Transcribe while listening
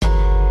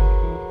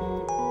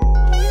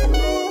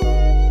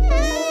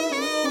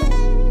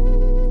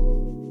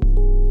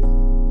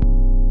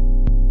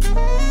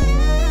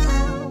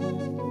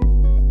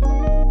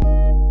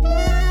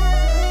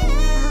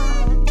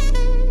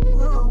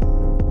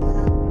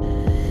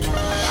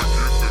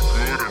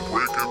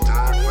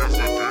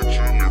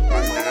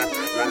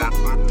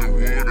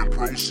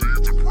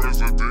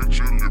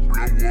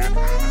and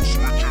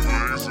switching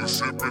lanes and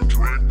sipping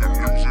drink. The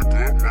music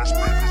up, my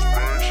speakers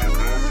bang. She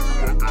knows the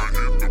fuck I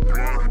hit the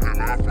blunt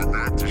and I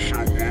forgot to show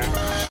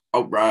up.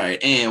 All right,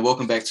 and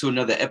welcome back to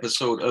another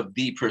episode of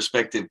the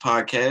Perspective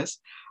Podcast.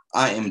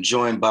 I am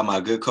joined by my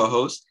good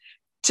co-host,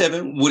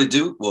 Tevin. What it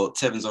do? Well,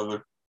 Tevin's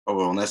over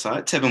on that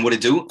side. Tevin, what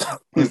it do?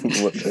 What's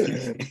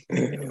good?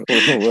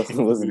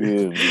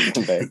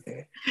 Back.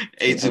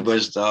 Ain't too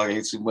much, dog.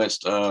 Ain't too much.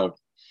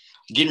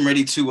 Getting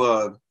ready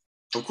to.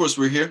 Of course,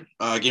 we're here.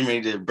 Getting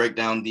ready to break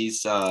down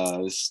these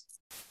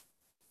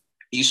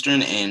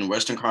Eastern and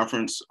Western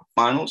Conference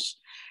Finals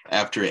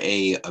after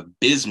a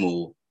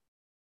abysmal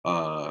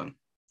 2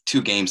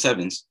 Game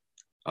 7s.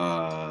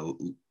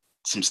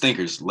 Some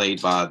stinkers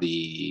laid by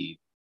the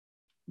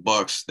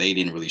Bucks. They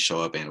didn't really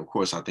show up, and of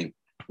course, I think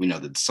we know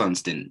that the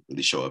Suns didn't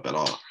really show up at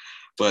all.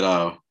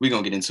 But we're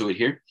gonna get into it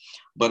here.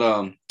 But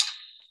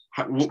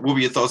what were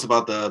your thoughts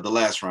about the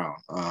last round?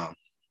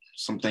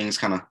 Some things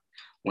kind of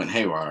went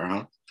haywire,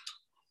 huh?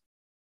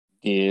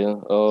 Yeah,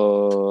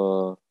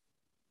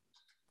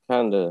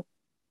 kind of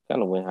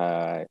went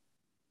how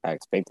I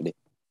expected it,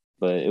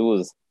 but it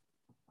was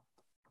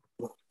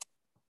well,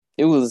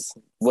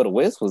 the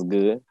West was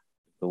good.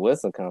 The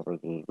Western Conference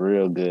was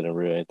real good and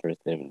real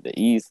interesting. The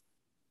East,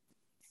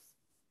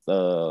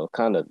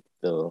 kind of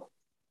the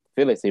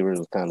Philly series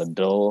was kind of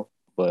dull,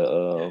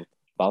 but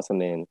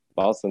Boston and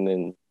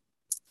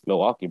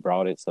Milwaukee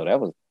brought it, so that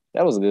was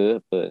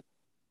good. But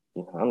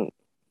you know,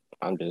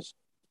 I'm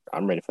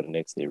ready for the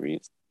next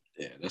series.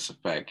 Yeah, that's a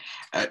fact.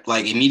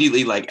 Like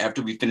immediately, like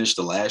after we finished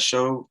the last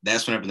show,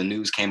 that's whenever the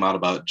news came out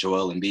about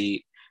Joel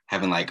Embiid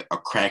having like a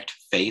cracked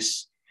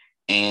face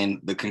and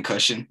the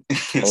concussion.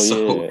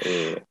 So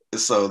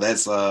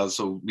that's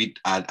so we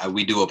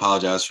do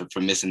apologize for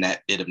missing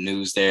that bit of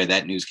news there.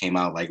 That news came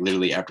out like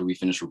literally after we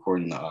finished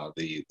recording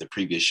the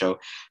previous show.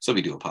 So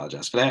we do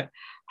apologize for that.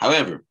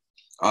 However,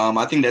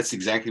 I think that's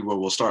exactly where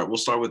we'll start. We'll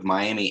start with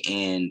Miami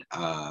and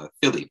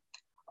Philly.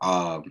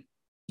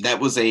 That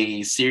was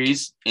a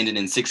series, ended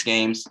in 6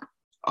 games.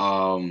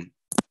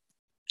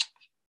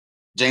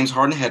 James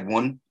Harden had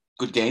one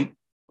good game.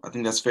 I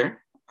think that's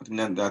fair. I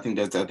think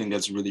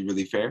that's really,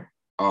 really fair.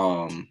 He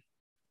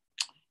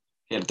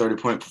had a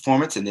 30-point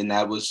performance, and then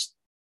that was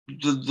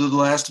the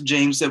last of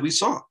James that we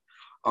saw.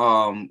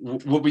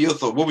 What were your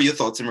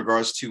thoughts in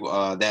regards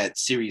to that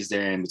series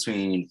there in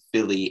between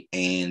Philly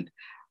and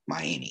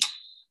Miami?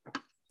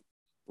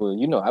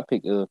 Well, I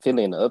picked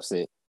Philly in the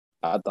upset.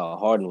 I thought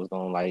Harden was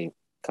gonna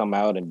come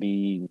out and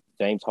be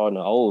James Harden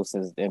of old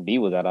since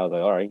Embiid was out. I was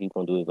like, all right, he's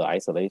gonna do his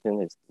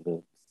isolation,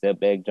 the step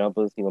back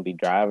jumpers. He's gonna be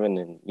driving,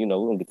 and we're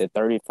gonna get that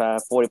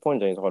 35,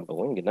 40-point James Harden, but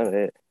we didn't get none of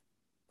that.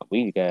 We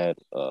ain't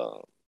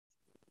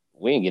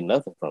get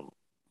nothing from him.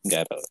 We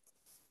got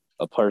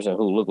a person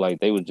who looked like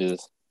they were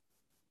just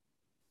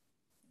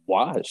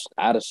washed,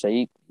 out of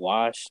shape,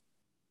 washed.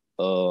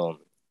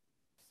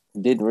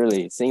 Didn't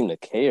really seem to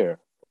care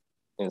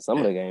in some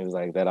of the games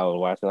like that I was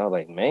watching. I was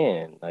like,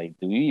 man, is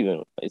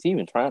he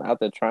even out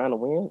there trying to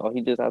win, or he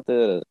just out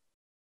there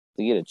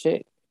to get a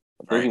check?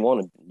 Do he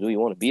want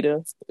to be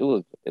there? It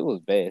was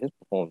bad. His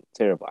performance was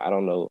terrible. I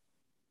don't know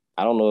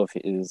if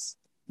it is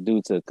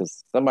due to,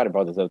 because somebody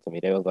brought this up to me.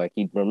 They was like,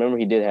 he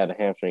did have a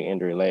hamstring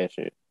injury last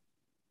year,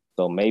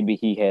 so maybe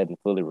he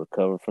hadn't fully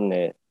recovered from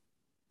that.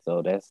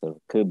 So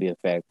could be a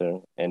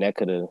factor, and that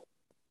could have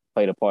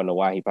played a part in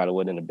why he probably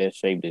wasn't in the best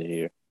shape this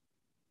year.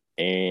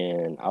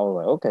 And I was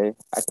like, okay,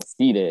 I can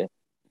see that.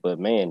 But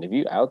man, if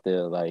you out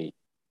there, if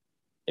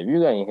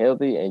you're getting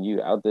healthy and you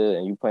out there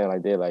and you playing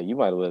like that, you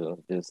might as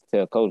well just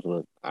tell coach,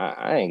 look,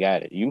 I ain't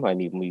got it. You might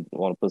need me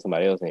want to put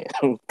somebody else in.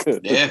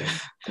 Because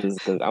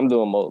I'm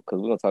doing more.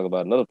 Because we're gonna talk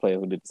about another player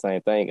who did the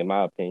same thing, in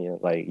my opinion.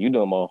 Like, you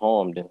doing more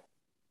harm than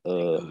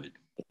good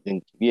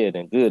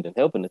and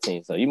helping the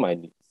team. So you might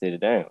need to sit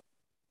it down.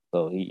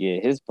 So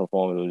his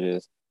performance was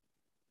just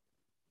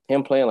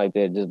him playing like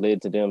that just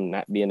led to them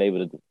not being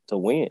able to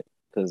win,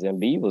 because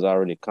Embiid was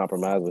already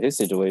compromised with his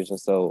situation.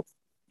 So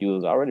he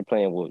was already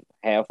playing with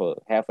half a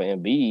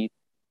Embiid.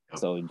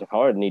 So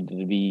Harden needed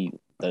to be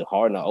the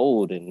Harden of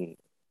old, and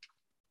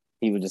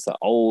he was just an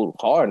old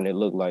Harden, it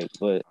looked like.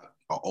 But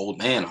an old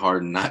man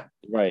Harden, not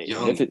right.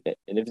 young.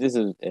 If this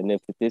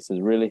is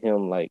really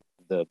him, like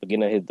the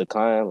beginning of his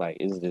decline,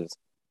 it's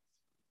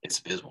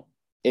abysmal.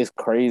 It's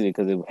crazy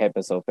because it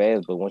happened so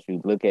fast. But once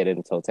you look at it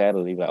in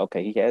totality,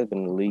 okay, he has been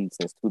in the league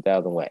since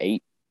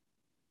 2008.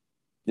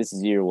 This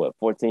is year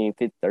 14,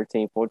 15,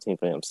 13, 14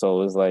 for him.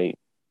 So it's like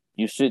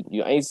you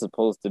ain't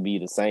supposed to be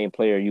the same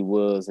player you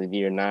was in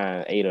year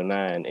 8 or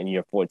 9 in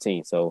year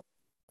 14. So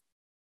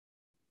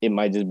it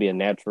might just be a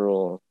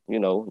natural,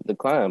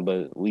 decline.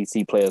 But we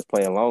see players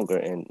playing longer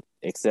and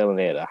excelling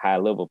at a high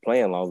level,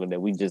 playing longer,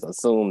 that we just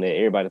assume that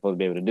everybody's supposed to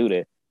be able to do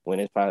that, when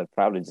it's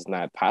probably just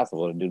not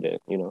possible to do that.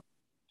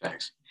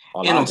 Thanks.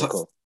 And on top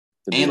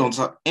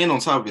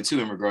of it too,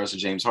 in regards to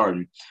James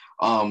Harden,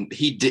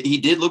 he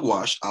did look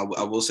washed.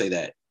 I will say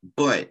that.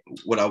 But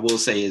what I will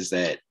say is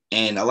that,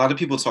 and a lot of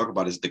people talk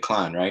about his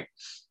decline, right?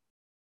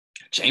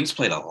 James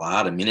played a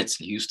lot of minutes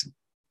in Houston,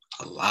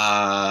 a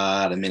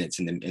lot of minutes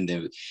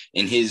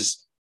in his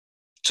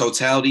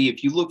totality,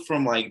 if you look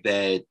from like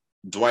that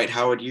Dwight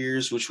Howard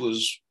years, which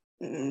was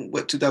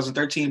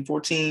 2013,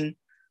 14,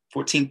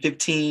 14,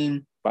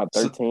 15. About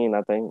 13,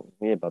 I think.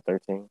 Yeah, about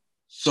 13.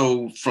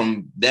 So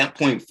from that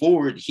point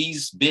forward,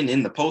 he's been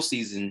in the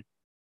postseason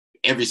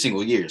every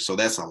single year. So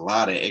that's a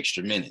lot of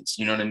extra minutes.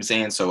 You know what I'm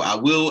saying? So I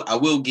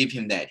will give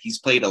him that. He's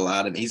played a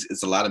lot of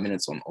it's a lot of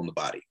minutes on the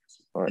body.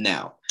 Right.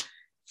 Now,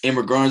 in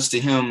regards to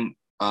him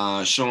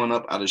showing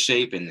up out of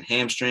shape and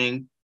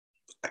hamstring,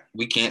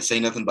 we can't say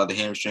nothing about the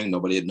hamstring.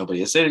 Nobody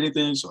has said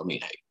anything. So I mean,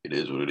 hey, it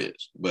is what it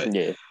is. But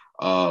yeah,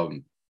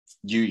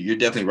 you're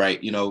definitely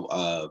right. You know,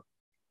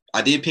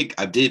 I did pick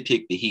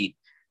the Heat.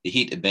 The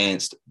Heat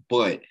advanced,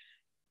 but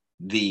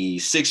the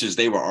Sixers,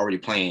 they were already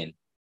playing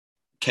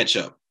catch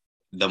up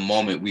the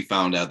moment we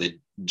found out that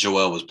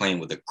Joel was playing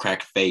with a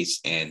cracked face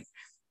and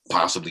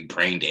possibly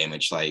brain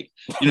damage. Like,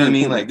 you know what I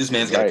mean? Like, this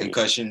man's got a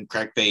concussion,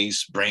 cracked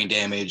face, brain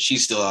damage.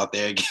 She's still out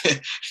there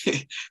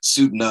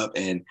suiting up.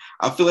 And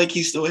I feel like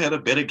he still had a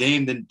better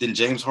game than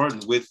James Harden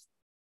with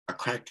a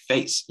cracked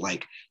face.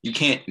 Like, you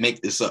can't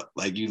make this up.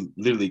 Like, you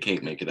literally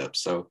can't make it up.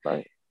 So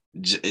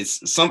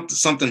it's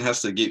something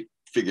has to get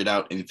figured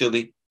out in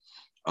Philly.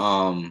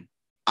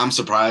 I'm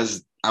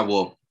surprised how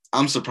well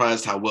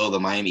the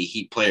Miami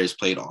Heat players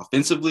played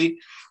offensively.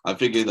 I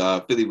figured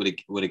Philly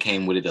would have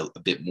came with it a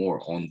bit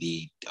more on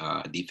the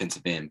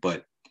defensive end,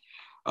 but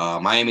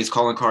Miami's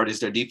calling card is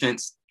their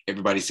defense.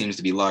 Everybody seems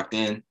to be locked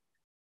in.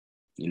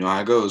 You know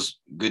how it goes.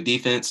 Good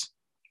defense,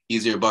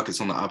 easier buckets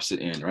on the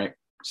opposite end, right?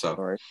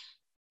 So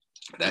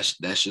that's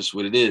just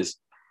what it is.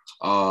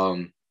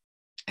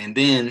 And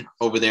then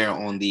over there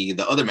on the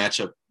other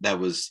matchup that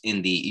was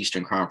in the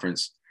Eastern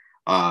Conference,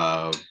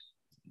 the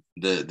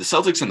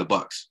Celtics and the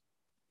Bucks.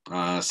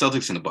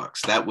 Celtics and the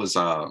Bucks. That was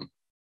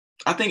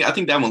I think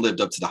that one lived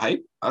up to the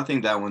hype. I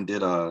think that one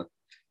did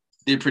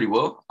pretty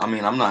well. I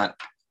mean, I'm not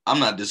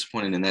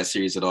disappointed in that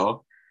series at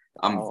all.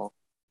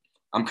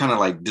 I'm kind of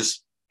like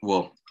this.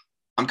 Well,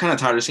 I'm kind of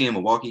tired of seeing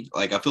Milwaukee.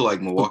 Like, I feel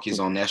like Milwaukee's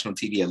on national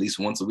TV at least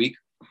once a week.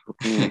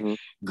 Mm-hmm.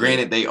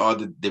 Granted, they are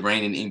the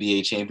reigning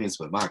NBA champions,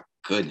 but my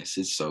goodness,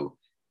 it's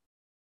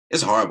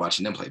hard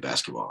watching them play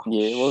basketball.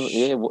 Yeah,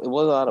 it was a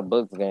lot of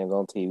Bucks games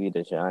on TV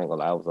this year. I ain't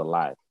gonna lie, it was a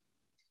lot.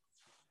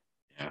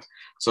 Yeah.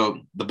 So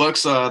the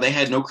Bucks, they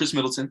had no Chris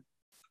Middleton.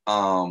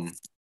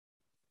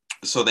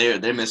 So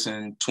they're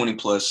missing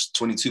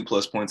 22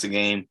 plus points a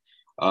game.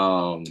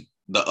 The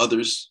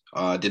others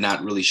did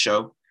not really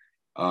show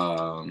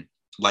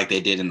like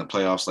they did in the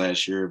playoffs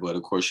last year. But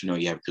of course, you know,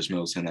 you have Chris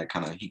Middleton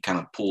that he kind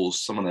of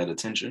pulls some of that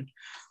attention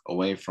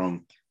away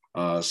from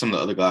some of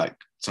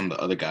the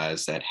other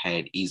guys that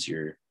had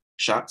easier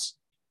shots.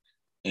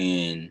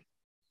 And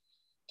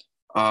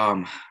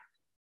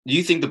do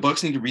you think the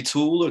Bucks need to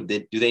retool, or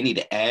do they need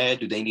to add?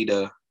 Do they need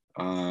to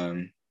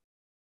kind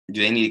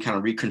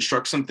of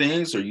reconstruct some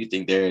things, or you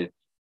think they're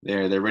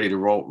ready to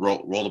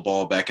roll the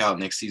ball back out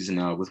next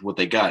season with what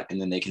they got,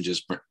 and then they can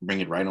just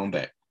bring it right on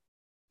back?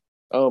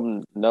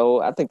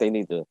 No, I think they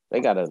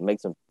gotta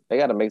make some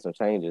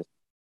changes,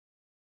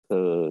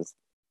 because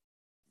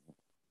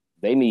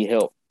they need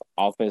help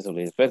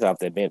offensively, especially off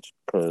their bench.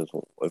 Because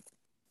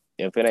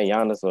if it ain't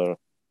Giannis or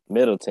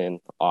Middleton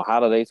or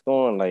Holiday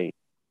scoring, like,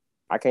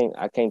 I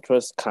can't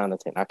trust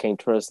Connaughton. I can't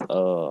trust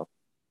who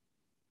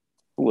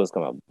was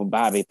coming up,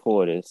 Bobby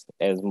Portis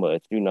as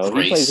much. You know,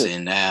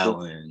 Grayson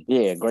Allen.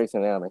 Yeah,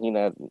 Grayson Allen. He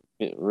not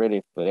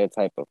ready for that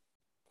type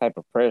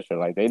of pressure.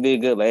 Like, they did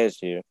good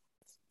last year,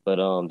 but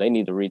they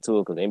need to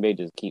retool, because NBA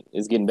just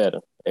it's getting better.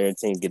 Every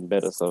team's getting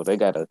better, so they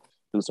gotta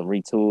do some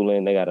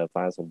retooling. They gotta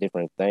find some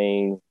different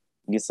things,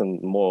 get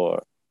some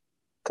more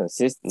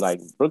consistent. Like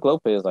Brook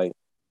Lopez, like,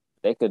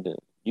 they could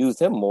use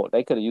him more.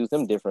 They could have used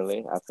him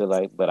differently, I feel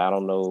like, but I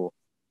don't know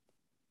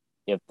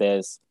if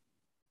that's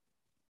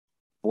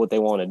what they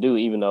want to do,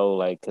 even though,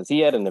 like, because he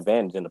had an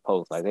advantage in the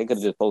post. Like, they could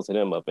have just posted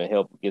him up and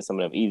helped get some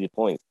of them easy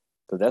points,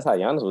 because that's how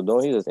Giannis was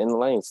doing. He was in the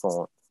lane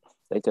scoring.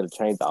 They could have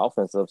changed the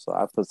offense up, so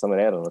I put some of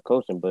that on the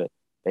coaching, but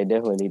they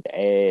definitely need to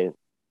add.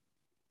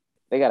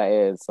 They got to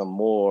add some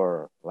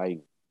more,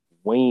 like,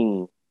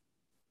 wing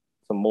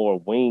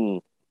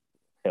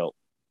help,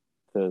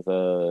 because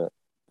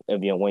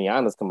when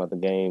Giannis come out the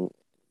game,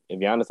 if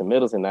Giannis and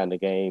Middleton not in the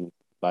game,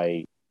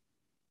 like,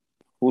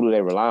 who do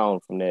they rely on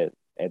from that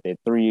at that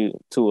 2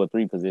 or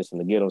 3 position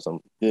to get them some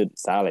good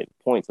solid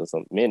points or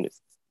some minutes?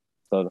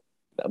 So,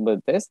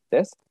 but that's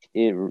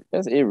it.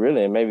 That's it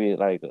really. And maybe,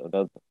 like,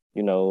 a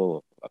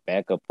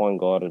backup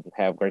point guard, and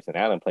have Grayson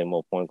Allen play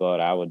more point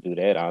guard. I would do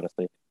that,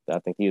 honestly. I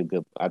think he's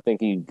good. I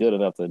think he's good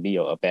enough to be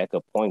a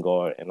backup point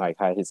guard, and, like,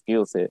 how his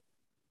skill set,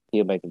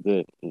 he'll make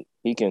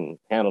he can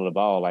handle the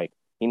ball. Like,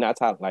 he not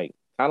kind of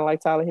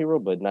like Tyler Hero,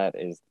 but not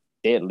as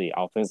deadly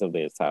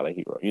offensively as Tyler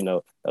Hero. You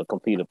know, a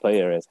competitive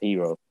player as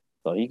Hero,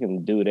 so he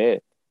can do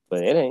that.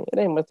 But it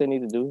ain't much they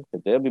need to do.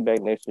 They'll be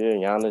back next year.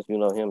 Giannis, you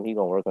know him, he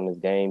gonna work on his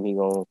game. He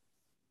gonna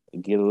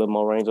get a little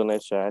more range on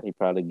that shot. He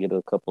probably get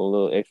a couple of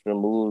little extra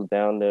moves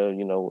down there,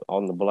 you know,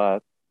 on the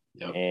block.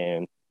 Yep.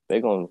 And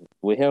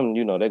with him,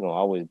 you know, they're gonna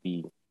always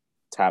be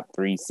top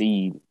 3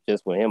 seed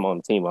just with him on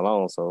the team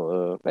alone.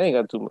 So they ain't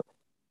got too much.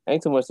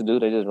 Ain't too much to do.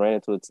 They just ran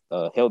into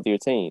a healthier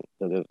team.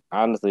 Because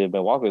honestly, if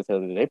Ben Walker was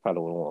healthy, they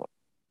probably would have won.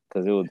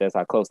 Because that's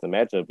how close the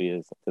matchup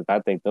is. Because I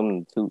think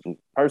them two,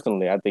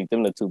 personally, I think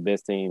them the two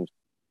best teams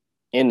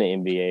in the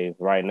NBA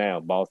right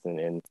now, Boston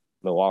and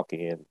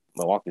Milwaukee. And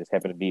Milwaukee just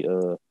happen to be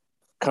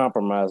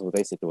compromised with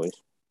their situation.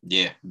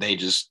 Yeah, they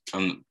just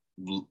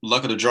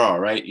luck of the draw,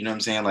 right? You know what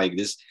I'm saying? Like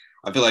this,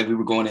 I feel like we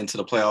were going into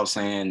the playoffs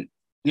saying,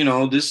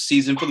 this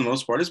season for the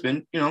most part, it's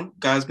been,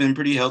 guys been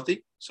pretty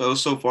healthy. So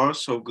far,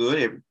 so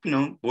good.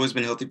 Boys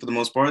been healthy for the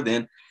most part.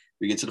 Then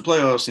we get to the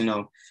playoffs,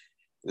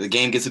 the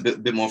game gets a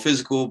bit more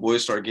physical.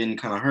 Boys start getting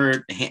kind of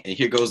hurt.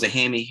 Here goes a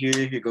hammy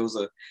here goes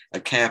a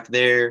calf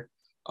there.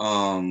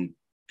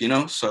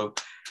 So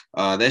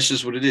that's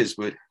just what it is.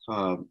 But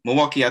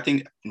Milwaukee, I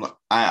think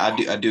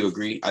I do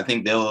agree. I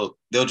think I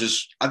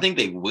think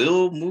they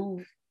will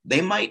move.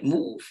 They might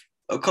move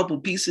a couple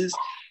pieces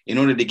in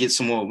order to get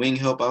some more wing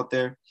help out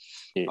there.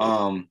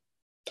 Yeah.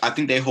 I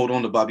think they hold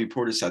on to Bobby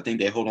Portis. I think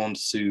they hold on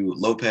to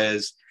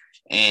Lopez,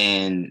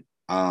 and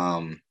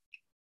I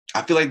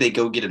feel like they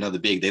go get another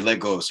big. They let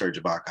go of Serge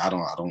Ibaka. I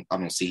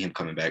don't see him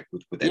coming back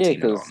with that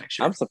team at all next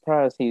year. I'm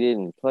surprised he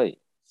didn't play.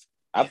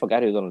 I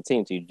forgot he was on the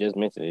team. So you just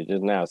mentioned it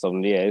just now. So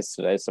yeah, it's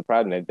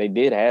surprising that they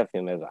did have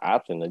him as an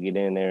option to get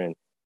in there and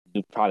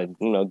do probably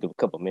give a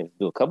couple minutes,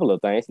 do a couple of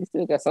things. He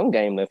still got some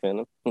game left in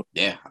him.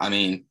 Yeah,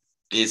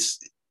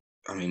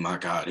 my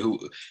God,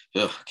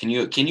 can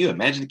you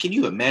imagine? Can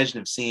you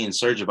imagine seeing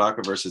Serge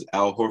Ibaka versus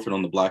Al Horford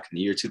on the block in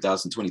the year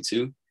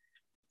 2022?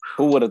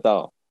 Who would have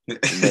thought? And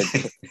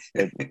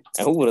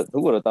who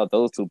would have thought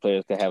those two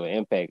players could have an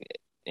impact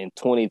in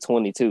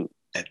 2022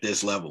 at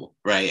this level,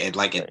 right?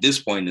 At this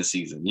point in the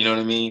season, you know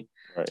what I mean?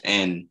 Right.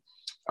 And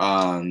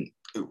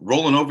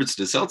rolling over to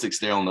the Celtics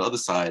there on the other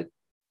side,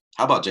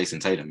 how about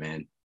Jason Tatum,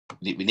 man?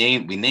 We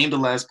named the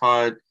last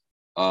pod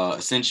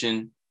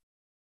Ascension.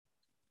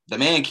 The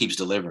man keeps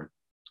delivering.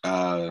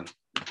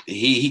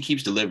 He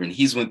keeps delivering.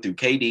 He's went through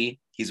KD.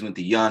 He's went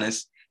through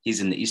Giannis. He's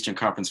in the Eastern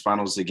Conference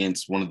Finals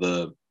against one of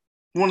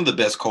the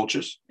best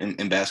cultures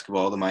in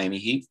basketball, the Miami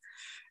Heat.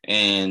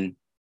 And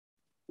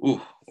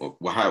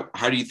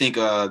how do you think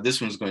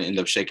this one's going to end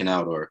up shaking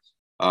out? Or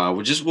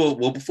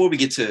before we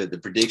get to the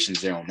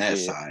predictions there on that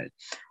side,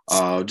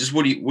 just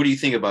what do you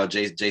think about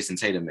Jason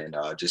Tatum and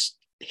just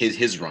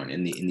his run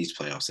in these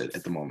playoffs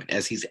at the moment?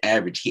 As he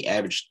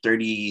averaged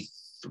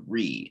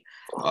 33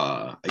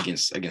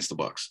 against the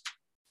Bucks.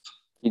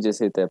 He just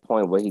hit that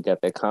point where he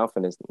got that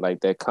confidence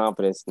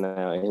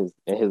now in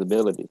his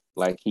ability.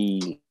 Like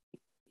he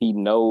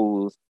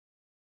knows,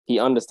 he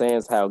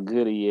understands how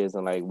good he is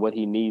and like what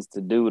he needs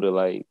to do to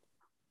like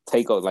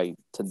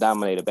to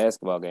dominate a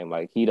basketball game.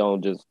 Like he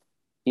don't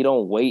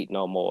wait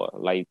no more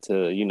like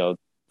to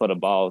for the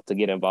ball to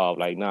get involved.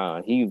 Like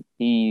nah,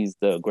 he's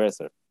the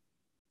aggressor.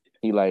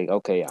 He like,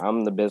 okay,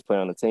 I'm the best player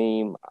on the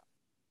team.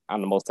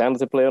 I'm the most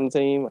talented player on the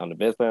team. I'm the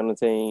best player on the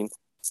team.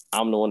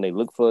 I'm the one they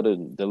look for to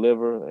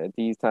deliver at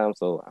these times.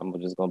 So I'm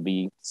just gonna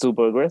be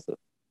super aggressive,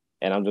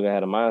 and I'm just gonna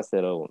have the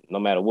mindset of no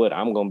matter what,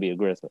 I'm gonna be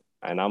aggressive,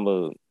 and I'm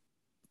gonna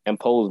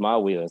impose my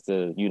will instead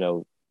of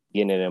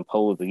getting it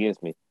imposed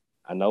against me.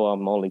 I know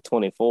I'm only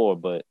 24,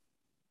 but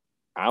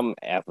I'm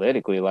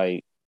athletically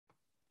like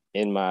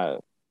in my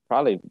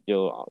probably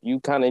you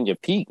kind of in your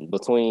peak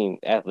between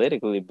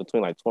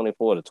like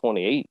 24 to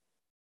 28.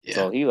 Yeah.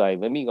 So he like,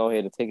 let me go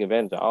ahead and take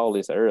advantage of all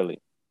this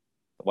early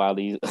while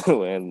these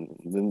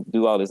and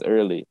do all this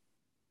early.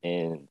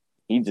 And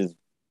it's just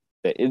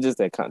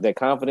that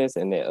confidence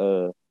and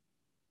that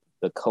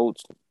the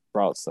coach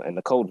brought something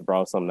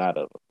out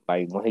of him.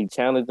 Like when he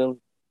challenged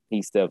him,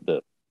 he stepped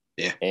up.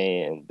 Yeah.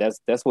 And that's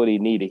what he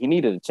needed. He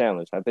needed a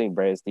challenge. I think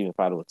Brad Stevens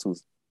probably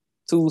was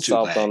too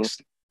soft on him.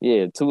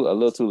 Yeah, a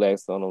little too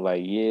lax on him.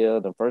 Like, yeah,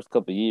 the first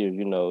couple of years,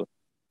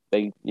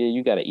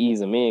 you got to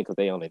ease him in because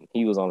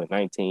he was only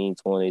 19,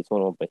 20,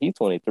 21, but he's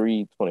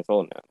 23,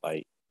 24 now.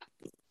 Like,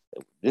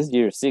 this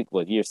year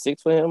year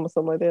 6 for him or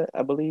something like that,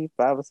 I believe,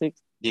 5 or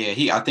 6?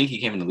 Yeah, I think he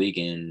came in the league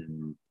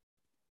in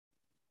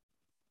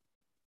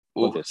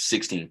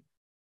 16.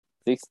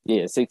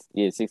 16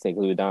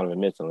 because with Donovan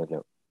Mitchell and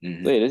him.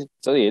 Mm-hmm.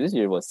 This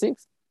year was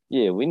 6.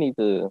 Yeah, we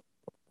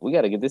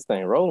got to get this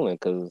thing rolling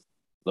because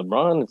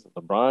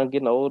LeBron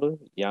getting older.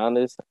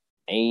 Giannis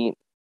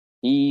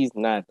he's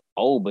not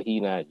old, but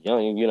he's not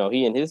young.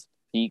 He in his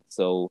peak,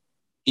 so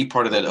he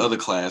part of that other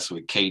class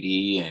with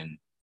KD and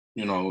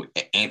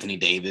Anthony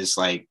Davis.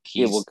 Like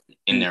he's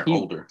in their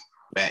older.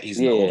 He's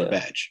in the older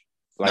batch.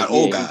 Like, not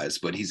old guys,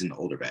 but he's in the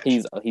older batch.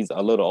 He's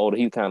a little older.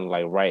 He's kind of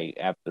like right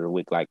after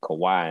with like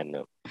Kawhi and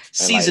them.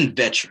 Seasoned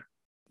veteran.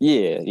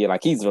 Yeah,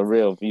 like he's a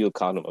real. You'll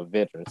call him a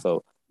veteran.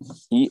 So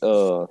he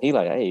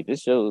like, hey,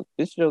 this your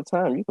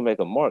time. You can make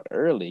a mark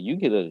early. You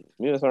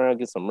mess around,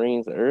 get some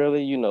rings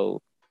early.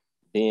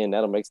 Then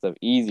that'll make stuff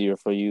easier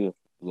for you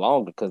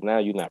longer because now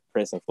you're not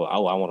pressing for, I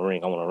want a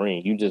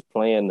ring. You just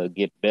playing to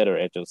get better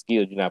at your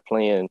skills. You're not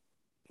playing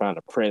trying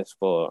to press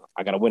for,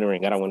 I gotta win a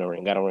ring.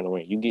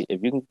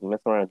 If you can mess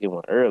around and get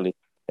one early,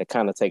 that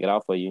kind of take it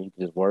off for you. You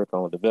can just work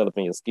on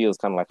developing your skills,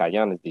 kind of like how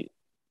Giannis did.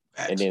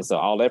 And then so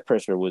all that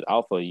pressure was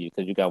off of you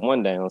because you got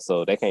one down,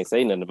 so they can't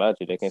say nothing about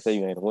you. They can't say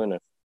you ain't a winner.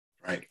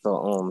 Right.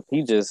 So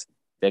he just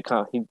he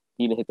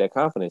didn't hit that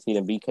confidence. He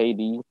didn't beat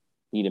KD.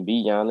 He didn't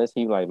beat Giannis.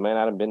 He like, man,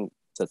 I done been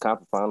to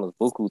conference finals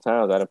buku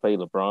times. I done played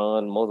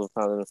LeBron multiple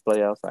times in the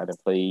playoffs. I done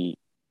played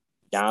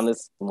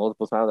Giannis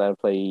multiple times. I done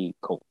played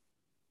Cole.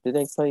 Did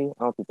they play?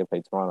 I don't think they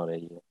played Toronto that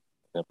year in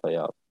the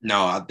playoffs.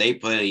 No, they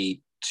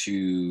played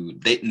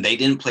they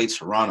didn't play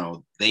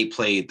Toronto. They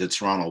played the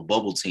Toronto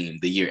bubble team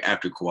the year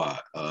after Kawhi.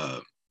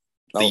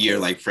 The year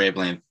like Fred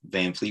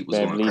VanVleet was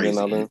going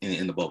crazy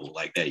in the bubble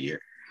like that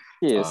year.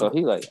 Yeah, so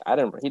I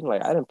didn't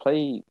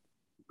play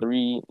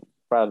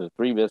probably the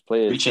three best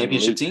players. 3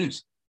 championship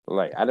teams.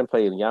 Like I didn't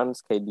play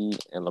Giannis, KD,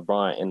 and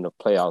LeBron in the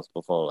playoffs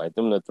before. Like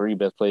them the 3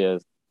 best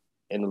players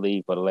in the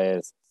league for the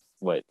last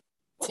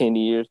 10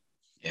 years.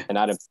 Yeah. And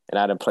I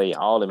didn't play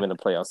all of them in the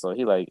playoffs. So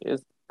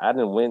I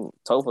didn't win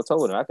toe for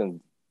toe, and I can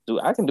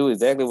do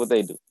exactly what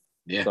they do.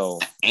 Yeah. So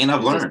and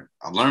I've learned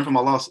from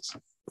my losses.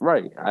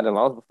 Right. I done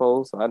lost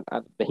before, so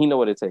he know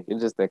what it takes.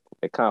 It's just that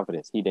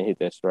confidence. He didn't hit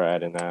that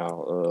stride, and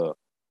now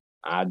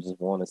I just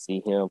want to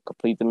see him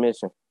complete the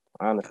mission.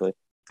 Honestly,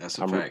 that's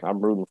a fact. I'm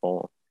rooting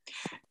for him.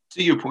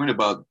 To your point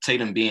about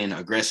Tatum being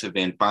aggressive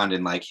and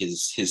finding like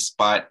his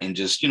spot and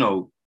just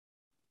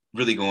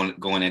really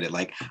going at it.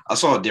 Like I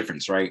saw a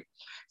difference, right?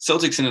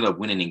 Celtics ended up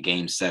winning in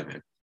Game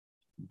 7,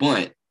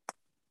 but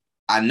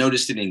I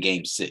noticed it in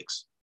Game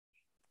 6.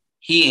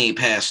 He ain't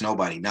passed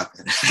nobody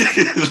nothing.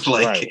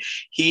 Like right.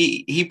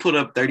 he put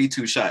up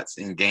 32 shots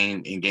in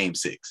game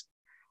 6.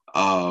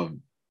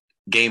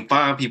 Game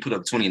 5 he put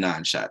up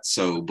 29 shots.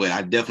 So, but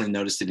I definitely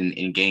noticed it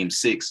in Game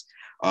 6,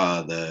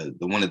 the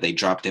one that they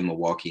dropped in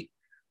Milwaukee,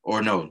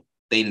 or no,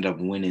 they ended up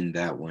winning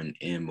that one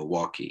in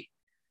Milwaukee.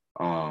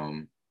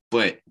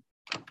 But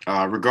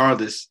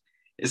regardless,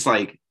 it's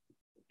like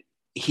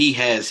he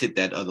has hit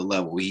that other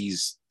level.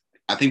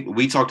 I think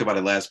we talked about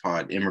it last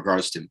pod in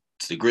regards to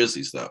the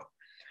Grizzlies though.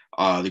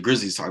 The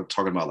Grizzlies are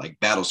talking about like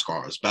battle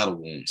scars, battle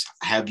wounds.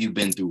 Have you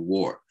been through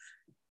war?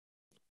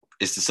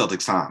 It's the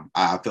Celtics time.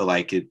 I feel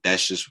like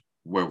that's just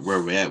where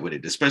we're at with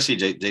it, especially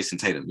Jason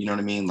Tatum. You know what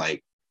I mean?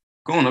 Like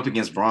going up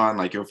against Bron,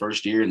 like your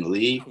first year in the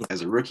league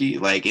as a rookie,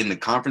 like in the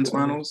conference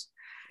finals.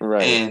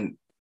 Right. And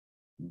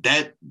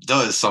that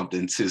does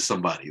something to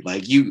somebody.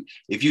 Like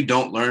if you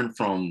don't learn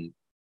from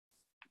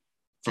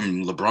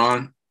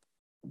LeBron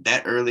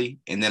that early,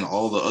 and then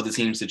all the other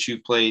teams that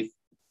you've played.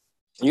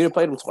 You done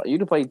played them twice. You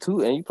done played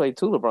 2, and you played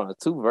 2 LeBron,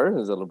 2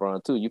 versions of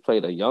LeBron too. You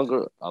played a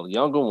younger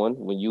one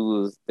when you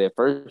was that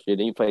first year.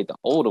 Then you played the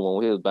older one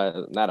when he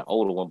was not an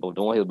older one, but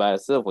the one he was by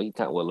himself. When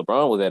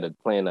LeBron was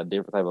playing a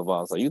different type of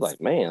ball. So you like,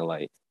 man,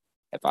 like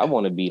if I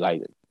want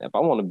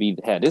to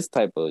have this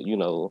type of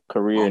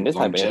career and this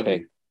type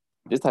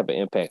of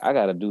impact, I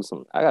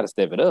gotta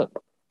step it up.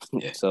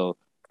 Yeah. So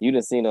you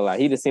done seen a lot.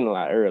 He done seen a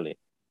lot early.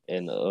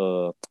 And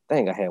I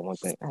had one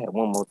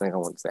more thing I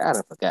want to say. I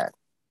done forgot.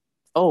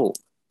 Oh.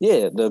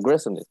 Yeah, the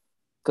aggressiveness.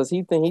 Because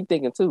he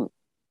thinking too.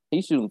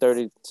 He's shooting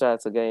 30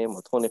 shots a game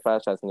or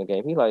 25 shots in a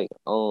game. He like,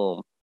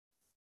 what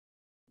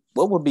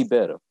would be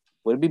better?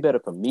 Would it be better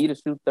for me to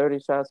shoot 30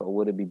 shots, or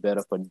would it be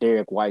better for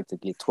Derek White to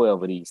get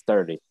 12 of these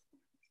 30?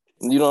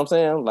 You know what I'm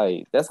saying?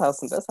 Like that's how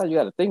you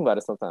got to think about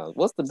it sometimes.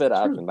 What's the better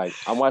option? Like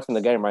I'm watching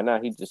the game right now.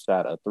 He just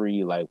shot a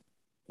 3 like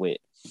with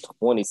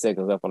 20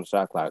 seconds up on the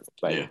shot clock,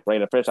 right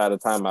fresh out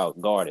of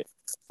timeout, guarded.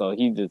 So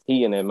he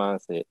in that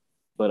mindset.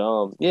 But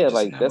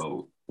like that's.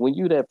 Mode. When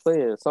you that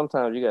player,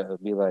 sometimes you gotta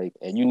be like,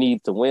 and you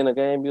need to win a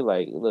game. You're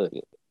like, look,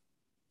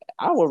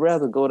 I would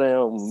rather go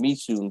down me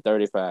shooting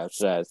 35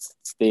 shots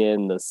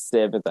than the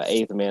 7th or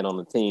 8th man on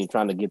the team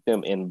trying to get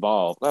them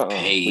involved.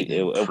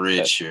 Payton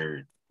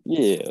Pritchard.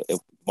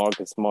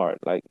 Marcus Smart.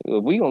 Like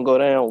if we gonna go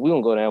down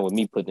with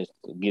me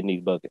getting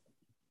these buckets.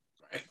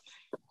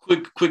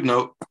 Right. Quick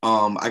note.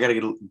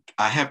 I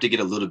have to get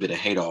a little bit of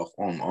hate off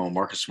on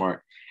Marcus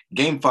Smart.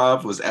 Game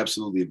 5 was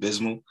absolutely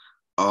abysmal.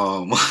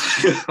 Bro,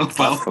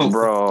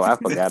 I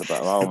forgot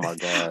about. Oh my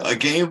god!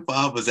 Game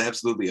 5 was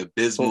absolutely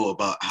abysmal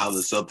about how the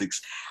Celtics.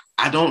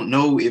 I don't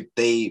know if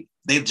they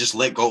just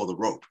let go of the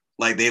rope.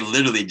 Like they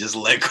literally just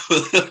let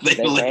go. They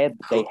had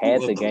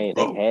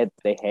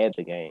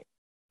the game.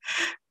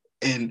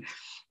 And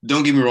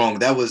don't get me wrong,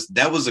 that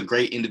was a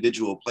great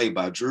individual play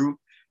by Drew,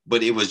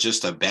 but it was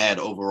just a bad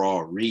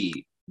overall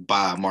read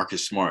by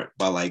Marcus Smart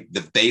by like the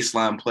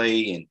baseline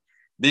play, and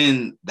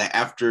then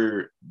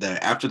after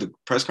the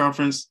press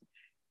conference.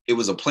 It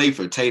was a play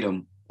for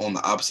Tatum on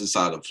the opposite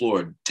side of the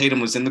floor. Tatum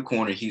was in the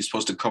corner. He was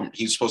supposed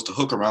to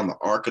hook around the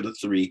arc of the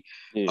 3.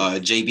 Yeah.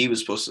 JB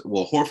was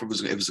Horford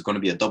it was going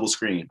to be a double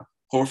screen.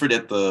 Horford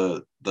at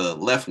the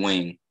left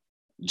wing,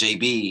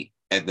 JB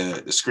at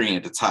the screen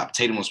at the top.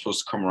 Tatum was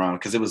supposed to come around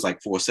because it was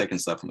like 4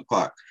 seconds left on the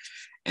clock.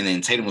 And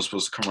then Tatum was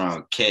supposed to come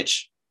around,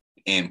 catch,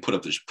 and put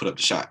up the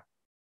shot.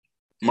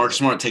 Marcus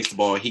Smart takes the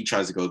ball. He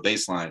tries to go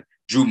baseline.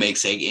 Drew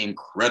makes an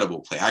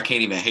incredible play. I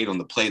can't even hate on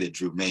the play that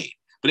Drew made.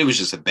 But it was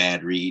just a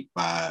bad read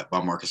by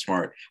Marcus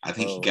Smart. I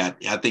think I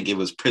think it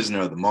was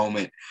prisoner of the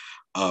moment.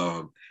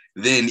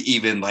 Then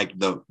even like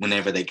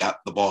whenever they got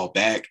the ball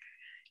back,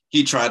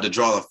 he tried to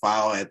draw the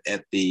foul at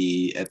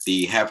the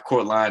half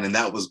court line, and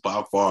that was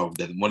by far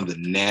one of the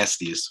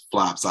nastiest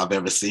flops I've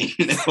ever seen.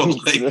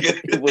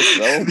 It was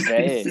so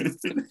bad.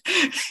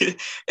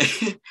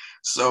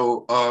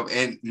 So,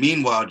 and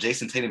meanwhile,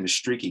 Jason Tatum is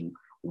streaking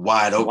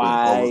wide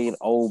open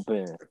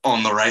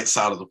on the right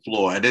side of the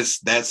floor, and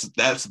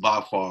that's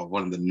by far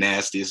one of the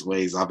nastiest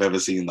ways I've ever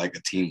seen like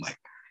a team like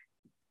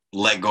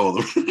let go of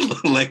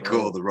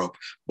the rope.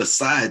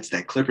 Besides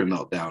that Clipper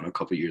meltdown a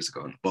couple years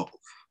ago in the bubble.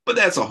 But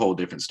that's a whole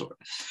different story.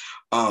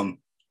 In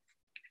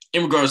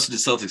regards to the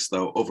Celtics,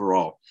 though,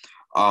 overall,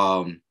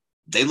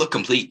 they look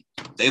complete.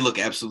 They look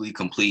absolutely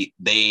complete.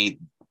 I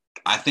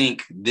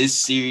think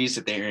this series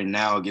that they're in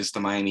now against the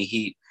Miami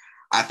Heat,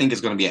 I think it's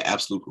going to be an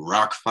absolute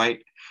rock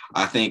fight.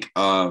 I think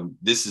I'd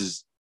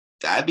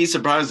be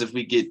surprised if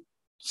we get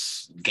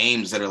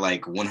games that are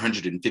like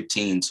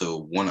 115 to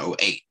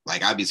 108.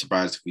 Like, I'd be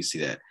surprised if we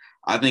see that.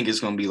 I think it's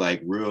going to be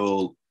like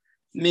real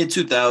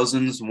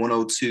mid-2000s,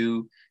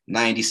 102,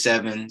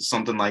 97,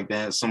 something like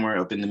that, somewhere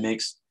up in the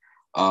mix.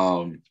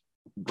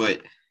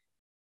 But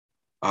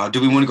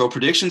do we want to go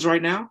predictions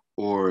right now,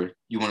 or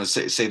you want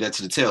to say that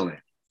to the tail end?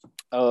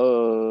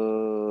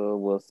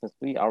 Well, since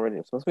we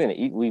in the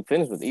East, we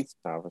finished with the East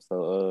Conference,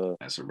 so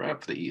that's a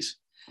wrap for the East.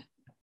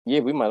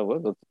 Yeah, we might as well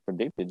go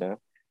predict it now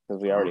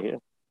because we already here.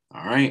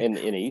 All right, in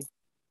the East.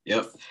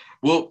 Yep.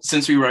 Well,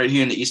 since we're right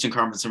here in the Eastern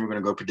Conference and we're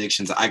going to go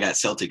predictions, I got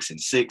Celtics in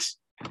 6.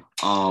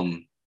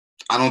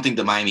 I don't think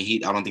the Miami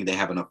Heat, I don't think they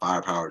have enough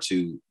firepower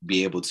to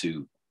be able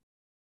to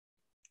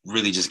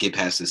really just get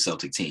past this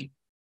Celtic team.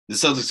 The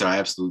Celtics are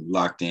absolutely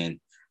locked in.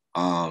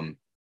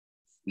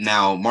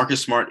 Now,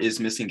 Marcus Smart is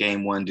missing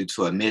game 1 due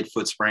to a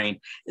mid-foot sprain.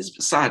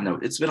 Side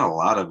note, it's been a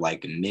lot of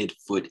like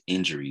mid-foot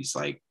injuries.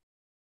 Like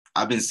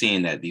I've been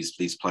seeing that these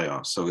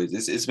playoffs. So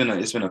it's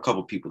been a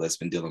couple people that's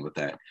been dealing with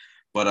that.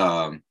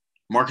 But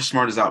Marcus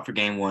Smart is out for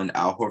game 1.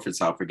 Al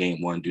Horford's out for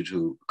game 1 due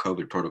to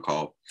COVID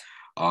protocol.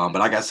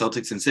 But I got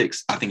Celtics in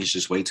 6. I think it's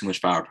just way too much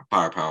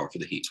firepower for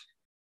the Heat.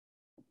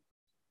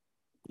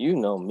 You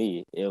know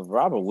me. If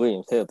Robert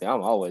Williams healthy,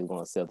 I'm always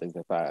going Celtics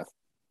in 5.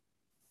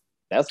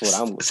 That's what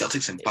I'm.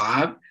 Celtics in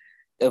 5?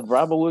 If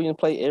Robert Williams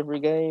play every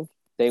game,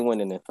 they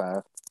winning in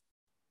 5.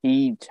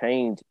 He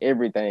changed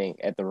everything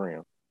at the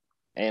rim.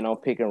 And on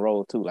pick and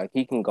roll too. Like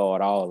he can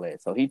guard all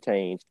that. So he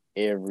changed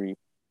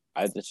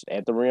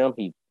at the rim,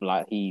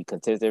 he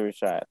contests every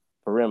shot.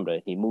 Perimeter,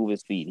 he move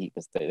his feet, he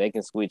can stay. They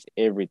can switch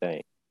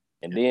everything.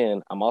 And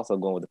then I'm also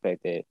going with the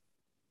fact that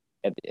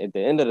at the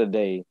end of the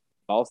day,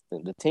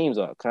 Boston, the teams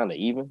are kind of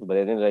even, but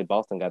at the end of the day,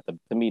 Boston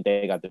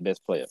they got the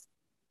best player.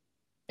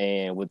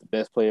 And with the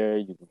best player,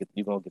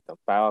 you're gonna get the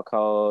foul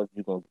calls,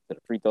 you're gonna get to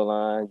the free throw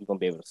line, you're gonna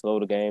be able to slow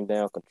the game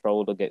down,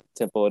 control the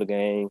tempo of the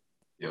game.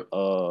 Yep.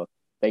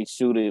 They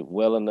shoot it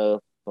well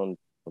enough from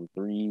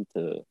 3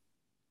 to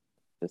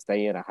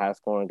stay in a high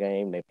scoring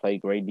game. They play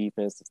great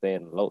defense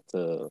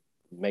to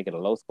make it a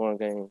low scoring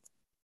game.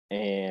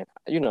 And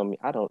you know me,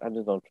 I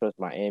just don't trust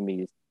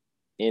Miami's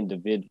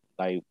individual.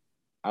 Like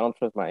I don't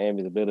trust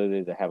Miami's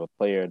ability to have a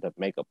player to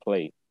make a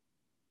play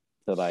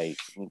to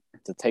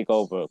take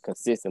over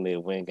consistently to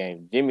win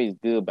games. Jimmy's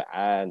good, but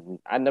I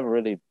never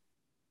really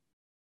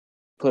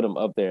put him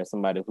up there as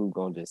somebody who's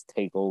gonna just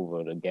take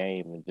over the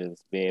game and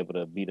just be able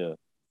to be the.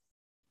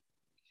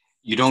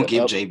 You don't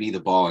give JB the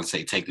ball and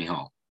say, "Take me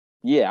home."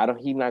 Yeah,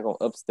 he's not gonna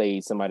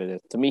upstage somebody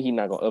that. To me, he's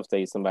not gonna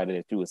upstage somebody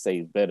that you would say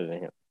is better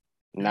than him.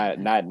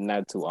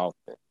 Not too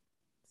often.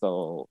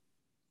 So,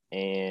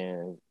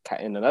 and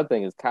another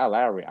thing is Kyle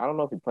Lowry. I don't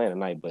know if he's playing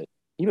tonight, but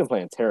he's been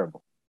playing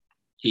terrible.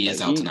 He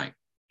is out tonight.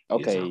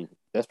 Okay,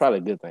 that's probably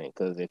a good thing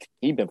because if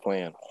he's been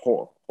playing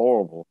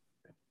horrible,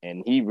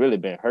 and he really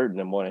been hurting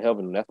them more than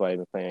helping them. That's why he's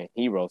been playing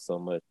hero so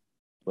much.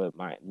 But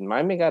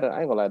Miami I ain't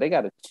gonna lie, they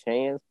got a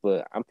chance.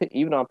 But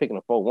even though I'm picking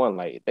a 4-1,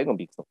 like they're gonna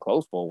be some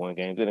close 4-1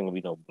 games. There ain't gonna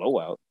be no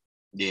blowout.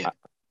 Yeah.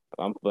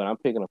 I'm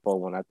picking a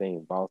 4-1. I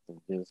think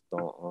Boston just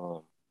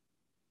don't.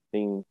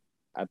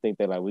 I think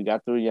that like we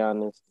got through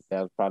Giannis.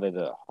 That's probably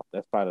the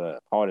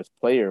hardest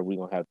player we're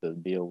gonna have to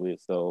deal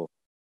with. So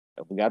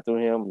if we got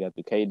through him, we got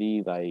through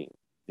KD. Like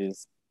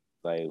this,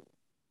 like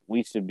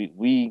we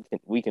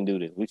can do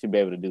this. We should be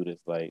able to do this.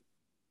 Like.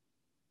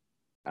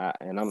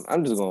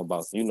 I'm just going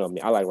Boston. You know me.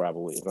 I like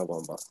Robert Williams. I'm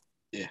going Boston.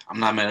 Yeah, I'm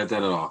not mad at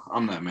that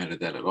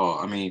at all.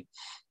 I mean,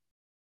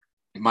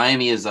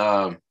 Miami is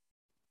I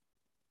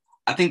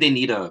think they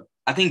need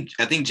I think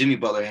Jimmy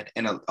Butler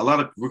and a lot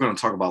of we're going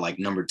to talk about like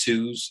number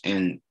 2s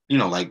and you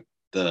know like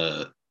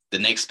the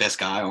next best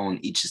guy on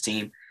each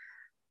team,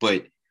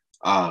 but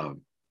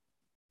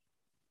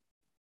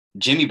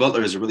Jimmy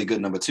Butler is a really good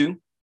number 2.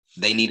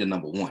 They need a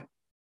number 1,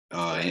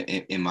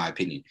 in my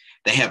opinion.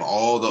 They have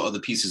all the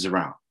other pieces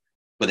around.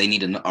 But they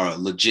need a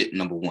legit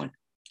number 1.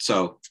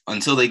 So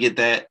until they get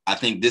that, I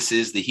think this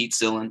is the Heat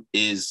ceiling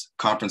is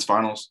conference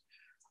finals.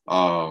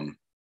 The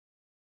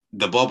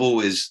bubble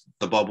is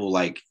the bubble.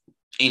 Like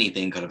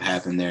anything could have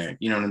happened there.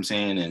 You know what I'm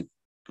saying? And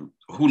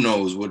who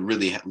knows what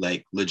really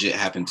legit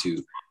happened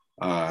to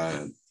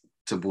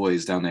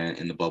boys down there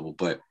in the bubble.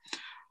 But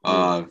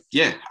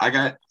yeah, I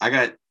got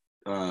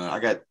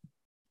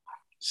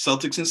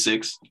Celtics in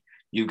 6.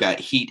 You got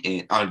Heat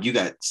in. You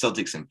got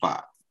Celtics in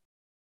 5.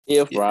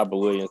 If Robert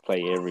Williams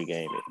play every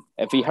game,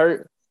 if he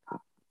hurt,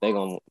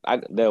 they'll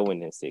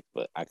win in 6.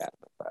 But I got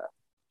them in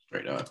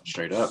 5.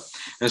 Straight up.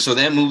 And so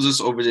that moves us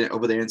over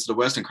there into the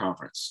Western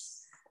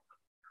Conference.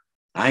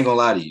 I ain't gonna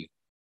lie to you.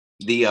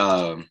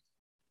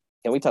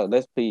 Can we talk?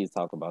 Let's please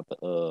talk about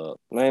the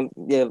man.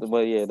 Yeah,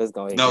 well, yeah. Let's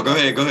go ahead. No, go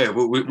ahead.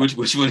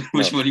 Which one?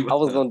 Which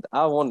one?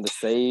 I wanted to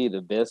say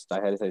the best.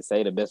 I had to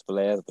say the best for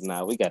last, but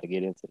now we got to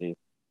get into this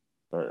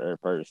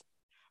first.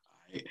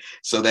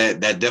 So that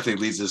definitely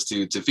leads us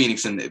to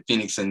Phoenix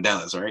and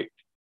Dallas, right?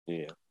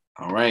 Yeah.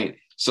 All right.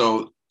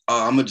 So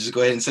I'm gonna just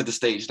go ahead and set the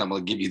stage, and I'm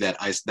gonna give you that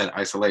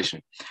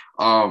isolation.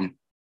 The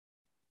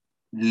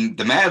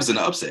Mavs in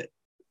the upset.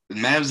 The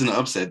Mavs in the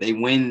upset. They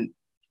win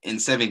in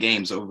 7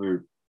 games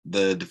over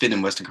the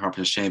defending Western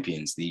Conference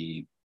champions,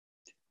 the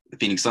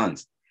Phoenix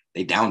Suns.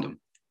 They downed them.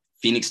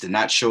 Phoenix did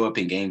not show up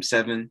in Game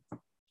 7.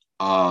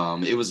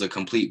 It was a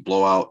complete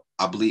blowout.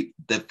 I believe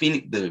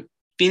the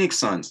Phoenix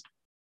Suns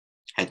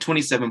had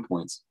 27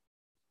 points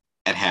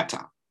at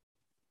halftime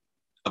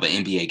of an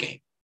NBA game.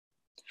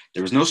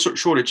 There was no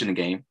shortage in the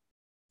game.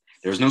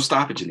 There was no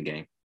stoppage in the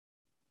game.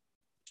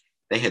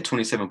 They had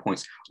 27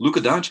 points. Luka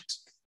Doncic,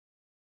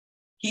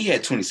 he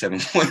had 27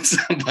 points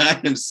by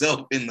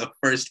himself in the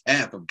first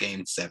half of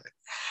Game 7.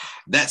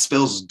 That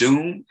spells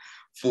doom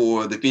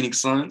for the Phoenix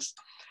Suns.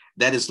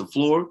 That is the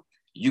floor.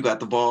 You got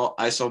the ball.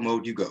 ISO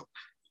mode, you go.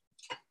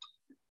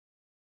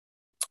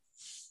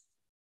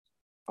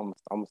 I'm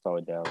gonna start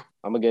with Dallas.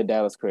 I'm gonna give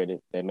Dallas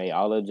credit. They made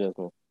all the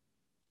adjustments.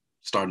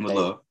 Starting with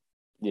Love.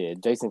 Yeah,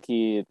 Jason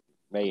Kidd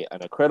made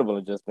an incredible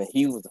adjustment.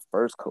 He was the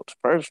first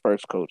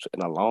coach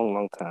in a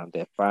long time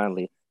that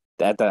finally.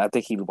 I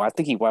think he watched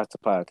the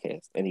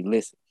podcast and he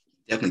listened.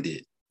 Definitely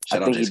did. I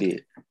think he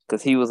did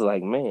because he was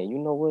like, man, you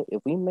know what?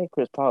 If we make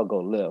Chris Paul go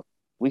left,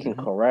 we can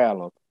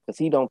corral him because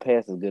he don't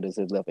pass as good as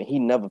his left, and he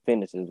never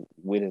finishes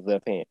with his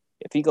left hand.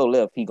 If he go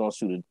left, he gonna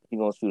shoot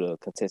a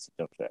contested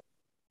jump shot,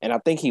 and I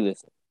think he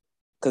listened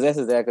because that's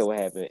exactly what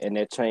happened, and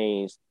that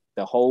changed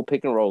the whole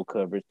pick and roll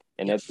coverage,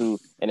 and that threw.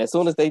 And as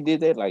soon as they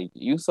did that, like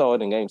you saw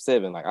it in Game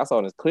 7, like I saw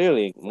it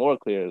more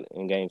clear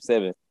in Game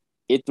 7.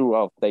 It threw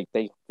off they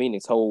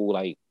Phoenix whole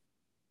like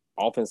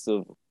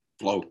offensive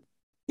flow.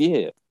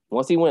 Yeah.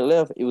 Once he went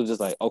left, it was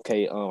just like,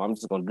 okay, I'm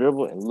just gonna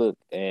dribble and look,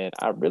 and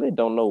I really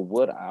don't know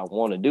what I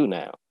want to do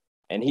now.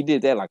 And he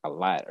did that like a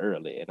lot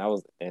early,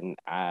 and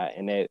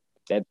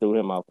that threw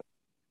him off.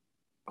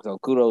 So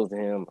kudos to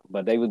him.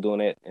 But they were doing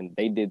that, and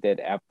they did that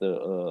after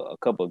a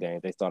couple of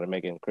games. They started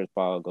making Chris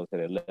Paul go to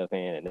the left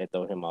hand, and that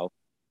threw him off.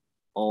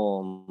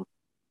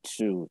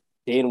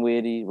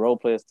 Dinwiddie, role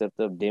player stepped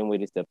up.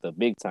 Dinwiddie stepped up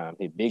big time.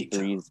 Hit big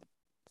threes,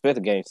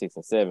 especially Game 6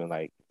 and 7.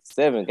 Like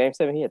Game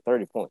 7, he had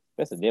 30 points.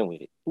 Spencer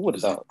Dinwiddie. Who would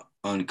have thought?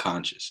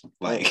 Unconscious,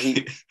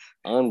 he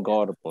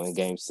unguardable in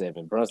Game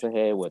 7. Brunson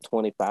had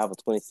 25 or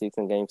 26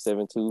 in Game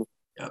 7 too.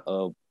 Yep.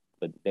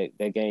 But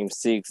that Game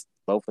 6,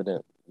 both of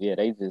them,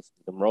 the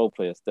role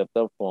players stepped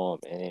up for him,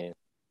 and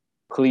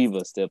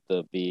Cleaver stepped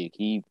up big.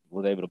 He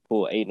was able to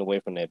pull Ayton away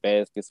from that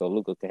basket, so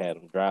Luka could have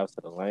them drives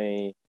to the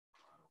lane.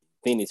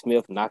 Finney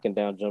Smith knocking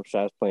down jump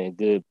shots, playing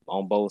good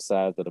on both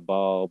sides of the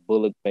ball.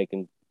 Bullock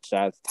making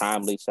shots,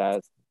 timely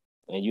shots,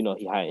 and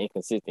how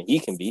inconsistent he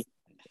can be.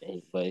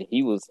 But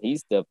he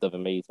stepped up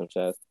and made some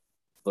shots.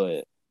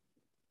 But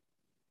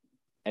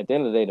at the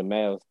end of the day, the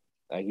Mavs,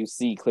 like you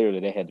see clearly,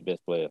 they had the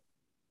best player,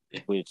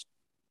 which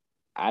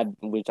I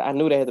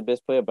knew they had the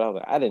best player, but I was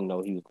like, I didn't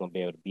know he was gonna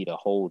be able to beat a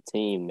whole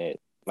team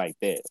like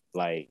that.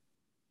 Like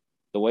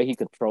the way he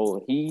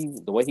controlled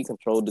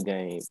the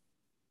game,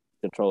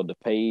 controlled the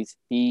pace.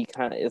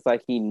 It's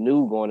like he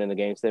knew going into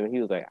Game 7.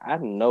 He was like, I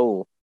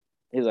know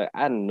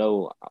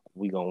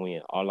we gonna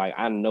win, or like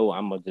I know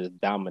I'm gonna just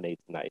dominate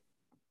tonight.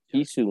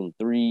 He's shooting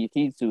threes.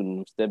 He's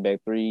shooting step back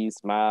threes,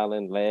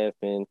 smiling,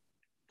 laughing,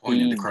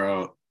 pointing at the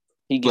crowd,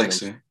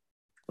 flexing.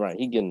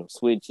 He getting them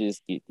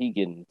switches. He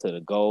getting to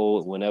the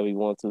goal whenever he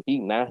wants to.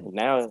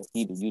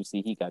 You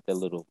see he got that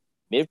little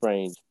mid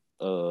range.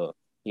 He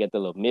got the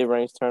little mid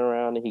range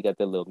turnaround, and he got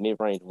that little mid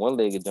range one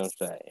legged jump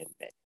shot. And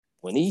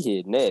when he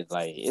hit net,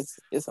 like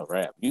it's a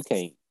wrap.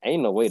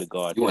 Ain't no way to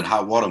guard. You in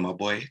hot water, my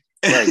boy.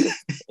 Right.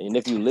 And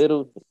if you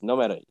little, no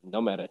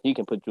matter, he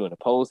can put you in the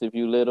post. If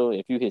you little,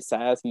 if you hit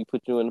size, he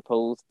put you in the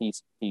post.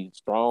 He's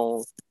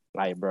strong.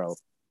 Like, bro,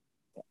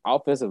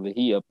 offensively,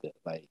 he up there.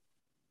 Like,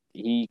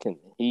 he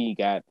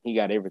got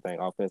everything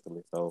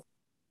offensively. So,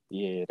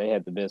 yeah, they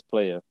had the best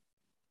player.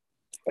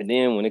 And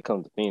then when it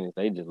comes to Phoenix,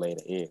 they just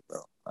laid an egg,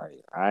 bro.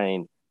 Like,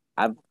 I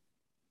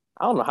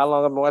don't know how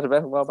long I've been watching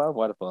basketball, but I've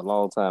watched it for a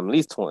long time.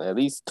 At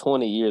least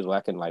 20 years where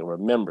I can like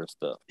remember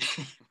stuff.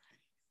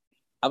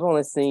 I've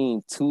only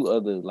seen 2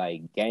 other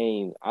like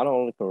games. I don't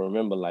only can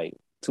remember like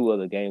 2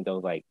 other games that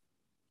was like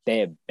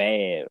that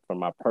bad from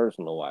my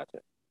personal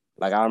watching.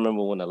 Like I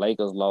remember when the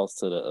Lakers lost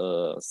to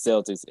the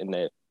Celtics in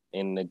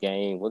the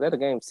game. Was that a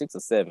game 6 or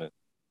 7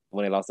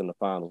 when they lost in the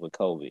finals with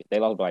Kobe? They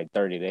lost by like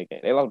 30 that game.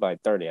 They lost by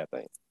like 30, I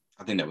think.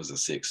 I think that was a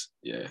 6.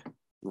 Yeah.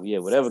 Yeah,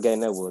 whatever game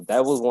that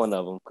was one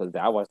of them because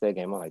I watched that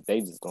game. I'm like, they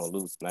just gonna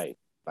lose tonight.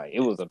 Like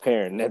it was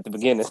apparent at the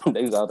beginning.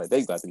 They was all like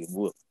they about to get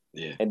whooped.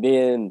 Yeah. And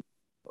then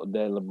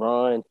the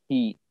LeBron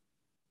Heat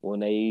when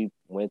they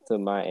went to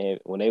Miami,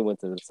 when they went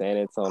to San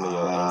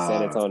Antonio, and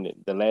San Antonio,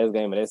 the last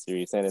game of that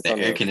series, San The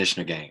Antonio. air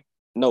conditioner game.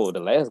 No, the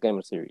last game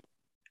of the series.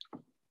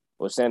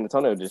 Well, San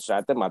Antonio just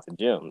shot them out the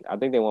gym. I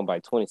think they won by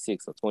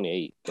 26 or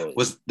 28. But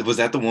Was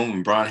that the one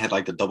when Bron had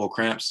like the double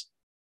cramps?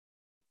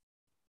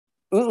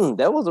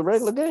 that was a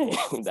regular game.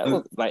 That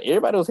was like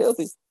everybody was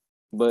healthy,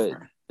 but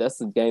that's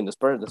the game. The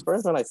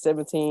Spurs were like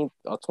 17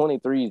 or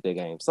 23 that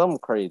game, something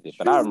crazy.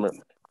 But I remember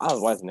I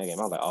was watching that game.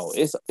 I was like, oh,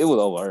 it was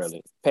over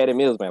early. Patty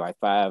Mills made like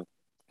five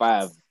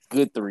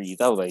good threes.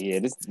 I was like, yeah,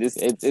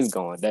 it's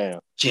going down.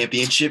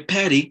 Championship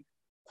Patty.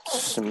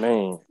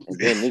 Man,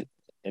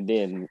 and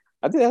then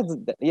I think that was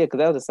because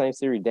that was the same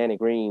series. Danny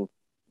Green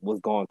was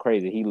going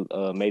crazy. He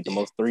made the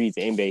most threes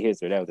in NBA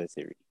history. That was that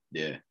series.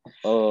 Yeah.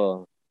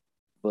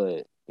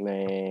 But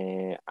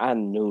man, I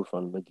knew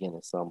from the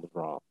beginning something was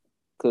wrong.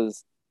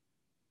 Cause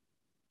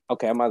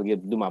okay, I'm about to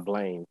do my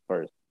blame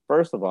first.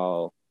 First of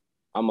all,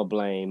 I'm gonna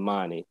blame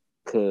Monty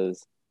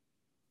because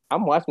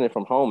I'm watching it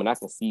from home and I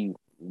can see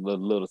the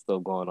little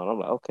stuff going on. I'm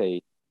like,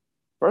 okay,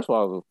 first of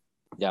all,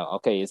 y'all,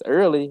 okay, it's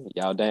early.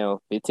 Y'all down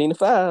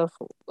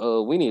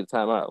 15-5. We need a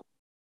timeout.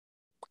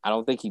 I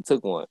don't think he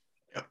took one.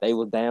 Yep. They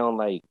was down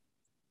like,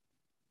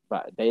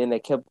 but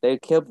they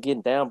kept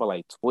getting down by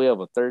like 12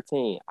 or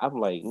 13. I'm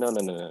like, no.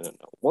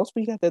 Once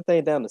we got that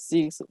thing down to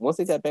 6, once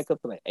it got back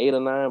up to like 8 or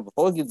 9,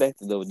 before it gets back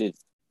to double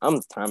digits,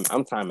 I'm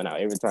timing out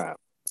every time.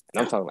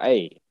 And I'm talking,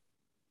 hey,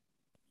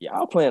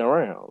 y'all playing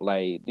around.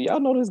 Like, do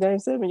y'all know this game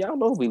 7? Y'all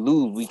know if we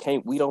lose,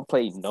 we don't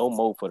play no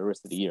more for the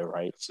rest of the year,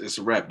 right? It's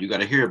a wrap. You got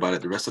to hear about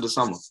it the rest of the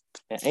summer.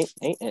 And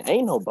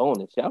ain't no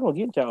bonus. Y'all don't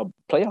get y'all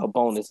playoff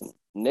bonus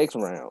next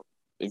round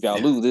if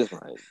y'all lose this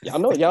round. Y'all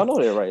know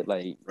that, right?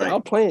 Like y'all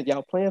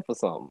playing for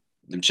something.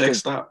 Them checks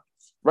stop.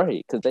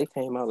 Right, because they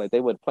came out like they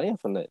weren't playing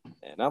for nothing.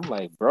 And I'm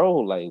like, bro,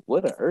 like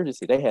what an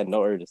urgency. They had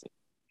no urgency.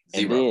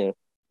 Zero. And then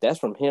that's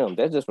from him.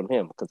 That's just from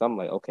him. Because I'm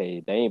like,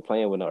 okay, they ain't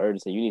playing with no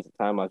urgency. You need some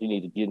timeouts. You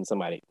need to get in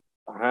somebody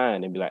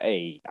behind and be like,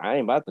 hey, I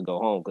ain't about to go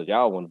home because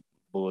y'all want to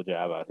bull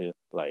job out here.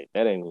 Like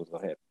that ain't what's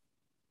gonna happen.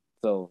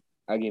 So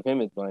I give him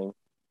his blame.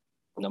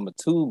 Number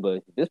 2,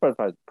 but this person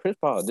probably Chris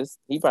Paul.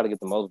 He probably get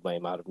the most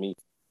blame out of me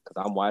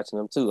because I'm watching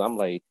him too. I'm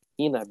like,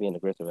 he not being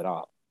aggressive at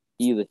all.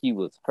 Either he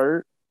was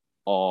hurt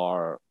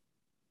or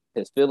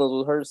his feelings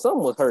was hurt.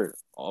 Something was hurt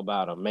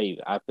about him, maybe.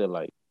 I feel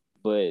like,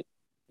 but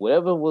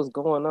whatever was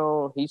going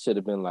on, he should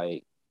have been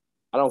like,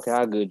 I don't care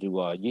how good you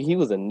are. He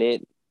was a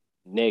net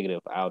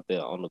negative out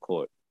there on the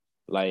court.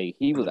 Like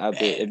he was out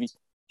there.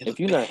 If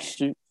you're not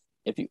shoot,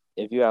 if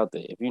you're out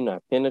there, if you're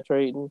not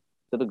penetrating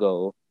to the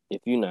goal,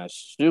 if you're not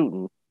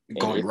shooting.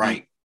 Going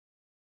right.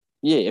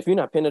 If you're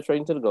not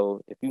penetrating to the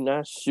goal, if you're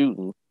not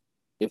shooting,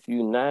 if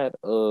you're not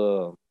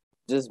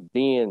just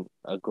being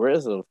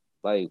aggressive,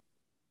 like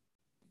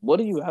what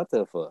are you out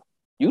there for?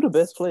 You the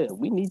best player.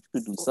 We need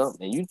you to do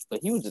something. But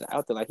he was just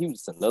out there like he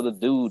was just another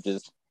dude,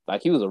 just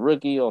like he was a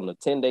rookie on a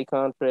 10-day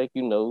contract,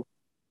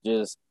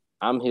 just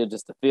I'm here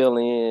just to fill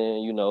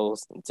in,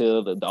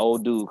 until the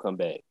old dude come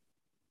back.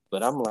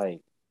 But I'm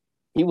like,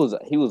 he was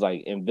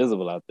like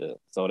invisible out there.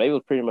 So they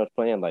was pretty much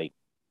playing like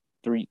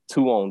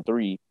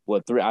 2-on-3.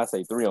 Well, I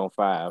say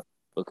 3-on-5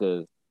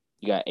 because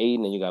you got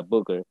Aiden and you got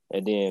Booker,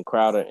 and then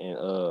Crowder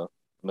and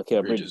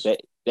Mikal Bridges.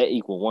 That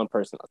equal one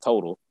person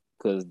total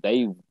because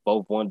they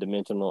both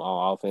one-dimensional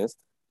on offense.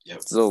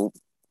 Yep. So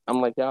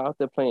I'm like, y'all out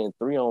there playing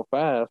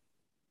 3-on-5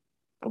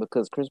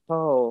 because Chris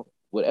Paul,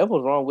 whatever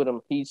was wrong with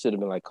him, he should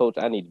have been like, Coach,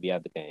 I need to be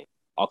out the game.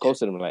 Our coach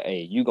should have been like,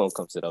 hey, you gonna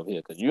come sit over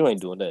here because you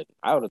ain't doing nothing.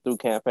 I would have threw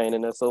campaign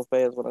in there so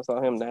fast when I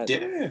saw him.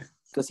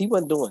 Because he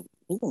wasn't doing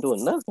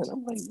nothing.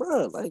 I'm like,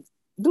 bro, like,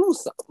 do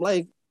something.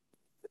 Like,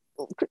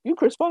 you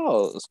Chris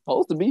Paul is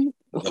supposed to be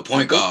the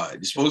point guard.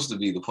 You're supposed to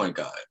be the point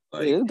guard.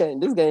 Like,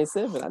 this game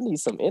 7. I need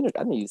some energy.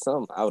 I need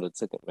something. I would have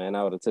took it, man.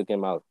 I would have took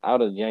him out. I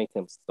would have yanked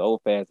him so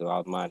fast if I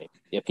was money.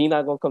 If he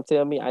not gonna come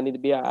tell me I need to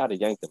be out, I'd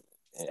have yanked him.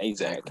 And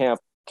exactly.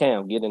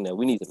 Cam, get in there.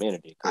 We need some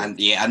energy. I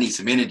need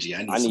some energy.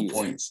 I need some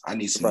points. I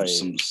need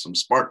some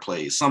spark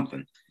plays,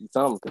 something.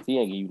 Something, because he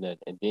ain't give you nothing.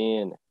 And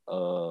then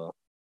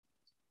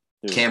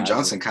Cam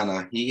Johnson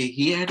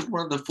he had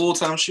one of the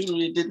full-time shooters.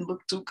 It didn't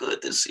look too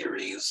good this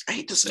series. I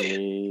hate to say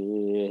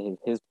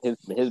it.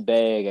 His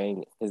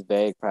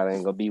bag probably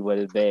ain't gonna be what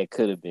his bag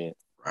could have been.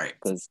 Right.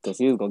 Because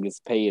he was gonna get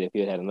paid if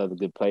he had another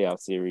good playoff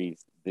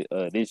series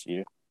this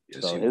year.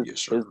 Yes,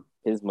 so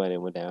his money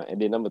went down.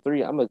 And then number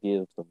 3, I'm gonna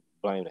give some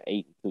blame to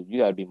Aiden too. You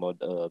gotta be more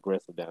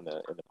aggressive down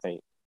there in the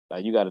paint.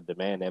 Like you gotta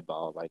demand that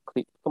ball. Like,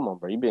 come on,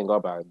 bro. You being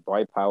guarded by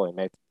Dwight Powell and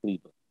Max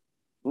Kleber.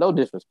 No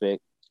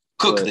disrespect.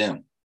 Cook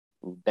them.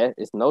 That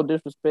it's no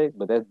disrespect,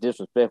 but that's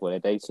disrespectful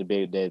that they should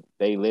be that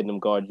they letting them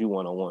guard you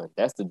 1-on-1.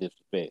 That's the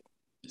disrespect.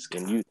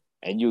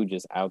 And you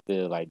just out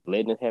there like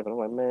letting it happen. I'm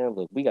like, man,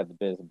 look, we got the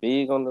best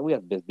big on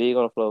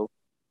the floor.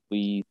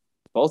 We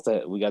got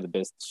the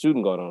best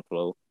shooting guard on the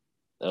floor.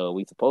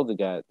 We supposedly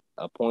got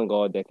a point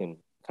guard that can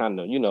kind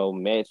of,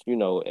 match,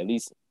 at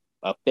least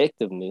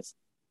effectiveness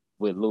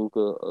with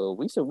Luka.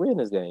 We should win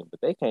this game,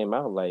 but they came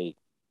out like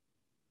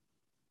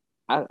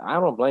I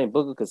don't blame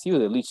Booker because he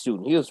was at least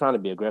shooting. He was trying to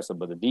be aggressive,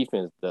 but the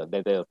defense that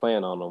they were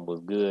playing on him was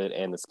good,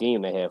 and the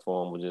scheme they had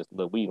for him was just,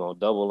 look, we gonna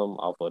double him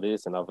off of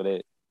this and off of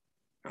that.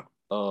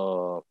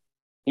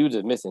 He was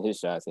just missing his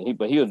shots,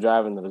 but he was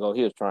driving to the goal.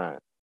 He was trying,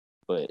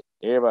 but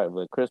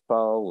Chris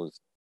Paul was,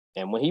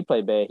 and when he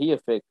played bad, he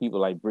affected people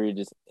like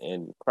Bridges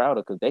and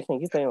Crowder because they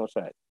can't get their own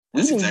shot.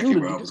 That's exactly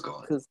where I was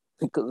going.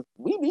 Because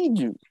we need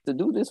you to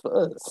do this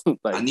for us.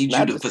 Like, I need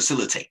you to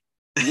facilitate.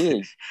 Yeah,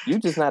 you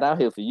just not out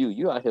here for you.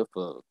 You out here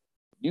for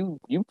you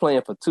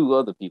playing for two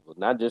other people,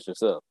 not just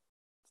yourself.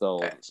 So,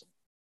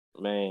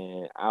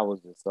 man, I was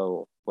just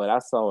so. But I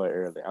saw it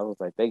earlier. I was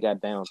like, they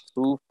got down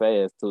too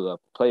fast to a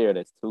player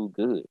that's too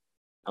good.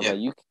 I'm like,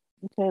 you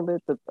can't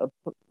let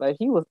like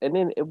he was, and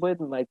then it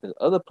wasn't like the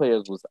other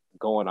players was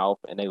going off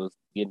and they was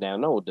getting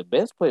down. No, the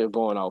best player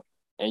going off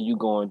and you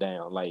going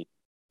down. Like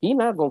he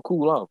not gonna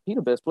cool off. He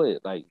the best player.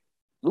 Like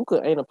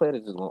Luka ain't a player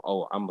that's just going,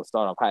 oh, I'm gonna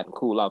start off hot and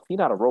cool off. He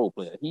not a role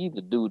player. He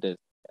the dude that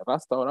if I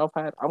start off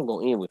hot, I'm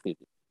gonna end with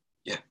 50.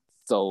 Yeah.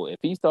 So if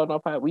he's starting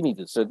off hot, we need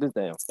to shut this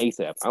down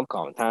ASAP. I'm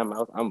calling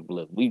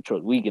timeouts. We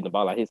getting the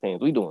ball out his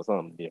hands. We doing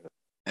something different.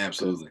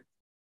 Absolutely.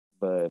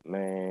 But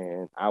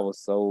man, I was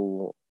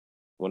so.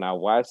 When I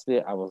watched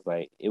it, I was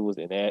like, it was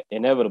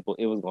inevitable.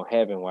 It was gonna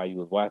happen while you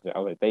was watching. I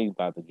was like, they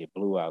about to get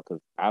blew out because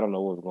I don't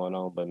know what was going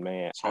on. But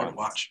man, it's hard to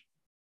watch.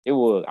 It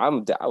was. I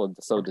was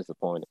so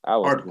disappointed. I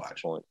was hard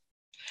disappointed.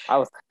 I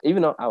was,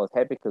 even though I was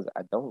happy because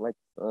I don't like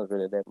the Suns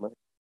really that much.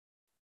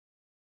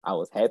 I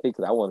was happy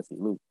because I want to see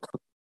Luke.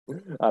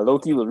 I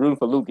low-key was rooting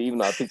for Luke, even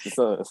though I picked the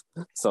Suns.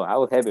 So I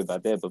was happy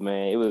about that. But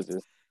man, it was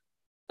just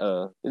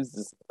a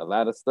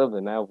lot of stuff.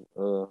 And now,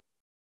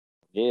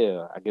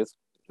 yeah, I guess.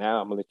 Now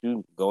I'm gonna let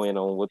you go in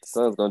on what the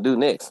Suns gonna do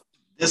next.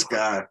 This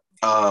guy,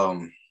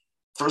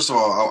 first of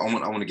all, I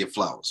want to give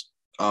flowers.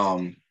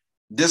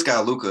 This guy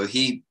Luka,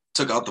 he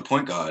took out the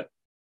point guard.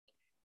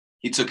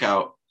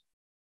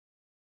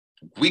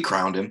 We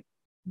crowned him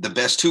the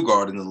best two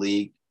guard in the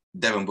league,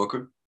 Devin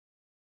Booker.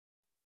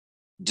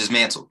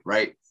 Dismantled,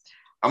 right?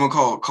 I'm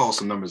gonna call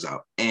some numbers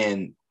out.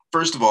 And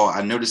first of all,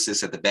 I noticed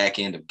this at the back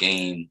end of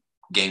game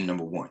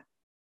number 1,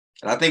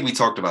 and I think we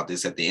talked about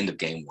this at the end of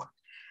game 1.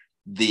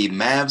 The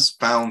Mavs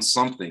found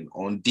something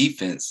on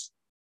defense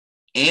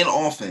and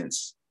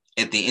offense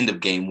at the end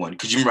of game 1.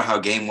 Because you remember how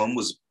game 1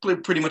 was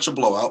pretty much a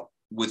blowout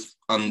with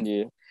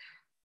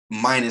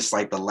minus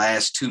like the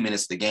last 2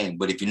 minutes of the game.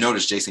 But if you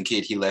notice, Jason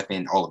Kidd, he left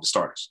in all of the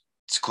starters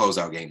to close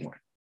out game 1.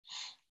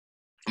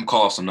 I'm gonna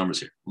call off some numbers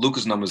here.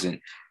 Luka's numbers in.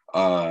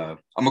 I'm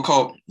gonna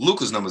call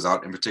Luka's numbers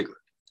out in particular.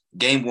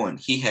 Game 1,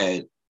 he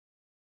had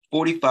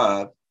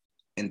 45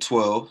 and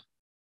 12,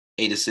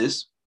 8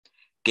 assists.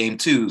 Game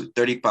 2,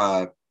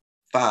 35.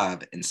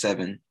 5 and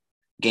 7.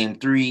 Game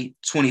 3,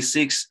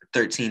 26,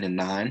 13 and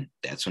 9.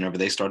 That's whenever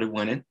they started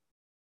winning.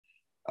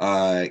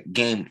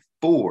 Game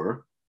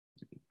 4,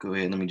 go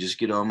ahead. Let me just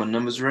get all my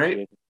numbers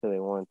right. So they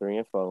won 3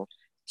 and 4.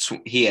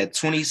 He had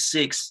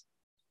 26,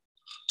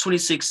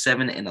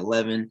 7 and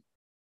 11.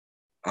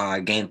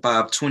 Game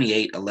 5,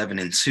 28, 11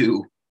 and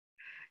 2.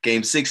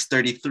 Game 6,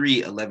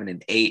 33, 11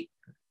 and 8.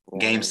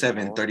 Game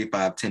 7,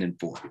 35, 10 and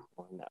 4.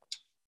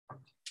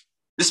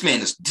 This man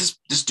this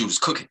dude is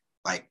cooking.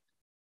 Like,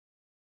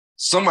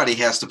 somebody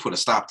has to put a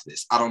stop to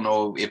this. I don't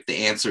know if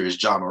the answer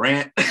is Ja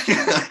Morant.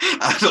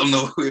 I don't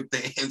know if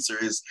the answer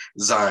is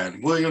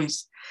Zion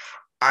Williams.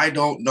 I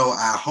don't know.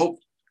 I hope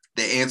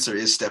the answer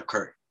is Steph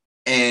Curry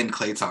and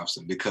Klay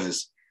Thompson,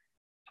 because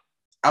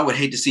I would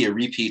hate to see a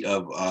repeat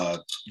of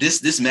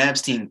this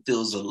Mavs team.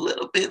 Feels a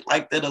little bit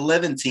like that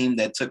 11 team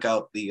that took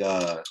out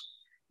the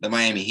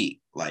Miami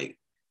Heat. Like,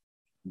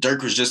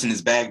 Dirk was just in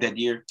his bag that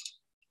year.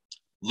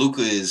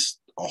 Luka is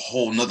a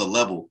whole nother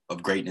level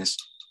of greatness.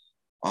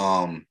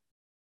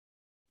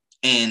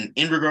 And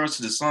in regards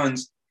to the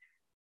Suns,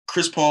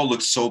 Chris Paul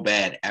looked so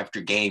bad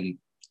after game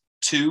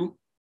 2,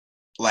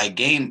 like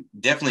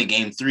definitely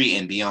game 3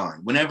 and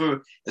beyond.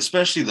 Whenever,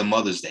 especially the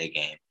Mother's Day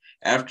game,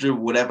 after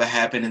whatever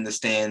happened in the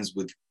stands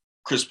with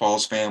Chris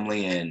Paul's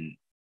family and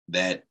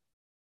that,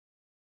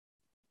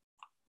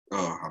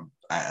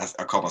 I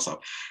call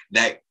myself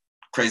that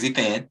crazy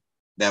fan,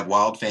 that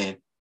wild fan.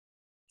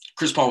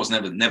 Chris Paul was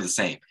never the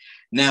same.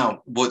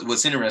 Now,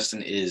 what's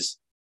interesting is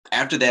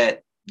after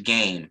that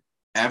game.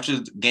 After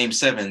game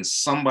 7,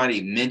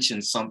 somebody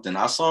mentioned something.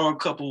 I saw a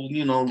couple,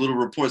 little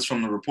reports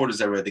from the reporters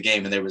that were at the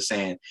game, and they were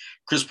saying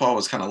Chris Paul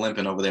was kind of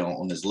limping over there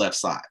on his left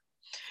side.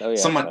 Oh,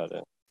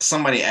 yeah,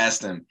 somebody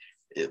asked him,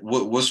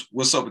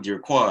 "What's up with your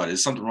quad?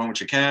 Is something wrong with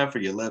your calf or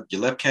your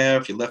left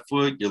calf, your left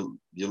foot,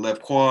 your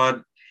left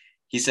quad?"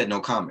 He said no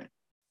comment.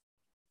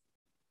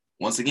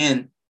 Once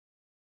again,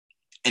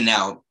 and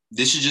now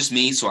this is just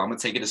me, so I'm gonna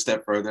take it a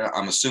step further.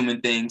 I'm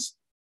assuming things.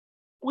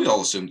 We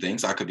all assume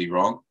things. I could be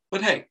wrong,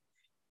 but hey.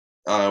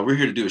 We're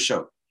here to do a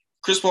show.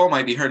 Chris Paul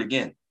might be hurt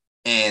again,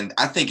 and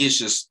I think it's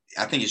just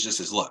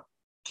his luck.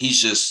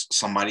 He's just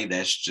somebody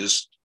that's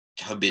just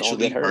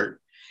habitually hurt,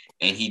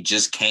 and he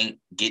just can't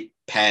get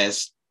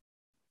past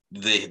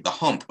the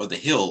hump or the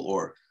hill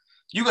or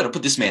you got to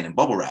put this man in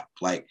bubble wrap.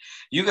 Like,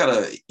 he's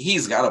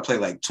got to play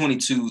like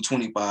 22,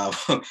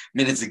 25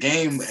 minutes a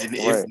game. And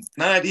if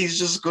not, he's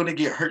just going to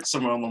get hurt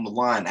somewhere along the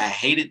line. I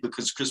hate it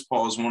because Chris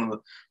Paul is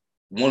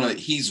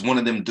he's one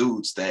of them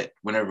dudes that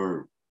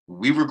whenever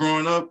we were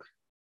growing up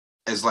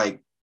as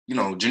like,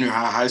 junior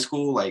high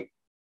school, like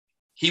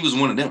he was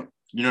one of them.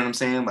 You know what I'm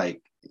saying?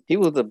 Like, he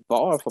was the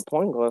bar for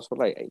point guards for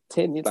like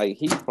 10 years. Like,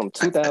 he from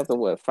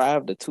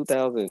 2005 to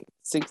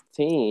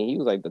 2016. He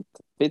was like the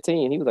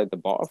 15. He was like the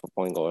bar for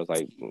point guards.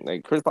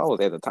 Like Chris Paul was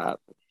at the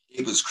top.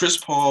 It was Chris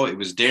Paul, it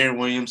was Darren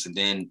Williams, and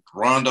then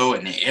Rondo,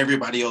 and then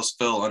everybody else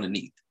fell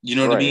underneath. You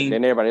know what I mean?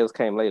 Then everybody else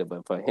came later,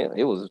 but for him,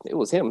 it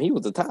was him. He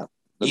was the top.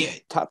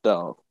 Top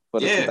dog for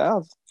the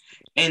 2000s.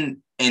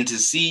 And to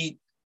see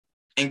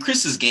in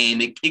Chris's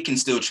game, it can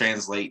still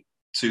translate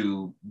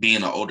to being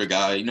an older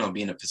guy,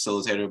 being a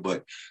facilitator.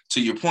 But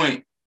to your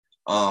point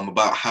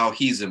about how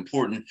he's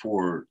important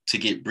to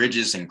get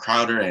Bridges and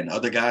Crowder and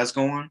other guys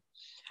going,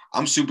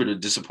 I'm super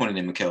disappointed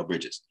in Mikal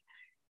Bridges.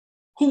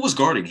 Who was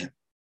guarding him?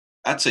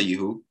 I tell you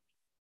who.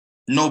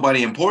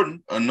 Nobody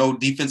important or no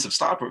defensive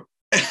stopper.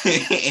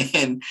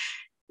 And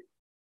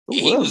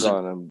he was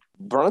on him.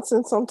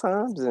 Brunson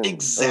sometimes.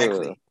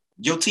 Exactly.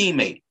 Your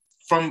teammate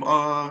from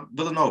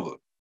Villanova.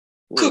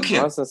 Cook him.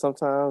 Brunson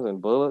sometimes and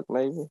Bullock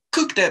maybe.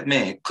 Cook that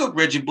man. Cook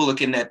Reggie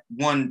Bullock in that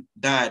one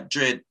dyed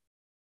dread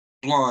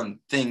blonde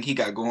thing he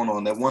got going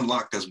on. That one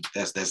lock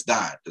that's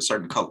dyed a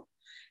certain color.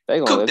 They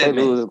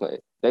lose.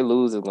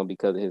 It's gonna be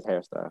because of his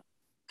hairstyle.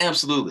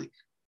 Absolutely.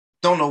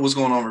 Don't know what's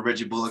going on with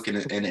Reggie Bullock and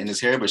his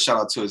hair, but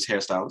shout out to his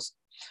hairstylist.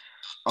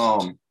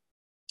 I'm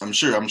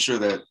sure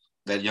that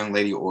young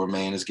lady or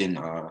man is getting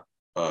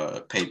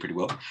paid pretty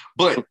well.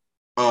 But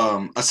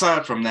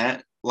aside from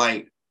that,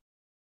 like,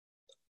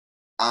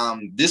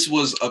 this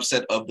was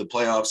upset of the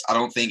playoffs. I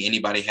don't think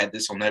anybody had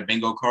this on their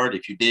bingo card.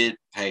 If you did,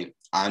 hey,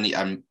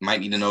 I might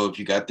need to know if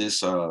you got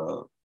this.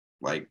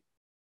 Like,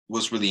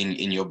 what's really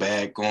in your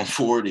bag going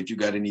forward? If you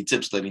got any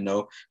tips, let me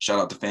know. Shout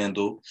out to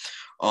FanDuel.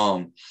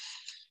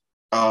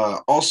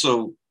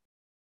 Also,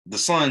 the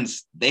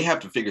Suns, they have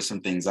to figure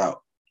some things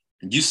out.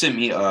 You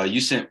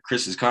sent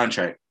Chris's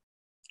contract.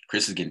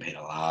 Chris is getting paid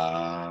a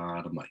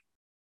lot of money.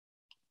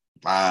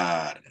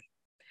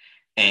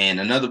 And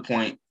another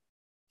point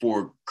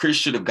for Chris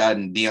should have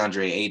gotten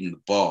DeAndre Ayton the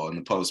ball in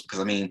the post because,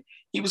 I mean,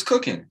 he was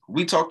cooking.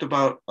 We talked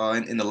about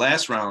in the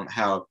last round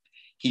how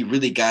he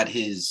really got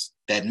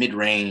that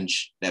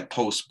mid-range, that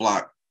post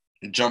block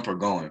jumper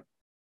going.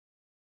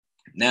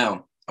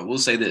 Now, I will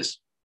say this.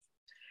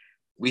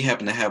 We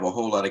happen to have a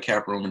whole lot of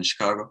cap room in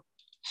Chicago.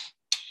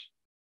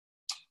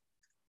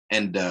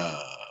 And,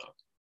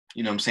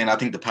 you know what I'm saying? I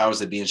think the powers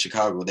that be in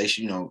Chicago, they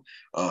should,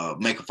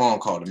 make a phone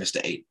call to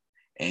Mr. Ayton.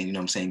 And, you know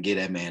what I'm saying, get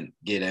that man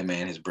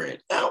his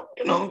bread. Now,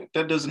 if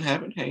that doesn't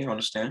happen, hey, I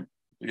understand.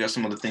 We got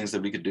some other things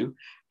that we could do.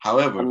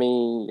 However, I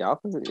mean, y'all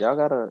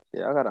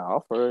gotta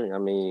offer. I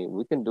mean,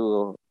 we can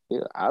do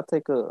I'll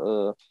take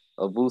a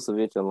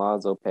Vucevic and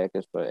Lonzo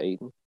package for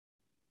Ayton.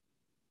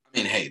 I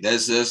mean, hey,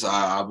 that's this.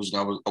 I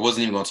wasn't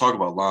even going to talk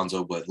about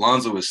Lonzo, but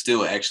Lonzo is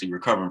still actually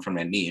recovering from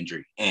that knee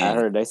injury. And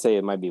I heard they say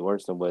it might be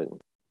worse than what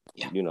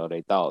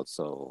they thought.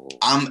 So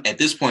at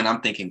this point,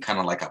 I'm thinking kind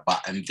of like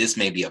this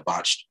may be a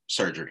botched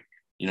surgery.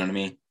 You know what I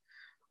mean?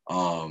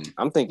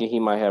 I'm thinking he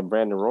might have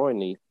Brandon Roy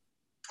knee.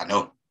 I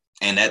know,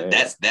 and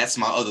that's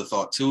my other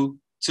thought to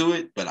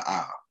it. But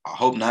I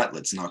hope not.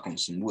 Let's knock on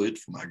some wood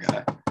for my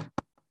guy.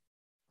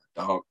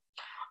 Dog.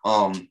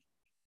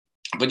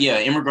 But yeah,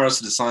 in regards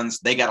to the Suns,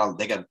 they got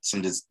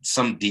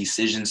some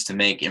decisions to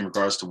make in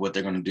regards to what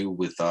they're going to do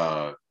with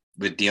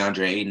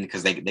DeAndre Ayton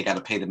because they got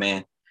to pay the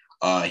man.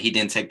 He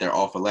didn't take their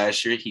offer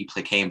last year. He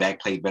came back,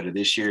 played better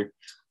this year.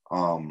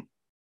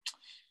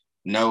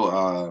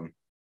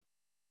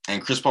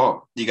 And Chris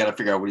Paul, you got to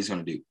figure out what he's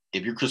going to do.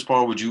 If you're Chris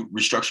Paul, would you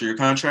restructure your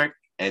contract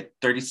at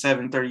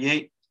 37,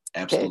 38?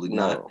 Absolutely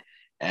not.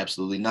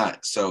 Absolutely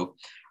not. So,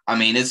 I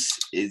mean,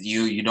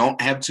 you don't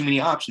have too many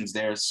options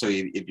there. So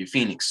if you're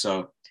Phoenix,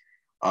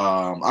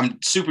 I'm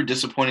super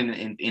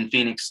disappointed in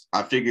Phoenix.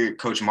 I figured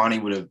Coach Monty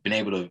would have been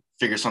able to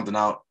figure something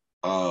out.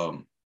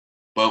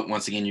 But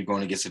once again, you're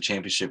going against a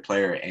championship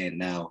player and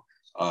now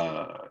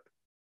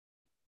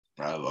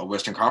a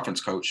Western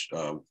Conference coach,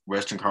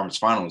 Western Conference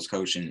Finals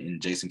coach in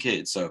Jason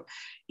Kidd. So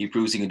he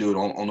proves he can do it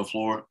on the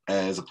floor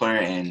as a player,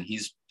 and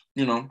he's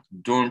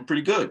doing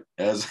pretty good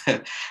as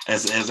a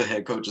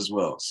head coach as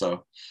well.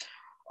 So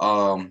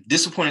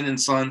disappointed in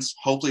the Suns.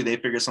 Hopefully they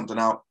figure something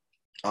out.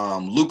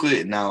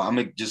 Luka, now I'm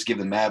gonna just give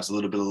the Mavs a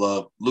little bit of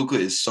love. Luka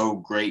is so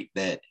great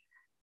that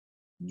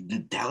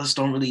Dallas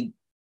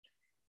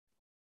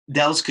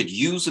could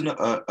use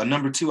a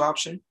number 2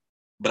 option,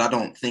 but I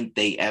don't think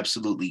they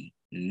absolutely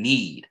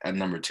need a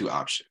number 2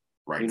 option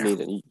right now.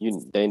 You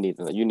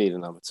need a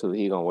number 2.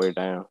 He gonna wear it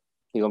down.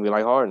 He gonna be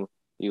like Harden.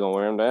 You gonna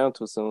wear him down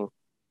too soon.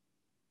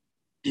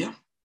 Yeah,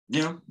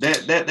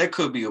 that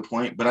could be a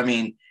point. But I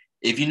mean,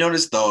 if you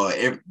notice,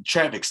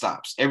 traffic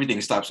stops. Everything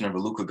stops whenever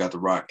Luka got the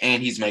rock,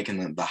 and he's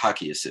making the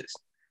hockey assist.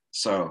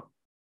 So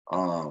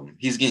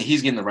He's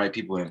getting the right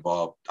people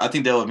involved. I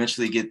think they'll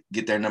eventually get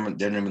their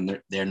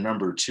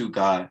number 2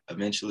 guy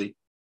eventually.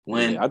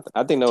 When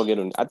I think they'll get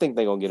him. I think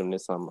they're gonna get him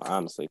this summer,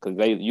 honestly, because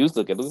they used to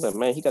look at Luka like,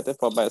 man, he got that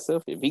far by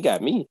himself. If he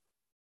got me,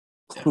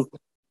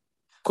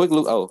 quick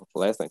Luka. Oh,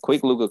 last thing,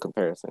 quick Luka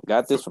comparison.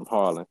 Got this from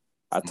Harlan.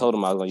 I told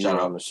him I was gonna use it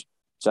on the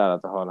shout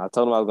out to Harlan. I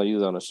told him I was gonna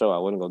use it on the show. I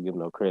wasn't gonna give him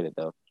no credit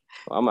though.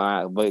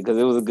 But because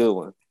it was a good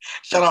one.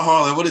 Shout out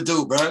Harlan. What it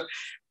do, bro?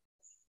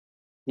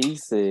 He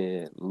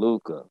said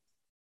Luka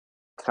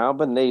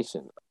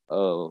combination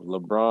of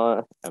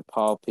LeBron and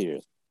Paul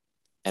Pierce,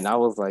 and I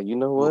was like, you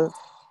know what?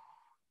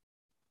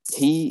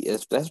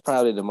 That's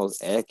probably the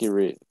most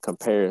accurate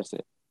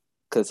comparison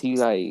because he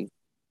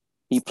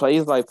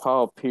plays like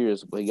Paul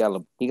Pierce, but he got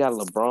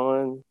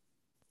LeBron.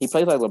 He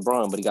plays like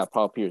LeBron, but he got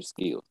Paul Pierce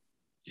skills.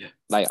 Yeah,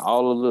 like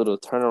all the little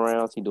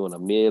turnarounds he do in the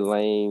mid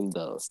lane,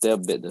 the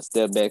step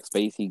back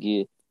space he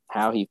get,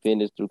 how he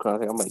finished through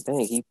contact. I'm like,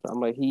 dang,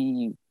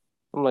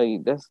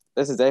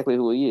 that's exactly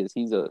who he is.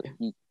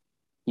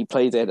 He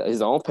plays at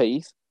his own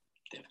pace,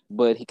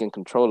 but he can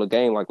control a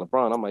game like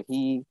LeBron. I'm like,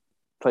 he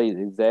plays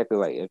exactly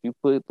like if you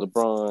put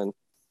LeBron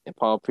and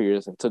Paul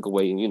Pierce and took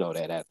away,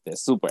 that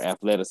super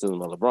athleticism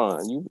of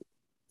LeBron,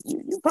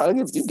 you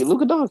probably get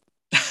Luka Doncic.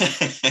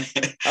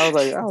 I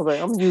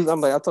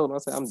told him, I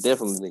said, I'm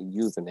definitely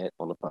using that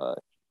on the pod.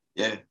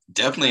 Yeah,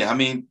 definitely. I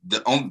mean,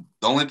 the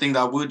only thing that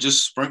I would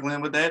just sprinkle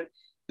in with that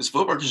is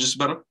footwork is just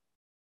better.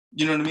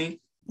 You know what I mean?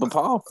 But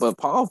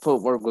Paul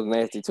footwork was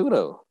nasty too,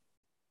 though.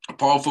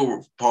 Paul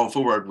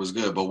footwork was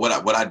good, but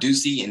what I do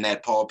see in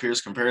that Paul Pierce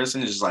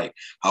comparison is like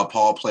how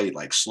Paul played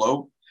like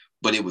slow,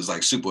 but it was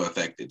like super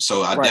effective.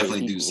 So I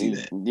definitely do see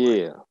that.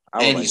 Yeah,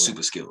 and he's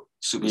super skilled.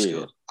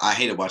 Skilled. I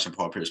hated watching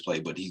Paul Pierce play,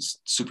 but he's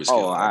super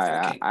skilled. Oh,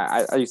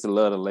 I used to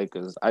love the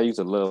Lakers. I used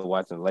to love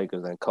watching the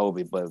Lakers and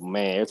Kobe, but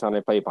man, every time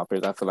they played Paul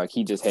Pierce, I feel like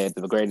he just had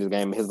the greatest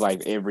game of his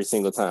life every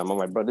single time. I'm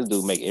like, bro, this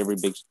dude make every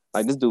this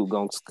dude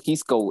he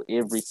scored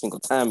every single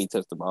time he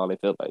touched the ball.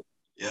 It felt like.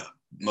 Yeah,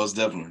 most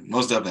definitely.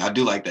 I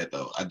do like that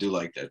though.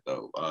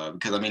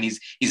 Because I mean,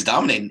 he's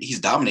dominating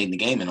the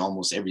game in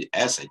almost every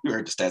asset. You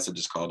heard the stats I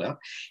just called out.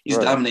 He's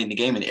dominating the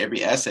game in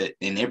every asset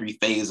in every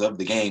phase of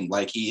the game,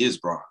 like he is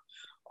Bron.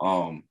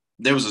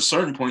 There was a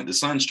certain point the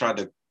Suns tried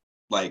to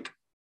like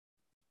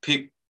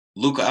pick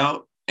Luka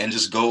out and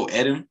just go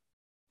at him,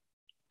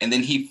 and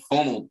then he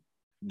funneled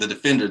the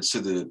defender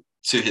to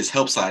his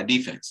help side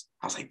defense.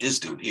 I was like, this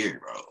dude here,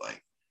 bro,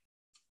 like.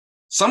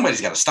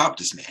 Somebody's got to stop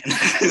this man,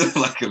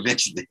 like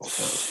eventually.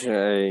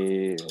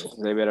 Hey,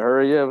 they better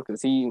hurry up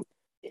because he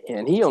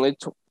only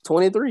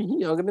 23. He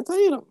younger than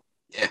Tatum.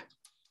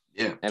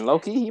 Yeah. And low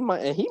key, he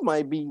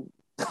might be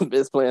the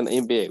best player in the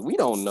NBA. We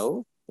don't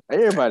know.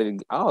 Everybody,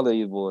 all of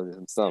these boys,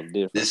 is something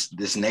different.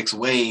 This next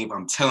wave,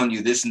 I'm telling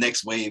you, this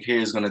next wave here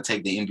is going to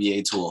take the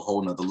NBA to a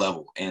whole nother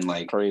level. And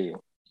like, crazy.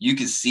 You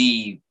can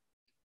see,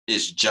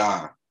 it's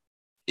Ja,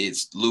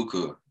 it's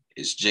Luka,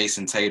 it's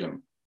Jason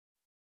Tatum.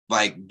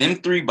 Like, them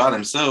three by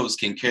themselves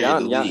can carry the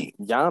league.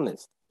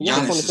 Giannis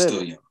is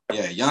still young.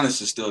 Yeah,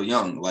 Giannis is still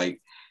young. Like,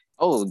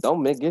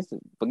 don't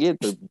forget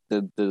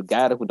the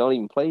guy who don't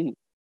even play,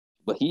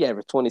 but he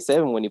averaged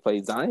 27 when he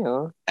played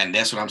Zion. And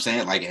that's what I'm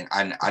saying. Like,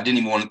 I didn't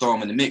even want to throw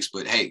him in the mix,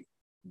 but hey,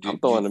 I'm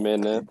throwing him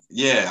in there.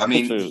 Yeah, I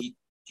mean,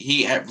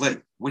 he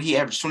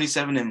averaged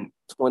 27 and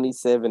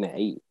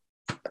 8.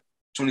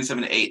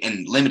 27 to 8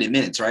 in limited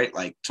minutes, right?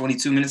 Like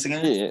 22 minutes a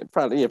game.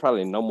 Yeah,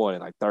 probably no more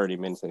than like 30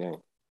 minutes a game.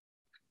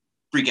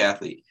 Freak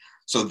athlete.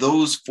 So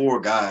those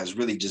four guys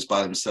really just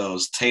by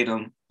themselves,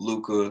 Tatum,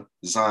 Luka,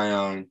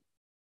 Zion,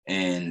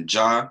 and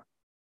Ja,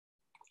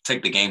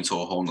 take the game to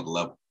a whole nother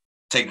level.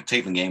 Take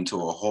the game to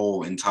a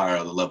whole entire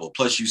other level.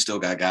 Plus, you still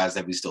got guys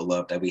that we still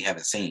love that we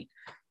haven't seen.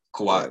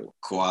 Kawhi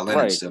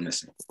Leonard's still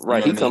missing.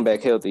 Right, he come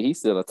back healthy. He's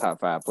still a top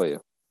 5 player.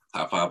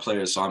 Top 5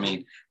 players. So I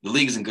mean, the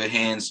league is in good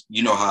hands.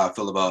 You know how I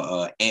feel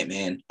about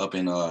Ant-Man up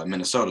in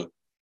Minnesota.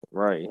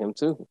 Right, him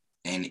too.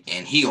 And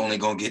he only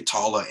gonna get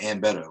taller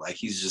and better. Like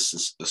he's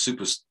just a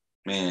super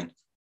man.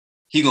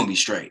 He gonna be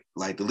straight.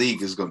 Like the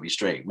league is gonna be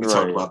straight. We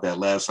talked about that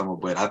last summer,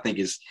 but I think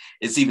it's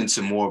even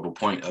some more of a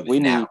point of it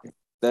now.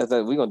 We're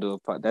gonna do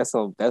that's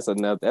an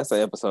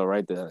episode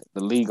right there.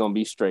 The league gonna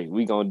be straight.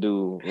 We gonna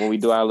do when we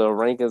do our little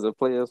rankings of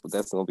players, but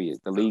that's gonna be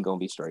it. The league gonna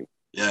be straight.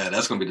 Yeah,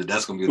 that's gonna be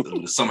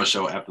the summer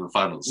show after the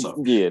finals. So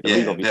the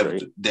league gonna be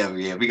straight.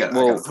 Yeah, we got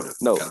to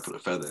put a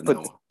feather in that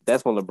one.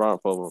 That's when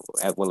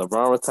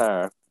LeBron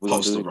retire.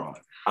 LeBron.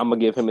 I'm gonna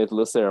give him his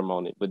little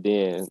ceremony, but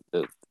then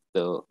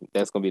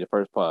that's gonna be the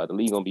first part. The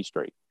league gonna be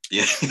straight.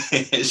 Yeah,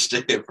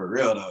 straight for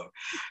real though.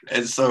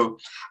 And so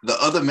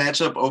the other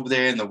matchup over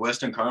there in the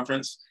Western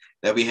Conference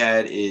that we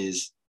had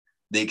is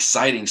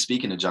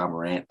speaking of Ja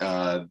Morant,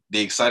 the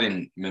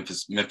exciting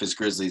Memphis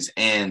Grizzlies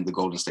and the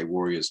Golden State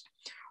Warriors.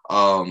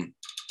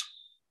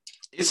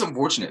 It's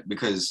unfortunate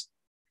because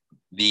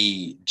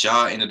the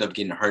Ja ended up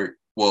getting hurt.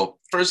 Well,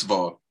 first of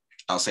all,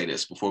 I'll say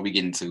this before we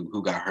get into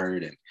who got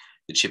hurt and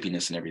the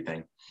chippiness and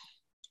everything.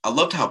 I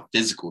loved how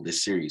physical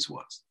this series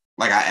was.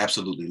 Like, I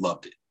absolutely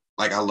loved it.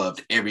 Like, I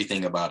loved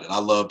everything about it. I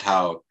loved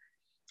how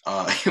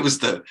It was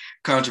the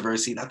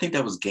controversy. I think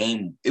that was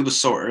it was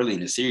so early in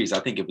the series. I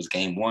think it was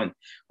game one,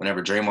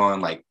 whenever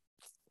Draymond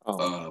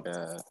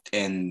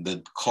and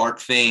the Clark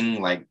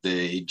thing, like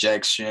the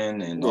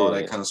ejection and all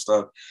that kind of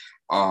stuff.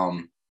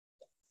 And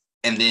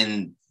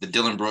then the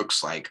Dillon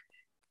Brooks like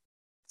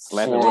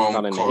slapping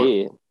him in the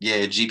head.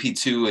 Yeah,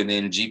 GP2, and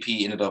then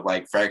GP ended up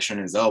like fracturing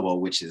his elbow,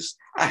 which is,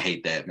 I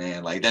hate that,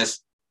 man. Like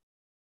that's,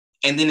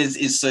 and then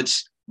it's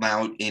such,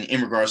 now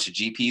in regards to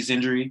GP's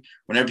injury,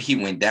 whenever he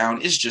went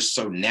down, it's just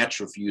so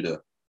natural for you to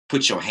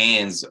put your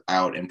hands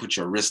out and put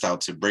your wrist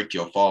out to break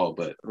your fall,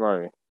 but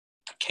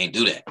can't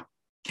do that.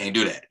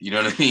 You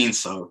know what I mean?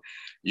 So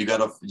you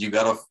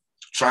gotta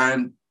try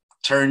and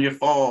turn your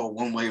fall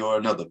one way or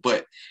another.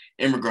 But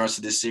in regards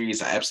to this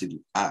series, I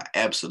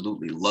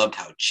absolutely loved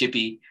how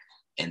chippy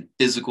and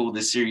physical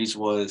this series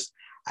was.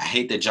 I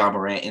hate that Ja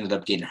Morant ended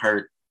up getting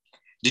hurt.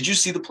 Did you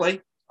see the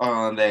play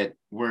that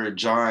where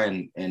Ja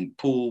and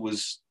Poole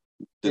was?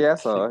 I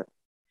saw it.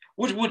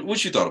 What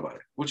you thought about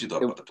it? What you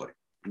thought about the play,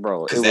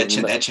 bro? Because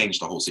that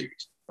changed the whole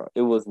series. Bro,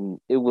 it was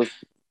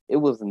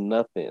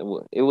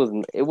nothing. It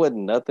wasn't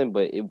nothing,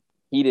 but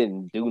he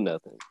didn't do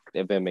nothing.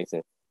 If that makes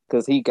sense,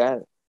 because he got.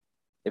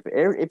 If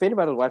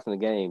anybody was watching the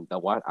game, I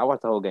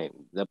watched the whole game.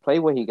 The play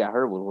where he got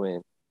hurt was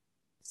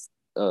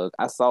when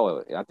I saw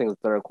it. I think it was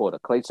third quarter.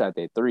 Klay shot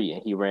that three,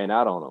 and he ran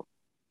out on him,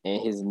 and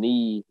his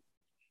knee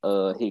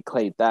hit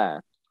Klay thigh,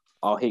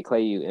 or hit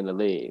Klay in the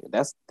leg.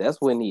 That's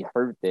when he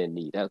hurt that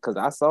knee. Because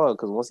I saw it.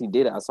 Because once he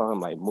did it, I saw him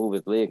like move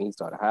his leg, and he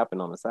started hopping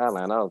on the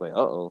sideline. I was like,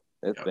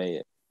 that's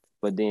bad.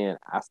 But then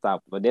I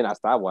stopped.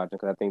 Watching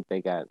because I think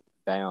they got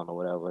down or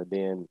whatever.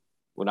 Then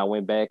when I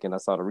went back and I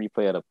saw the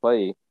replay of the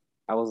play,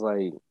 I was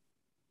like,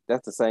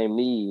 that's the same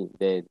knee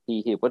that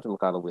he hit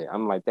whatchamacallit with.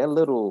 I'm like, that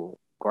little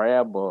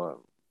grab or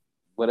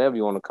whatever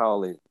you want to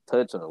call it,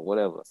 touch or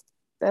whatever,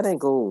 that ain't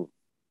go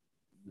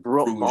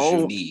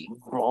bone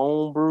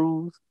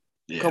bruise.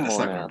 Yeah, come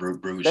on now.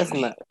 That's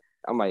not.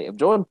 I'm like, if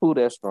Jordan Poole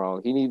that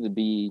strong, he needs to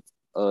be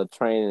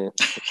training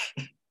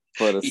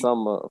for the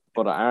summer,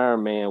 for the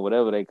Iron Man,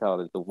 whatever they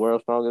call it, the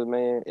world's strongest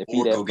man. If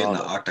he that go get in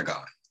the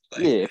octagon.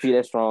 If he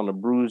that strong to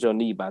bruise your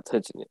knee by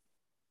touching it.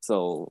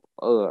 So,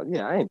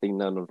 I ain't think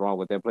nothing was wrong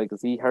with that play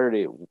because he heard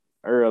it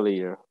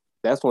earlier.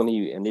 That's when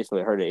he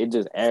initially heard it. It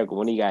just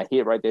when he got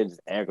hit right there, it just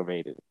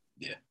aggravated.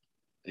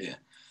 Yeah,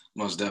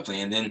 most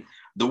definitely. And then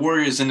the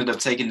Warriors ended up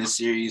taking this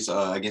series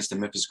against the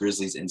Memphis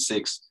Grizzlies in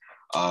 6.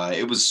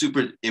 It was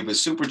super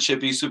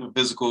chippy, super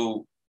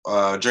physical.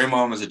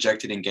 Draymond was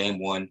ejected in game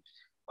 1.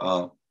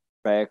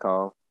 Bad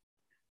call.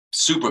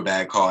 Super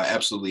bad call. I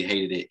absolutely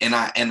hated it. And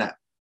I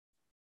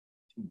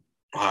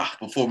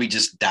before we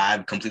just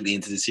dive completely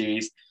into the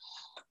series,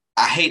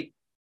 I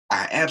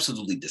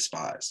absolutely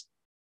despise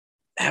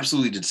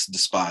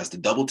the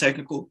double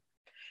technical,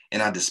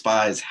 and I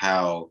despise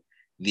how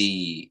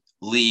the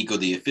league or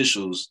the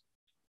officials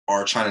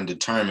are trying to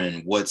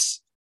determine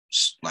what's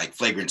like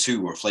flagrant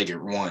 2 or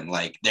flagrant 1.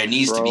 Like there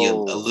needs to be a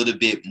little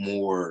bit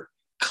more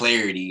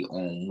clarity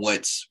on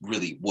what's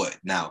really what.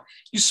 Now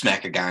you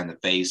smack a guy in the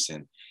face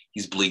and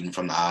he's bleeding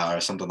from the eye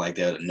or something like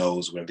that,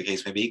 nose, whatever the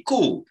case may be.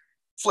 Cool,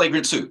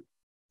 flagrant 2.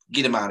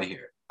 Get him out of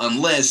here.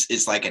 Unless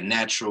it's like a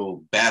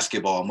natural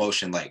basketball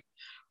motion, like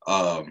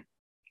prime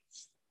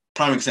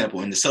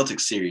example in the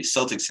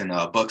Celtics and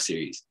Bucks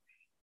series,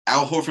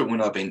 Al Horford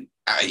went up and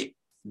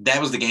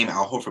that was the game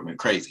Al Horford went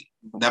crazy.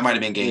 That might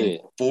have been game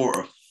 4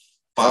 or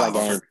 5.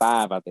 Like game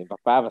 5, I think,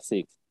 5 or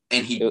 6.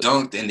 And he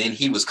dunked, and then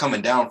he was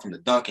coming down from the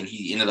dunk, and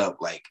he ended up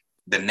like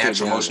the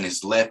natural motion,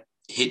 his left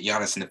hit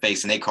Giannis in the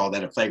face, and they call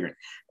that a flagrant.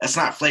 That's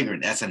not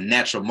flagrant. That's a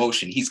natural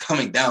motion. He's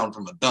coming down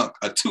from a dunk,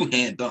 a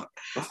 2-hand dunk.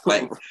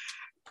 Like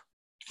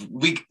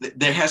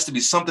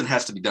something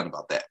has to be done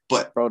about that.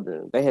 But bro,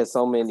 they had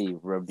so many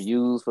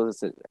reviews for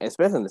this,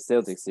 especially in the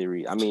Celtics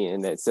series. I mean,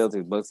 in that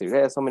Celtics Bucks series, they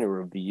had so many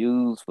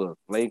reviews for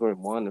flagrant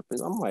 1.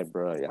 I'm like,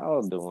 bro,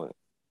 y'all doing.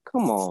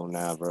 Come on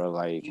now, bro.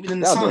 Like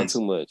y'all doing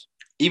too much.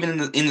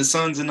 Even in the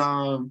Suns and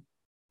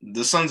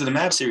the Suns and the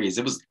Mavs series,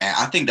 it was.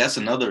 I think that's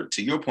another,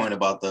 to your point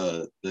about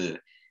the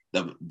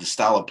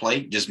style of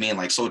play just being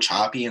like so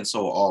choppy and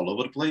so all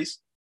over the place.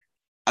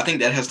 I think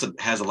that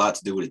has a lot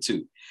to do with it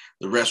too.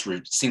 The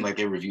refs seemed like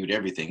they reviewed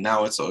everything.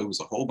 Now it was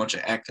a whole bunch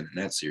of acting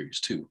in that series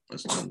too.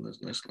 Let's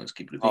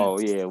keep it. Oh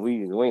yeah,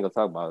 we ain't gonna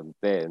talk about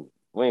that.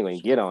 We ain't gonna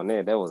get on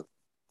that. That was,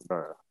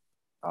 bro.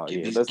 Oh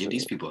give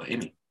these people an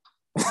Emmy.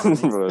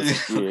 Bro,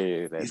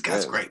 these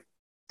guys great.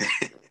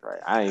 Right.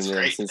 I ain't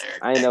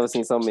never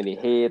seen so many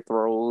head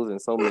throws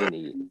and so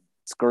many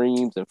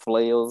screams and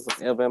flails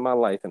ever in my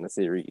life in the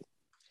series.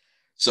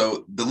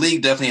 So the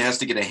league definitely has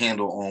to get a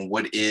handle on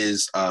what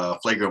is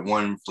flagrant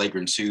 1,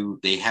 flagrant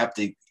 2. They have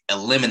to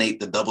eliminate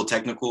the double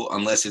technical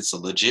unless it's a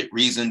legit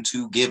reason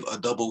to give a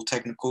double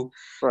technical.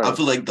 Right. I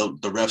feel like the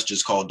refs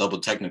just call double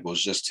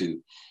technicals just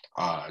to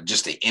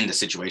end the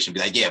situation. Be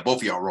like, yeah, both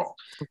of y'all wrong.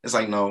 It's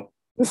like, no.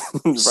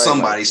 Right,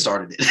 somebody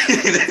started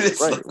it.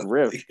 Right,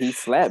 ref. He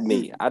slapped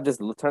me. I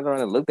just turned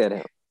around and looked at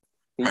him.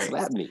 He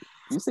slapped me.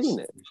 You seen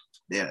it?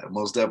 Yeah,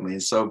 most definitely.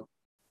 And so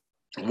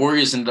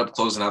Warriors ended up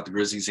closing out the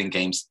Grizzlies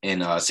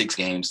in 6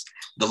 games.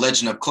 The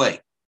legend of Klay.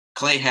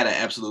 Klay had an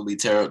absolutely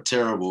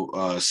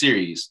terrible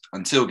series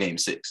until Game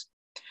 6.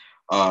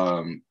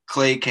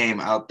 Klay came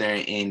out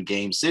there in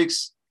Game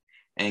 6,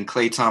 and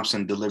Klay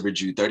Thompson delivered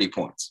you 30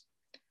 points,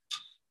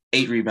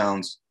 8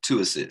 rebounds, 2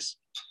 assists,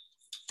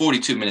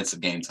 42 minutes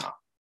of game time.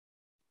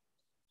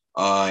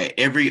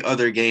 Every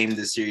other game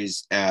this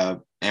series,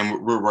 and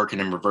we're working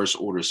in reverse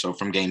order. So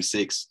from Game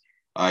 6,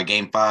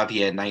 Game 5,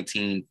 he had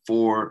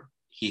 19-4.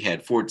 He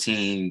had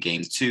 14.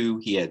 Game 2,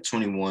 he had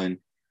 21.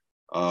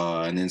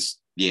 And then,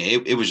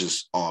 it was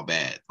just all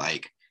bad.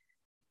 Like,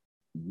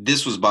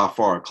 this was by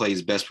far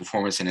Klay's best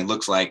performance, and it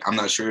looks like, I'm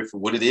not sure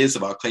what it is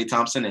about Klay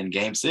Thompson in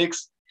Game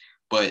 6,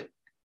 but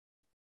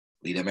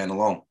leave that man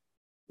alone.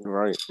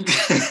 Right.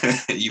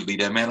 You leave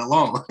that man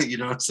alone. You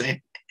know what I'm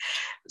saying?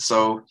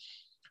 So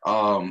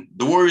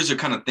the Warriors are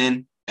kind of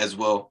thin as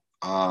well.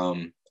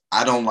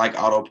 I don't like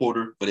Otto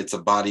Porter, but it's a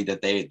body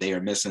that they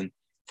are missing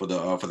for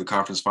the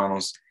conference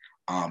finals.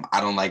 I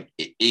don't like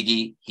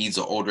Iggy. He's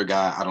an older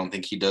guy. I don't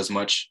think he does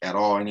much at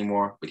all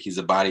anymore, but he's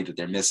a body that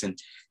they're missing.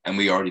 And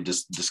we already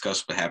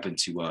discussed what happened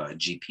to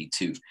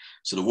GP2.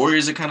 So the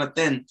Warriors are kind of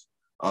thin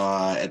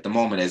at the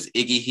moment. As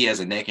Iggy, he has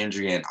a neck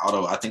injury, and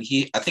Otto, I think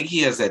he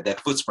has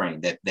that foot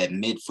sprain, that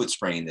mid foot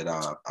sprain that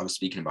I was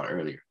speaking about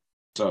earlier.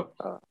 So,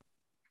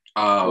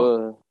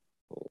 go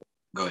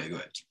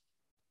ahead.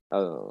 I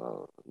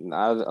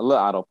love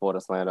Otto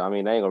Porter slander. I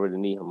mean, they ain't gonna really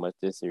need him much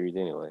this series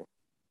anyway.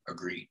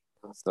 Agreed.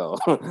 So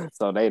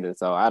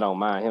I don't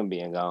mind him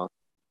being gone.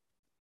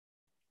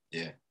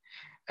 Yeah,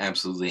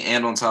 absolutely.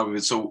 And on top of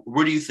it, so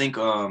where do you think?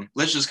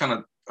 Let's just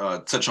kind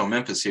of touch on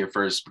Memphis here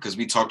first, because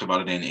we talked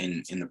about it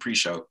in the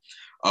pre-show.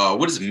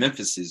 What is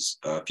Memphis's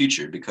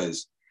future?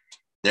 Because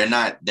they're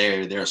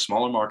a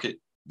smaller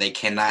market. They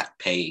cannot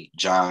pay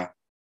Ja,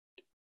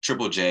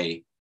 Triple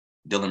J,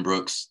 Dylan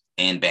Brooks,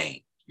 and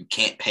Bane. You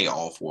can't pay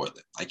all 4 of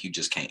them. Like, you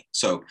just can't.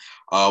 So,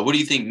 what do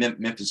you think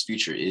Memphis'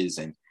 future is,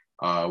 and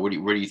where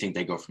do you think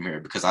they go from here?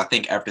 Because I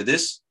think after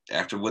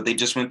what they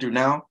just went through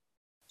now,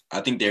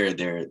 I think they're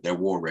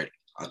war ready.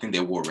 I think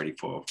they're war ready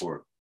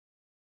for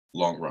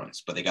long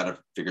runs, but they got to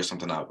figure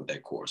something out with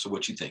that core. So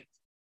what you think?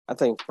 I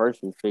think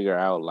first we figure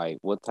out like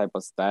what type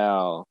of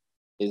style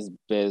is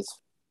best.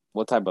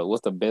 What's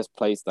the best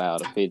play style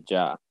to fit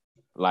Ja?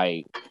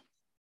 Like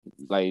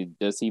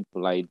does he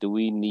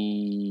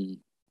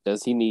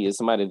is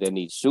somebody that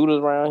needs shooters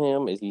around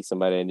him? Is he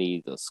somebody that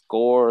needs the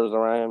scorers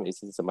around him? Is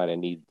he somebody that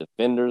needs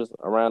defenders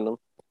around him?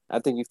 I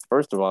think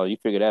first of all, you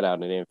figure that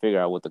out, and then figure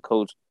out what the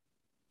coach,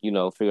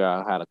 figure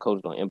out how the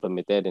coach gonna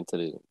implement that into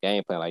the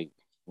game plan. Like,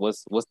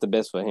 what's the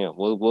best for him?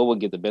 What would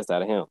get the best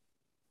out of him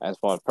as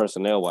far as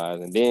personnel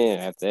wise? And then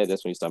after that,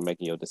 that's when you start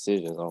making your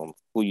decisions on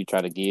who you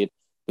try to get,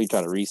 who you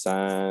try to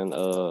re-sign.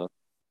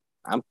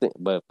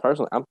 But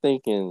personally, I'm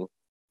thinking,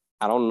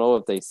 I don't know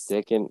if they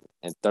second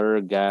and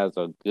third guys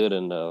are good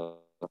enough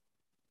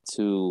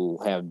to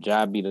have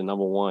Ja be the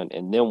number 1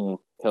 and then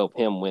help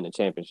him win a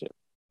championship.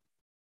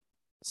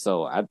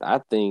 So I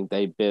think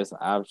their best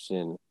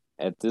option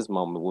at this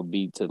moment would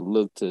be to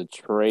look to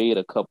trade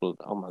a couple of,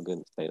 oh my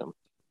goodness, Tatum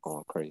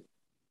going crazy.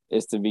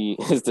 It's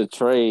to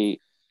trade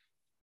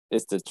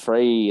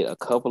a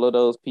couple of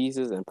those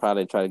pieces and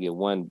probably try to get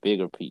one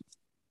bigger piece.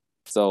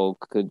 So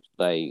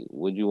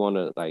would you want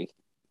to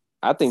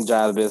I think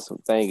Ja's best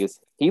thing is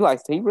he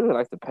really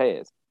likes to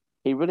pass.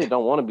 He really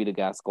don't want to be the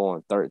guy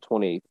scoring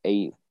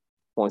 28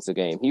 points a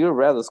game. He would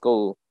rather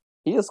score.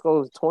 He'll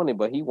score 20,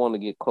 but he want to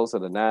get closer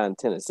to 9,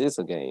 10 assists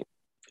a game.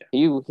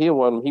 He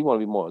want to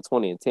be more a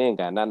 20 and 10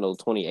 guy, not no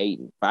 28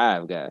 and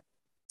 5 guy.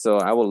 So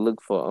I would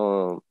look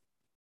for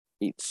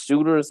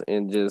shooters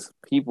and just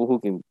people who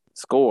can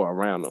score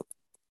around them.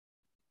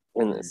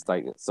 And it's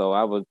like, so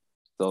I would.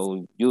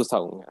 So we was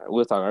talking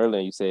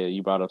earlier. You said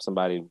you brought up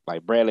somebody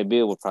like Bradley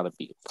Beal would probably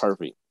be a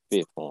perfect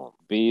fit for him.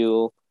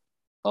 Beal,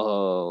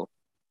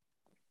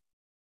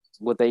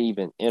 would they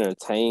even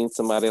entertain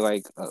somebody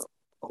like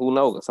who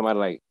knows? Somebody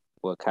like,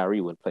 well, Kyrie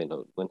wouldn't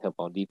help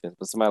on defense,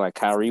 but somebody like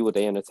Kyrie, would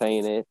they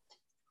entertain it?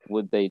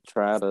 Would they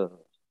try to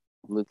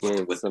look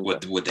at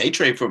would they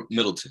trade for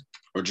Middleton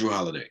or Drew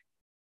Holiday?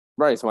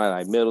 Right, somebody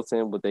like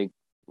Middleton. Would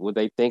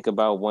they think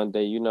about one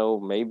day?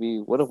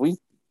 Maybe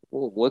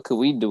what could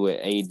we do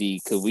at AD?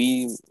 Could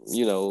we,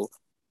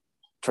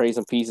 trade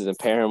some pieces and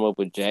pair him up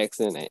with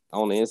Jackson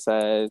on the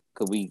inside?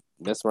 Could we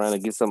mess around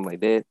and get something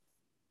like that?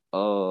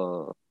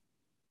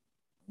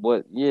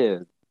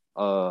 Whatever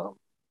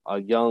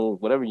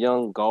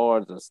young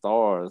guards or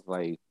stars,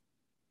 like,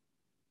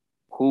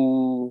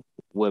 who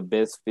would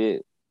best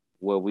fit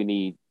what we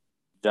need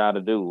Ja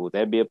to do? Would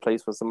that be a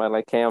place for somebody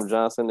like Cam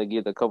Johnson to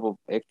get a couple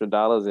extra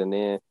dollars and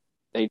then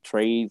they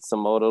trade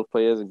some of those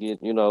players and get,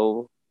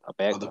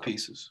 Other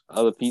pieces?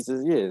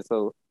 Yeah.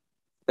 So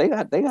they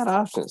got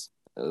options.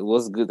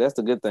 What's good? That's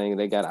the good thing.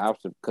 They got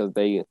options because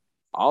a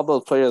lot of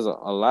those players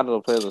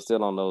are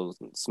still on those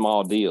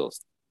small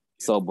deals.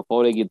 So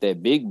before they get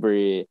that big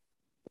bread,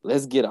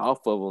 let's get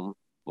off of them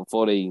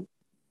before they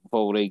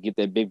get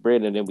that big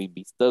bread, and then we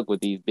be stuck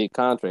with these big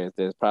contracts.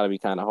 That's probably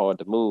kind of hard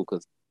to move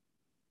because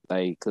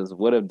Like, because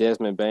what if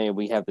Desmond Bain,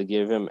 we have to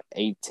give him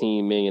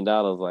 $18 million?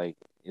 Like,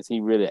 is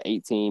he really an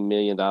 $18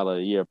 million a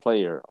year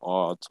player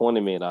or a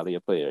 $20 million a year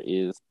player?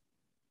 Is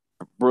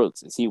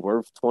Brooks, is he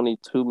worth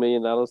 $22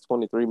 million,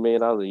 $23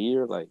 million a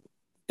year? Like,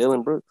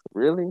 Dylan Brooks,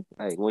 really?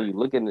 Like, when you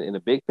look in the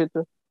big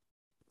picture?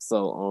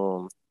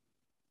 So,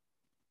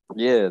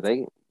 yeah,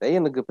 they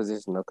in a good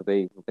position though,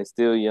 because they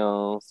still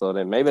young, so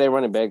that maybe they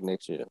running back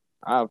next year.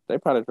 They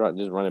probably try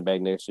just running back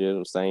next year,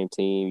 the same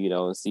team,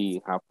 and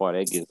see how far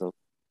that gets them.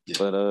 Yeah.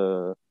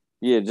 But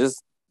yeah,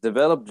 just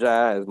develop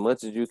Jai as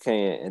much as you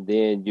can, and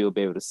then you'll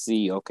be able to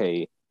see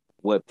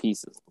what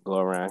pieces go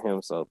around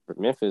him. So for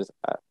Memphis,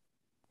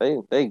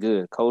 they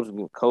good. Coach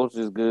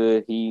is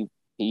good. He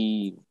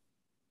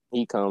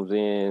comes in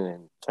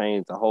and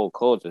changed the whole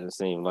culture. It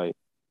seemed like.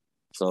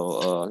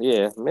 So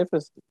yeah,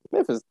 Memphis,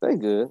 they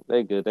good.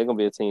 They good. They're gonna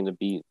be a team to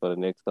beat for the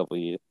next couple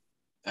of years.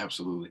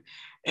 Absolutely.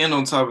 And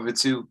on top of it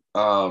too,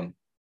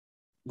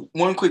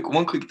 one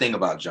quick thing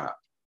about Ja.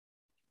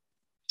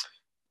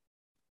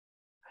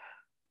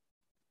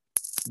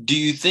 Do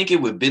you think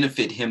it would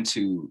benefit him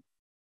to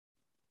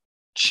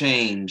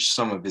change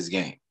some of his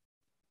game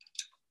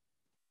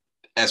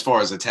as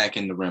far as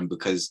attacking the rim?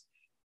 Because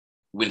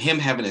with him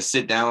having to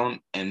sit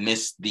down and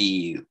miss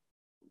the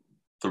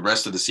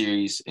rest of the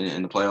series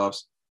in the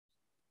playoffs,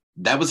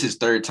 that was his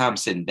third time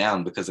sitting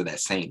down because of that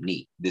same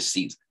knee this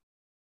season.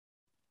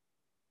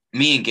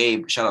 Me and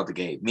Gabe, shout out to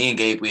Gabe. Me and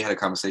Gabe, we had a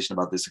conversation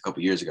about this a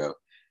couple years ago.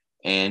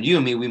 And you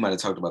and me, we might have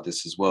talked about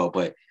this as well.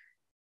 But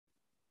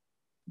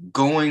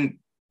the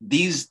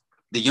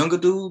younger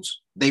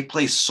dudes, they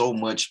play so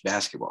much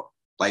basketball.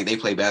 Like, they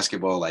play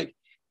basketball, like,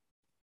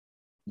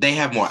 they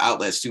have more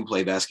outlets to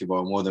play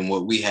basketball more than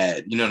what we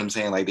had. You know what I'm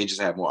saying? Like, they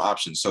just have more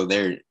options. So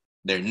their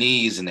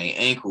knees and their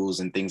ankles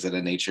and things of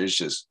that nature is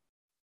just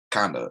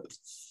kind of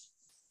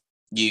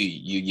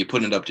you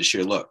putting it up to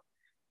sheer luck.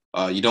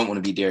 You don't want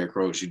to be Derrick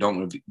Rose. You don't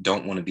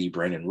want to be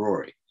Brandon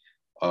Roy.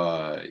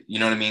 You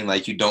know what I mean?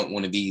 Like, you don't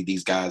want to be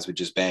these guys with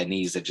just bad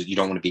knees you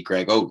don't want to be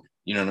Greg Oden.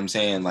 You know what I'm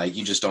saying? Like,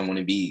 you just don't want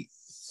to be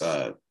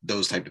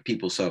those type of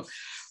people. So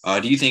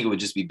do you think it would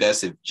just be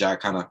best if Ja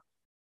kind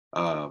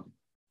of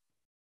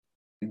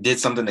did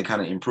something to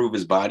kind of improve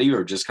his body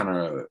or just kind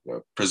of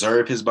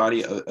preserve his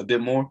body a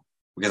bit more?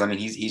 Because, I mean,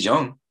 he's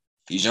young.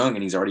 He's young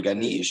and he's already got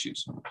knee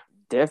issues.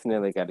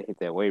 Definitely got to hit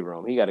that weight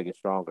room. He got to get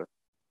stronger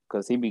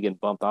because he be getting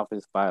bumped off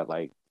his spot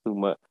like too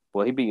much.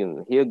 Well,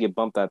 he'll get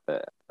bumped out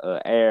the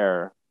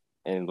air,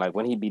 and like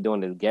when he be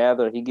doing his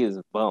gather, he gets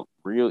bumped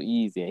real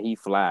easy and he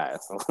flies.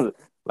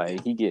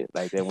 Like, he get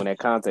like that when that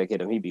contact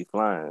hit him, he be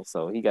flying.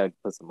 So he got to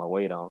put some more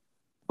weight on.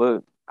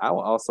 But I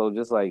will also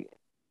just like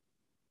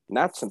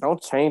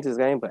don't change his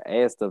game, but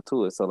add stuff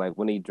to it. So like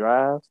when he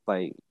drives,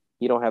 like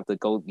he don't have to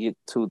go get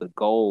to the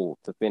goal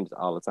to finish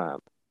all the time.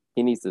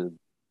 He needs to.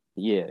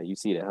 Yeah, you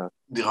see that, huh?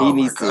 Oh,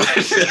 he needs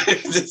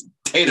to.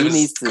 Tatum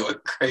is going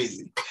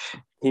crazy.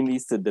 He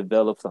needs to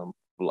develop some.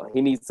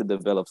 He needs to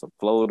develop some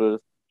floaters,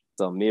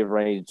 some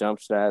mid-range jump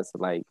shots.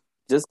 Like,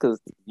 just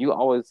because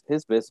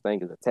his best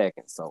thing is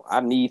attacking. So I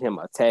need him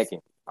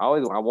attacking. I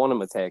want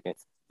him attacking,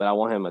 but I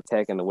want him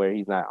attacking to where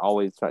he's not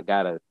always for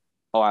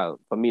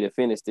me to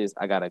finish this,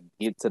 I gotta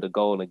get to the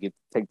goal and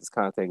take this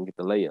contact and get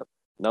the layup.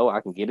 No,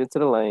 I can get into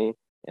the lane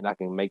and I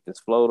can make this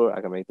floater.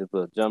 I can make this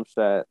little jump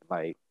shot.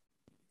 Like,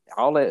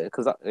 all that,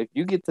 because if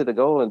you get to the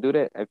goal and do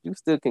that, if you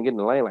still can get in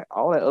the lane, like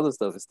all that other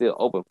stuff is still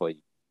open for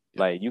you.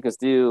 Like, you can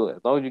still, as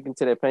long as you can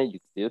to that paint, you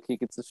can still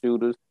kick it to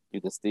shooters.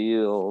 You can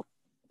still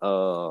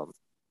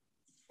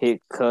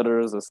hit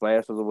cutters or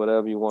slashers or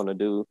whatever you want to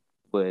do,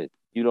 but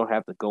you don't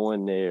have to go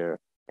in there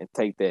and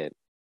take that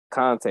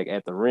contact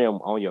at the rim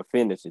on your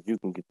finishes. You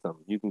can get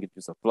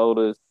you some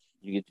floaters.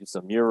 You get you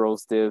some Euro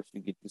stiffs.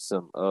 You get you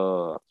some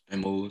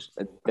moves.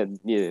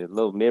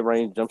 Little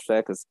mid-range jump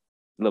shot because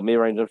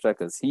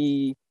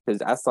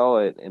I saw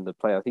it in the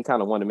playoffs. He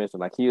kind of wanted to mention,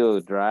 like,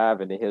 he'll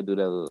drive and then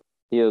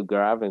he'll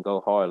drive and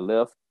go hard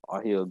left,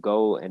 or he'll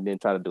go and then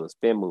try to do a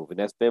spin move. And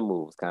that spin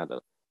move is kind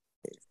of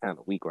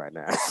weak right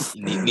now.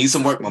 Need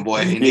some work, my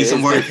boy. He needs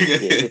some work.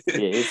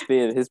 his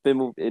spin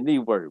move, it need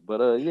work.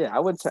 But yeah, I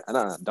wouldn't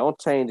don't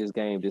change his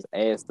game. Just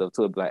add stuff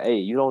to it. Like, hey,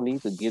 you don't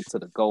need to get to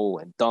the goal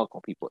and dunk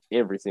on people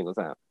every single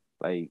time.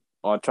 Like,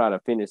 or try to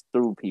finish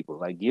through people.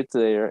 Like, get to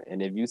there,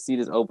 and if you see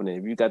this opening,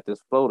 if you got this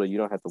floater, you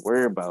don't have to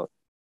worry about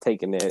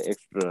taking them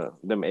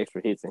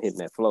extra hits and hitting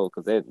that flow,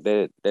 because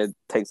that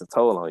takes a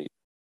toll on you.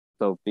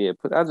 So yeah,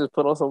 I just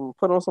put on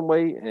some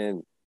weight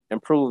and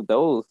improve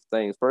those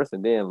things first,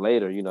 and then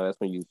later, that's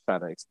when you try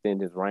to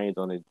extend his range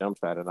on his jump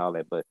shot and all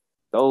that. But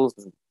those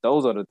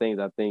are the things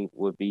I think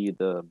would be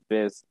the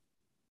best,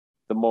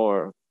 the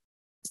more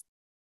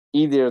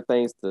easier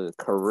things to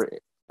correct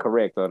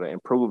or to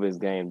improve his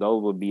game.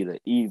 Those would be the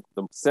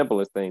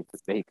simplest things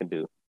that he can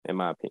do, in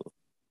my opinion.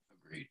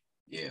 Agreed.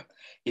 Yeah,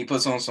 he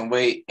puts on some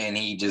weight and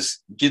he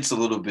just gets a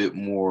little bit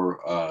more.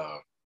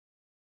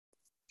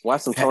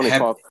 Watch some Tony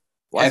Parker.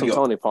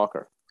 Tony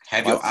Parker.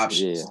 Have your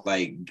options,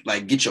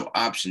 like get your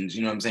options.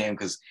 You know what I'm saying?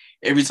 Because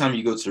every time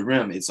you go to the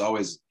rim, it's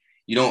always,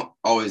 you don't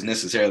always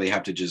necessarily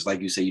have to just,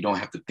 like you say, you don't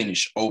have to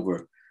finish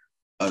over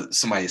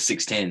somebody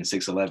 6'10",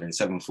 6'11",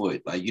 7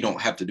 foot. Like you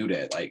don't have to do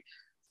that. Like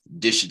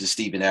dish it to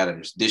Steven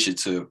Adams, dish it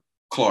to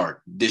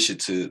Clark, dish it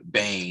to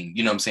Bane.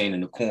 You know what I'm saying,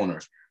 in the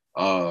corner.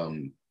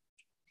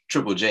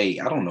 Triple J,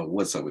 I don't know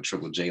what's up with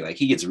Triple J. Like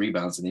he gets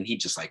rebounds and then he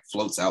just like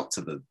floats out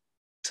to the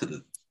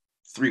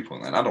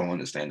 3-point line. I don't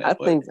understand that.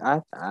 Think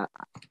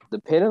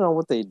depending on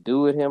what they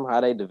do with him, how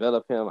they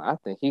develop him, I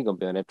think he's gonna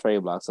be on that trade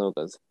block soon.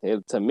 Because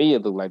to me,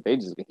 it looked like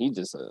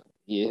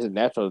his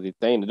natural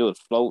thing to do is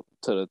float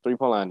to the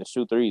 3-point line and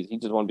shoot threes. He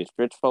just want to be a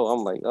stretch float.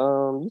 I'm like,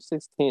 you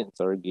 6'10",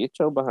 sir, get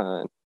your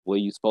behind where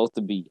you supposed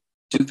to be.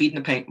 2 feet in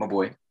the paint, my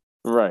boy.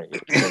 Right.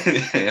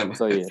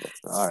 So yeah,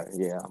 all right,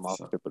 yeah, I'm off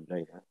Triple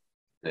J now.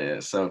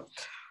 Yeah, so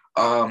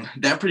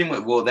that pretty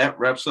much that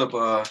wraps up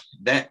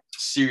that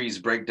series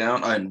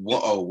breakdown. And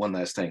one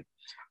last thing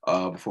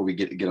before we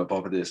get up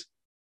off of this.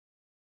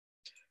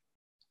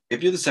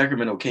 If you're the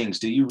Sacramento Kings,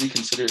 do you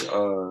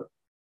reconsider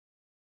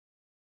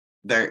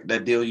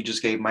that deal you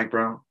just gave Mike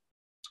Brown?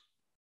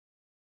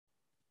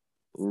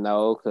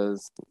 No,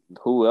 because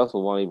who else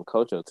would want to even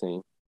coach your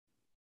team?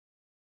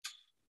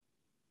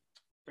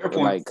 Fair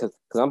point. Like, cause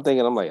I'm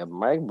thinking, if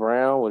Mike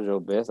Brown was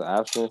your best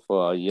option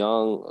for a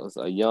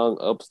young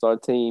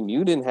upstart team,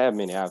 you didn't have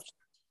many options.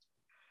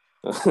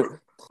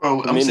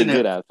 Bro, many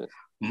good options.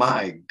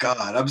 My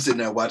God, I'm sitting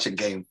there watching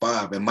Game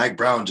 5, and Mike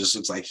Brown just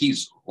looks like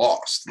he's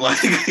lost. Like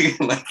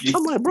I'm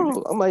like,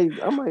 bro, I'm like,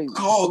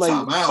 call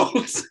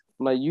timeouts.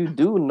 Like, you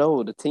do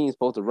know the team's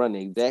supposed to run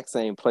the exact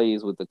same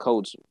plays with the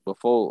coach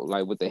before,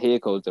 like with the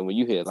head coach, and when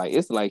you hit, like,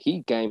 it's like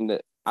he gamed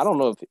that. I don't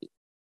know if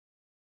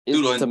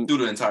threw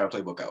the entire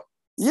playbook out.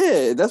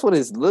 Yeah, that's what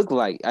it looked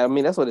like. I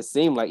mean, that's what it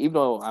seemed like. Even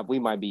though we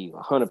might be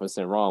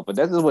 100% wrong, but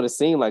that's just what it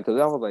seemed like. Because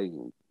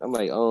I'm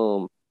like,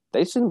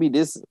 they shouldn't be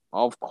this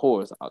off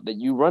course. That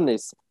you run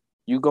this,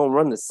 you gonna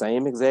run the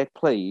same exact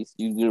plays.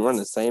 You run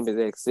the same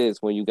exact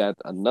sets when you got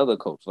another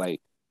coach.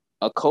 Like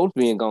a coach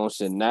being gone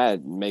should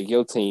not make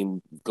your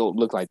team go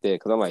look like that.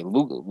 Because I'm like,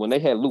 when they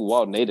had Luke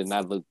Walton, they did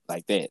not look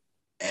like that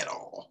at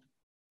all.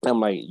 I'm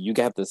like, you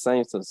got the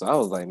same stuff. So I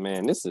was like,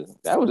 man,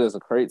 that was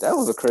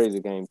a crazy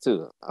game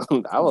too. I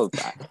turned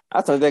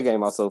that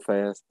game out so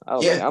fast. I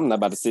was like, I'm not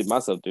about to sit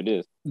myself through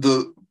this.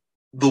 The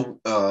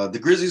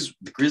Grizzlies,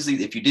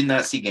 if you did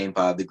not see Game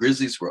 5, the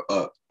Grizzlies were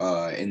up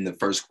in the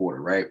first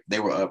quarter, right? They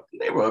were up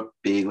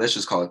big. Let's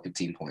just call it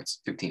 15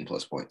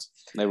 plus points.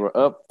 They were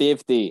up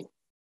 50.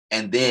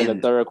 And then in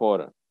the third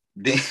quarter.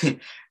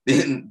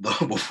 Then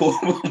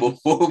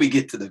before we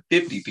get to the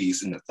 50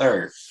 piece in the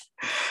third,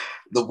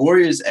 the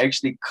Warriors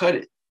actually cut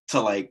it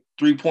to like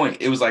 3-point.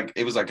 It was like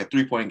a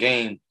 3-point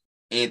game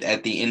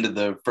at the end of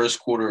the first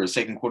quarter or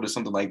second quarter,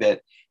 something like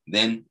that.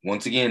 Then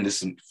once again,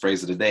 this is the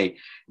phrase of the day,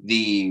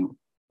 the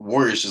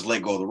Warriors just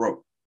let go of the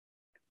rope.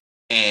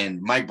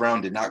 And Mike Brown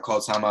did not call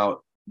timeout.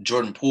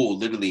 Jordan Poole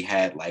literally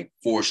had like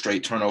 4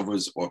 straight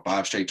turnovers or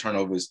 5 straight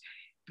turnovers.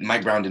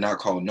 Mike Brown did not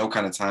call no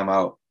kind of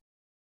timeout.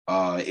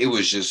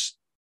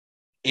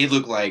 It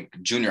looked like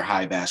junior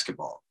high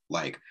basketball,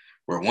 like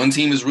where one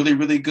team is really,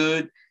 really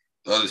good,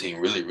 the other team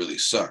really, really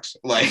sucks.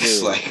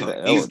 These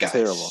guys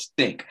terrible.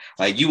 Stink.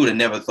 Like you would have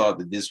never thought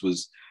that this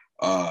was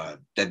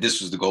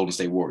the Golden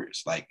State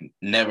Warriors. Like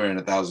never in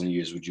 1,000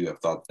 years would you have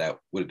thought that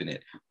would have been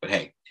it. But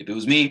hey, if it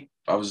was me,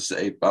 if I was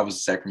the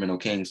Sacramento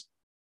Kings,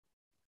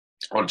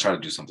 I would try to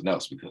do something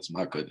else because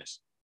my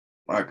goodness,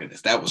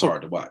 that was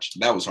hard to watch.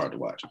 That was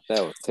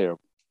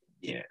terrible.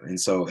 Yeah, and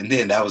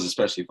then that was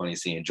especially funny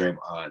seeing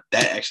Draymond.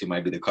 That actually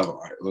might be the cover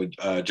art.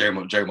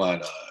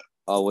 Draymond.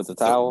 With the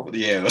towel.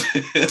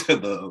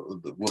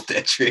 The whoop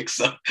that trick.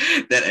 So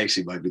that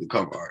actually might be the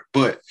cover art.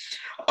 But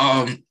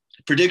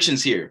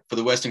predictions here for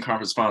the Western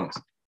Conference Finals: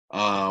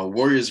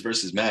 Warriors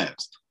versus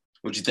Mavs.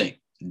 What do you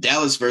think?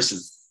 Dallas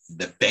versus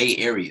the Bay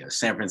Area,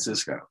 San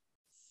Francisco.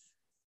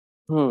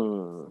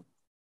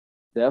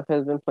 Steph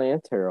has been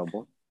playing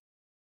terrible.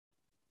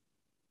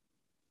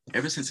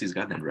 Ever since he's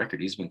gotten that record,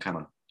 he's been kind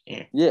of.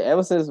 Yeah,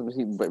 ever since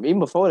even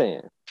before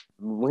then,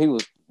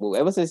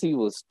 ever since he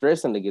was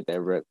pressing to get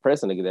that record,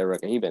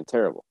 he's been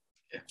terrible.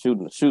 Yeah.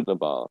 Shooting the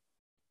ball.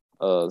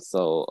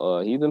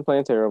 So he's been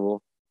playing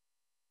terrible.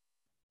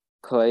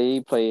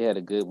 Clay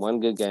had one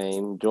good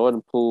game.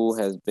 Jordan Poole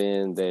has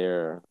been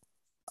their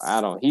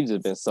he's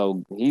been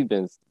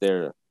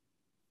their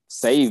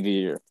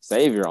savior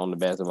on the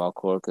basketball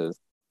court because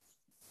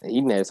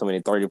he had so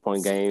many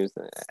 30-point games.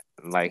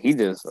 Like he's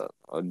just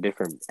a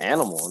different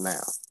animal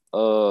now.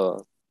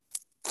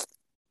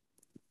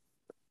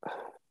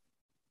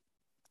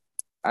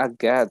 I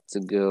got to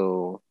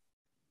go.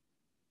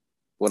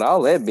 With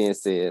all that being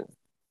said,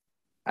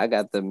 I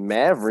got the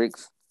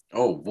Mavericks.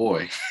 Oh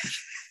boy.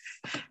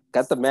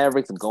 Got the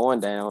Mavericks going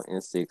down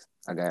in 6.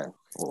 I got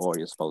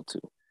Warriors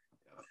 4-2.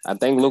 I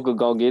think Luka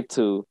gonna get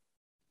 2.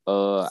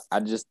 I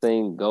just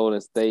think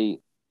Golden State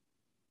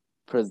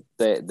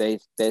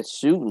that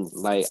shooting.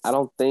 Like I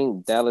don't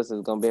think Dallas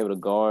is gonna be able to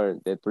guard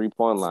that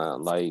 3-point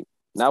line. Like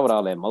not with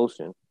all that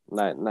motion.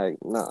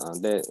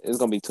 That it's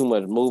gonna be too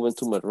much moving,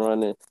 too much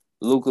running.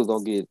 Luka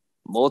gonna get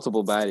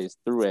multiple bodies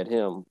through at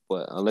him,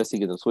 but unless he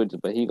gets them switches,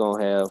 but he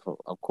gonna have,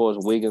 of course,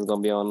 Wiggins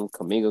gonna be on him,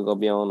 Kuminga gonna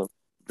be on him.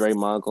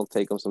 Draymond gonna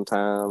take him some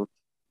time.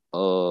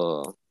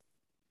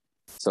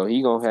 So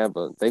he gonna have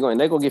they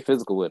gonna get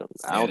physical with him.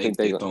 I don't think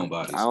they throwing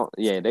bodies.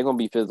 They're gonna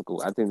be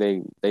physical. I think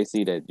they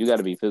see that you got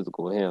to be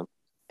physical with him,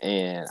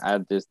 and I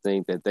just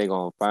think that they're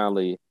gonna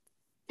finally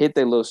hit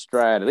their little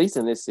stride. At least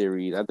in this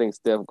series, I think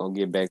Steph gonna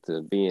get back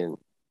to being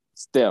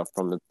Steph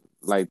from the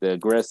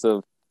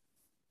aggressive,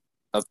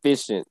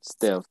 efficient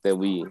Steph that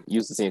we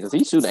used to seeing, because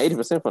he's shooting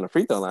 80% from the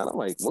free throw line. I'm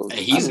like, well, and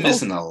he's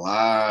missing a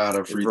lot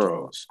of free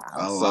throws.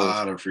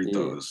 Lot of free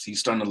throws. He's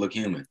starting to look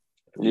human.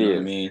 You know what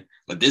I mean?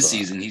 But this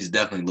season, he's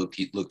definitely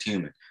looked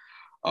human.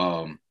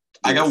 I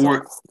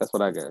got That's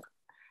what I got.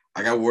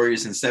 I got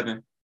Warriors in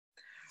 7.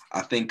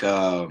 I think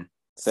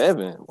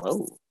 7.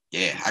 Whoa.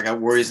 Yeah, I got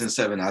Warriors in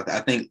 7. I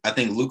think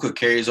Luka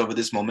carries over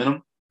this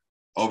momentum.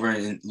 Over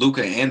in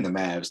Luka and the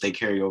Mavs, they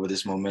carry over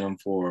this momentum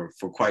for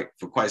quite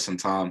some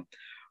time.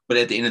 But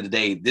at the end of the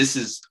day, this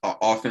is an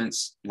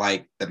offense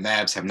like the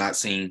Mavs have not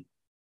seen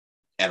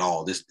at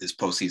all this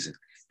postseason.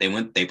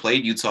 They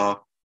played Utah.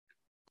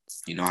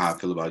 You know how I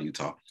feel about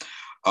Utah.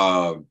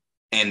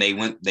 And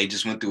they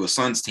just went through a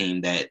Suns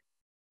team that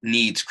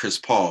needs Chris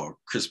Paul.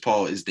 Chris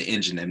Paul is the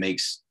engine that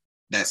makes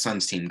that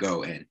Suns team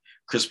go. And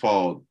Chris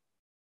Paul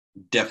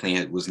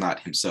definitely was not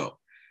himself.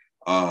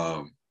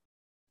 A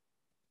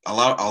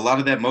lot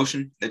of that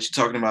motion that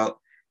you're talking about,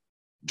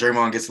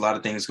 Draymond gets a lot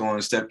of things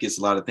going. Steph gets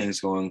a lot of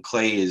things going.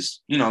 Klay is,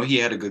 he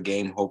had a good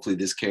game. Hopefully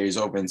this carries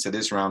over into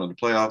this round of the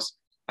playoffs.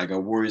 I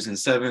got Warriors in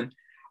 7.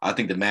 I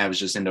think the Mavs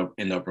just end up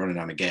running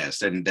out of gas.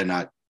 They're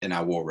not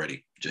war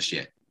ready just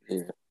yet.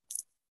 Yeah.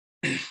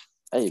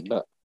 Hey,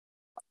 but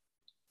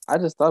I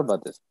just thought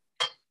about this.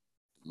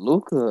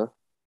 Luka,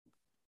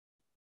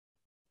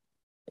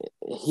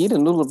 he the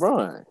new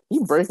LeBron. He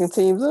breaking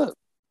teams up.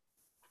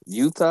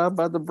 Utah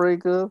about to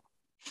break up.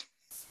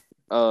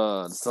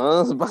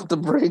 Suns about to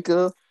break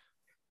up.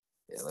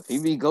 Yeah, if he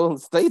be Golden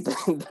State,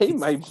 they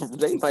might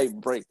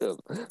break up.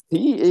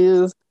 He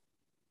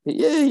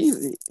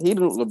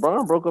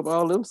LeBron broke up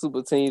all them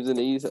super teams in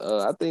the East.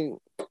 I think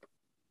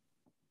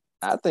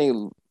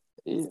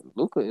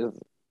Luka is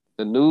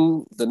the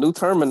new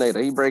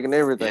Terminator. He breaking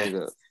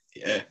everything up.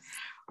 Yeah,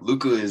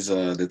 Luka is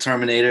the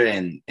Terminator,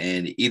 and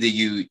either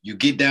you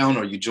get down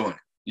or you join.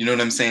 You know what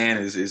I'm saying?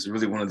 It's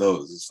really one of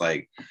those. It's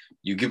like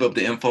you give up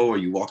the info or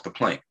you walk the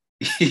plank.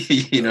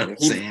 You know what I'm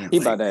saying? He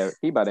about to have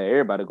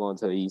everybody going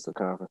to the Eastern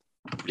Conference.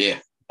 Yeah,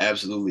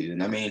 absolutely.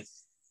 And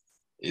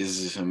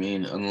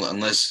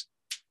unless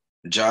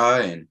Ja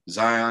and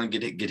Zion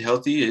get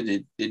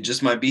healthy, it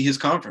just might be his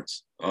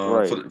conference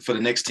for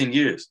the next 10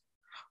 years.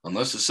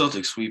 Unless the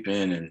Celtics sweep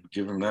in and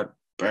give him that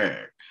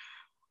bag.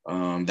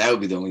 That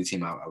would be the only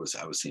team I was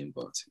seeing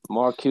votes.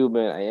 Mark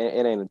Cuban,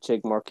 it ain't a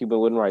check Mark Cuban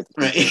wouldn't write.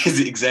 Right,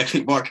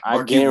 exactly. Mark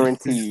I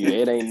guarantee you,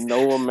 it ain't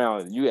no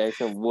amount. You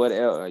ask him what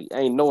else,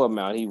 ain't no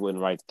amount he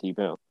wouldn't write to keep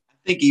him. I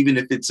think even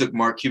if it took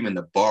Mark Cuban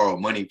to borrow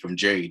money from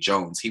Jerry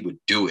Jones, he would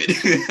do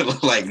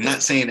it. Like,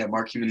 not saying that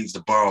Mark Cuban needs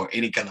to borrow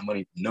any kind of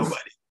money from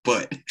nobody,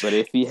 but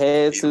if he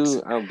had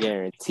to, I'm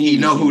guaranteed he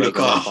know who to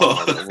call.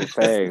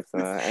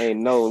 Ain't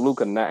no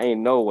Luka.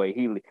 Ain't no way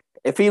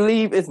if he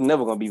leave, it's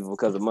never gonna be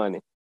because of money.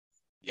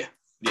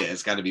 Yeah,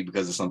 it's got to be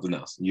because of something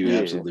else. You're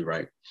absolutely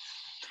right.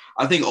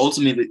 I think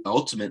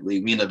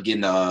ultimately we end up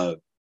getting a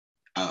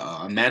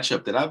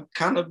matchup that I've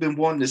kind of been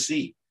wanting to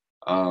see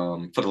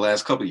for the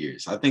last couple of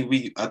years. I think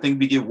we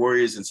get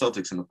Warriors and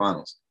Celtics in the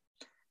finals.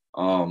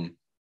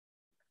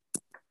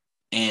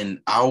 And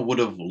I would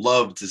have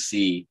loved to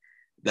see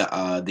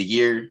the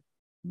year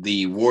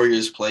the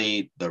Warriors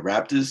played the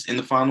Raptors in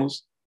the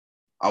finals.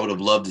 I would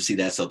have loved to see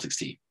that Celtics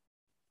team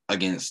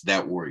against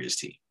that Warriors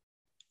team.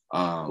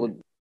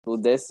 Well,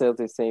 that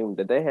Celtics team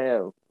that they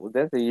have, was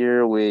that the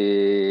year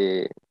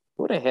with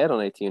who they had on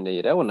that team that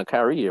year? That wasn't the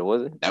Kyrie year,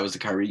 was it? That was the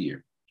Kyrie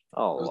year.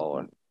 Oh,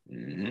 Lord.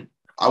 Mm-hmm.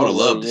 I would have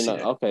loved to see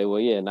that. Okay,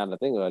 well, yeah, now that I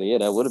think about it,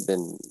 that would have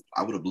been.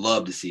 I would have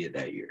loved to see it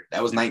that year.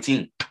 That was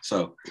 19.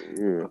 So,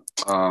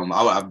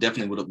 I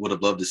definitely would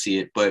have loved to see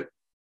it. But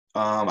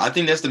I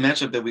think that's the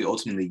matchup that we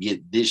ultimately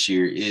get this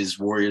year is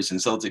Warriors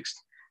and Celtics.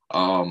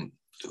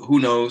 Who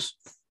knows?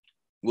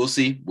 We'll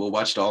see. We'll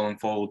watch it all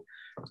unfold.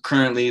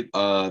 Currently,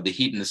 the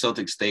Heat and the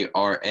Celtics, they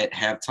are at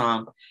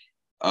halftime.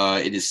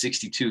 It is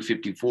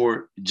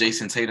 62-54.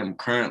 Jason Tatum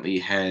currently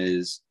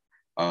has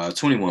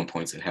 21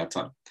 points at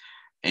halftime.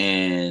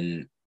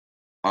 And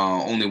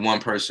only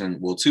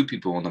two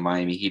people on the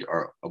Miami Heat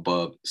are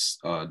above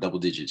double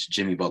digits.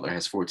 Jimmy Butler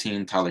has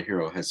 14. Tyler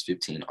Hero has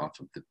 15 off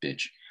of the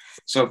bench.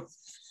 So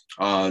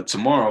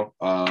tomorrow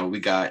we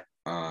got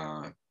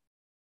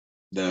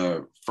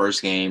the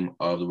first game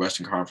of the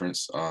Western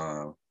Conference,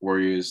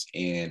 Warriors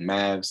and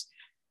Mavs.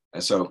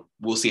 And so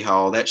we'll see how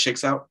all that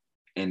shakes out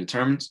and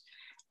determines.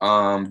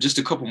 Just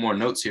a couple more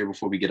notes here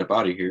before we get up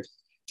out of here.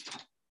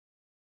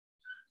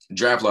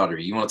 Draft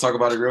lottery. You want to talk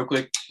about it real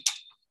quick?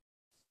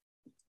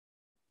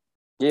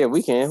 Yeah,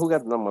 we can. Who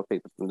got the number one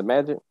pick? The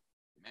Magic?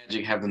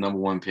 Magic have the number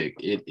one pick.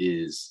 It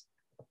is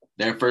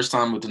their first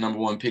time with the number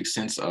one pick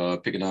since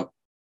picking up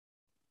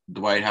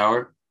Dwight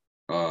Howard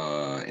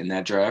in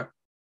that draft.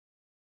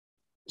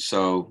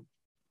 So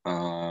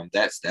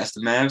that's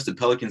the Mavs. The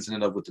Pelicans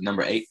ended up with the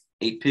number eight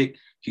pick.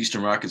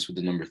 Houston Rockets with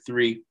the number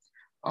 3.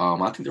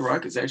 I think the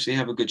Rockets actually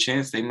have a good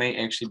chance. They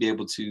may actually be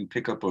able to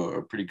pick up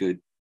a pretty good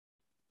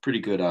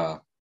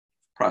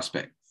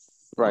prospect.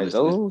 Right.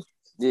 Those,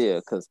 yeah,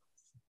 because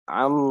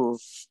I'm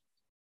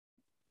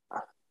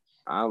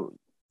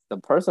the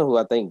person who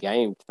I think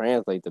game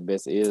translate the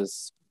best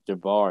is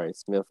Jabari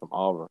Smith from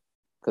Auburn,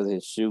 because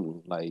his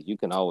shooting, like you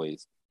can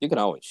always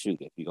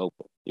shoot if you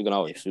open. You can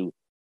always shoot.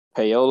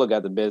 Payola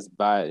got the best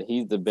buy.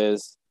 He's the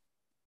best.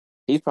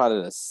 He's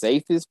probably the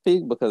safest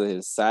pick because of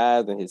his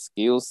size and his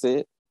skill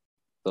set.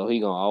 So he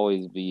gonna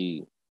always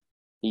be.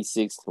 He's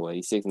 6'9",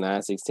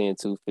 6'10",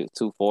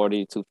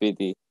 240,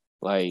 250.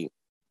 Like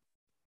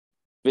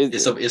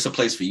it's a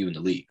place for you in the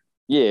league.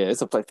 Yeah,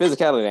 it's a play.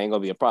 Physicality ain't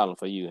gonna be a problem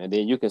for you, and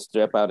then you can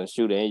step out and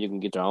shoot it, and you can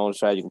get your own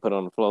shot. You can put it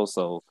on the floor,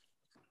 so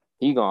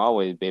he gonna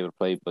always be able to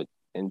play. But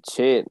and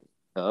Chet,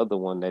 the other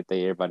one that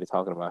everybody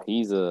talking about,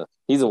 he's a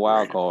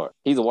wild card.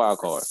 He's a wild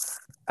card.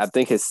 I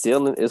think his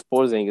ceiling is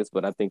Porzingis,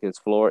 but I think his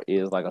floor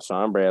is like a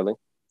Sean Bradley.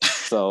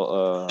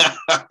 So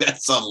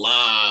that's a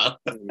lot.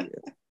 Yeah.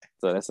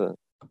 So that's a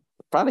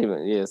probably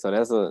even yeah. So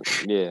that's a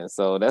yeah.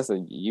 So that's a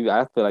you.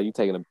 I feel like you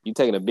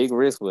taking a big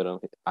risk with him.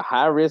 A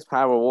high risk,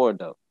 high reward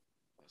though.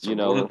 That's a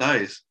roll of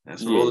dice.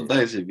 That's a roll of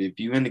dice if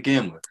you in the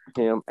gambler.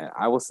 Him,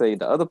 I would say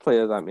the other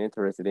players I'm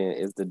interested in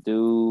is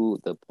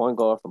the point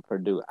guard from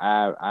Purdue,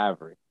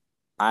 Ivy.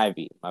 My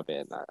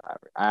bad, not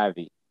Ivory.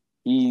 Ivy.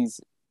 He's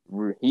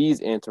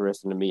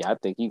interesting to me. I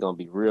think he's gonna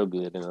be real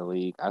good in the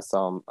league. I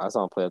saw him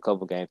play a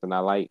couple games, and I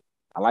like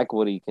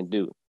what he can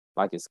do,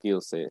 like his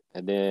skill set.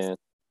 And then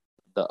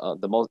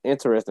the most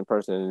interesting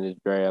person in this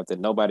draft that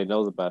nobody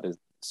knows about is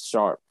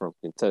Sharp from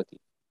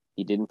Kentucky.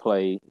 He didn't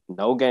play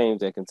no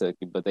games at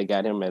Kentucky, but they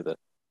got him as a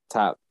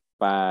top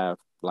 5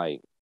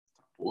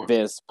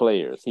 best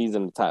players. He's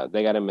in the top.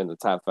 They got him in the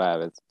top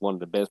 5 as one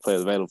of the best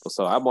players available.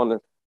 So I want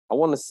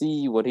to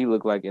see what he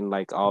looked like in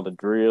like all the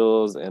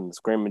drills and the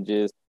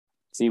scrimmages.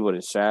 See what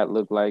his shot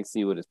looked like.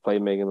 See what his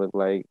playmaking looked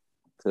like.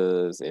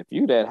 Because if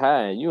you that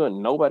high and you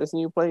and nobody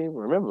seen you play,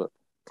 remember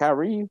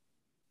Kyrie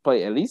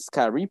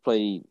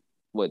played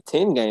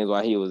 10 games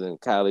while he was in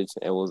college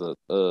and was a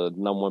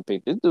number 1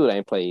 pick. This dude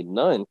ain't played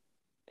none.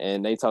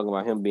 And they talking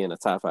about him being a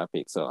top 5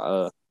 pick.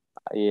 So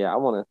yeah, I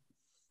wanna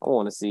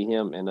see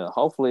him, and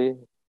hopefully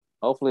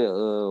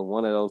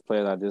one of those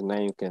players I just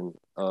named can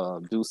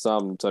do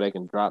something so they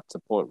can drop to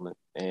Portland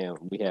and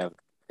we have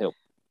help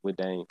with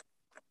Dame.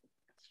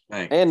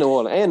 Right. And New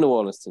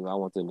Orleans too. I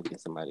want them to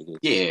get somebody good.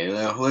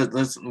 Yeah,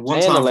 let's and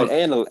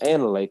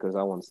the Lakers.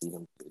 I want to see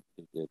them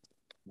good.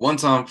 One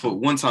time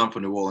for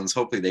New Orleans.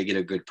 Hopefully they get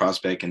a good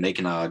prospect and they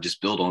can just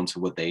build on to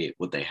what they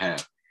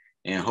have.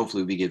 And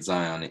hopefully we get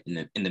Zion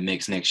in the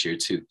mix next year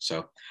too.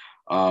 So,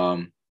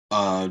 2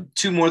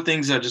 more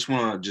things I just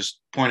want to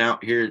point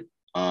out here.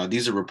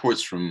 These are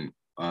reports from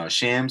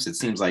Shams. It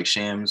seems like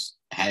Shams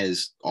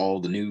has all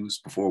the news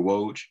before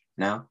Woj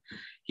now.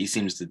 He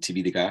seems to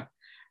be the guy.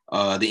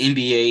 The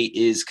NBA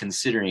is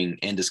considering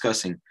and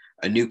discussing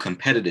a new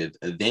competitive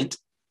event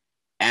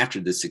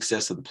after the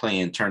success of the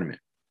play-in tournament.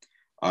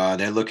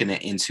 They're looking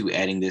into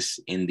adding this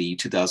in the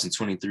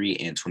 2023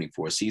 and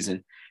 24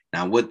 season.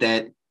 Now, what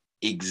that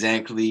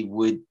exactly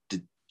would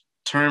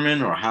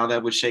determine or how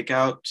that would shake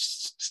out,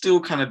 still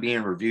kind of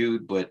being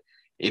reviewed. But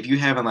if you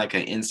having like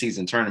an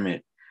in-season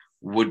tournament,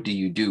 what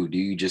do? Do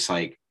you just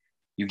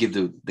you give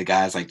the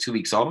guys 2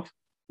 weeks off?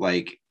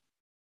 Like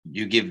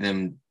you give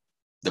them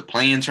the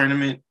play-in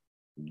tournament,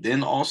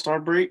 then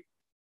All-Star break?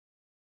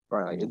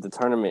 Right. Like is the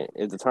tournament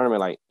is it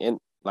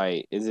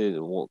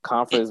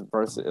conference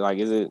versus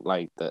is it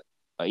like the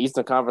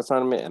Eastern Conference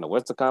tournament and the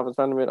Western Conference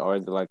tournament, or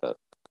is it like a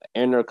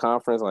inter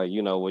conference where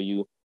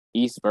you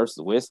East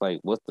versus West?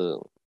 What's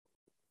the?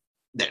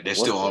 They're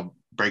still all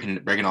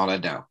breaking all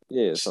that down.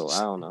 Yeah, so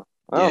I don't know.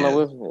 I don't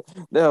know.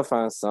 They'll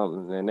find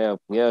something, and they'll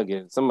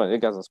get somebody. They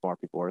got some smart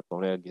people working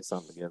on. They'll get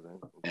something together,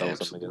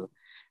 something together.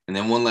 And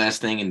then one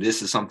last thing, and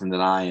this is something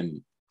that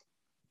I'm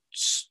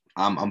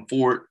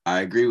for it.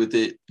 I agree with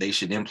it. They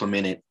should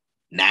implement it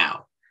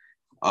now.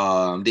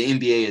 The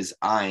NBA is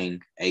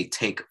eyeing a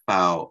take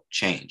foul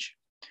change.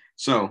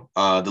 So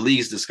the league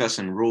is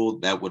discussing a rule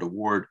that would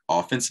award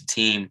offensive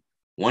team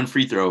 1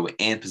 free throw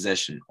and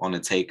possession on a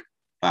take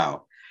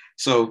foul.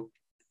 So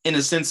in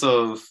a sense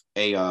of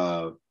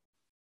a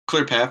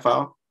clear path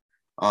foul.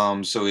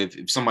 So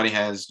if somebody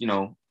has,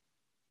 the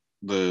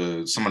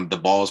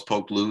ball's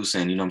poked loose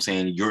and,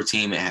 your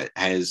team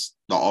has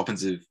the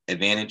offensive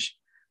advantage,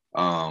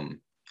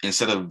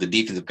 instead of the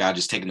defensive guy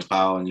just taking the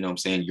foul and,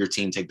 your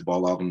team take the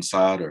ball out on the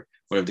side or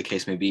whatever the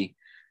case may be,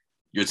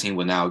 your team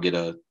will now get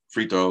a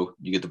free throw.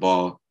 You get the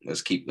ball.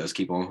 Let's keep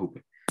on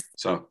hooping.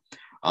 So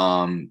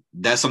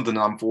that's something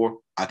that I'm for.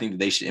 I think that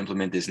they should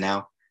implement this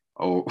now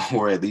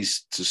or at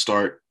least to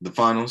start the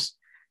finals.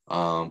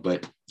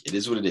 But it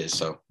is what it is.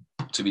 So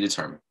to be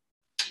determined.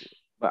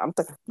 But I'm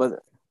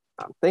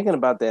thinking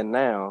about that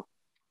now.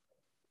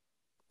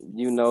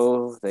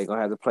 They're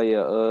gonna have to play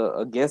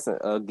a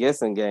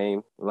guessing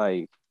game.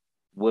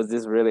 Was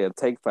this really a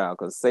take foul?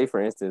 Because say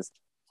for instance,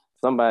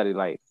 somebody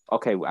like,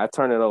 okay, I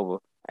turn it over,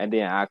 and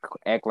then I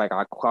act like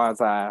I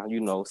quasi,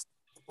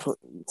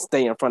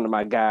 stay in front of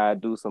my guy,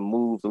 do some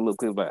moves a little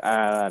quick, but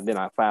then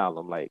I foul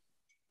him. Like,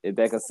 is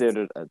that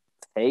considered a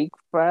take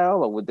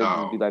foul, or would that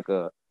just be like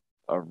a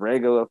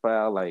regular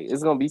foul? Like,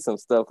 it's gonna be some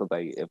stuff because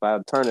like if I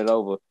turn it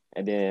over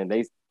and then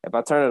if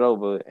I turn it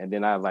over and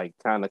then I like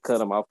kind of cut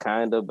them off,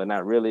 kind of, but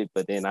not really.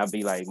 But then I'd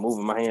be like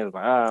moving my hands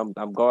like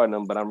I'm guarding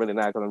them, but I'm really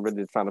not because I'm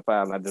really trying to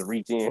foul, and I just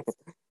reach in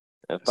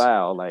and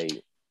foul. Like,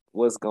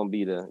 what's gonna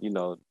be the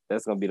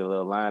that's gonna be the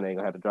little line they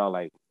gonna have to draw.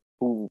 Like,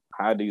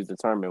 how do you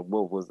determine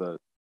what was a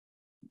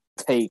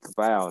take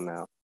foul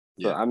now?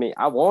 So I mean,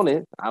 I want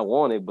it,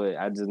 but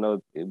I just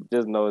know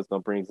it's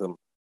gonna bring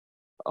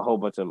a whole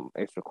bunch of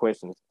extra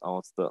questions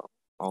on stuff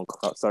on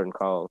certain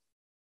calls.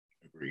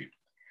 Agreed.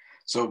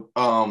 So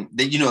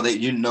they're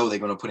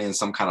gonna put in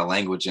some kind of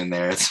language in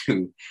there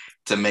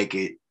to make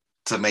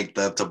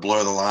to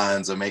blur the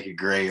lines or make it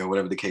gray or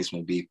whatever the case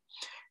may be.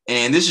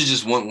 And this is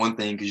just one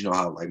thing because you know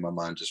how like my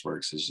mind just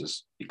works. It's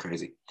just be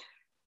crazy.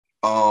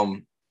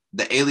 The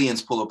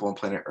aliens pull up on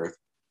planet Earth.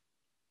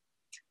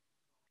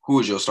 Who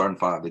is your starting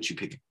five that you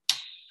pick?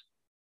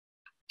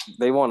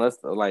 They want us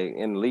to, like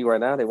in the league right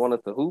now. They want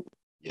us to hoop.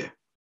 Yeah.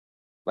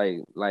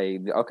 Like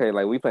okay,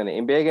 like we playing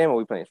an NBA game or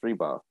we playing street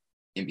ball?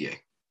 NBA.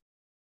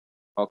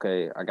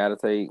 Okay, I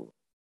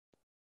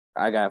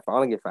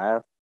only get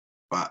 5.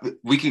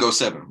 We can go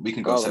 7. We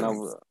can go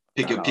 7.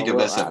 Pick your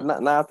best 7.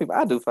 People,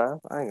 I do 5.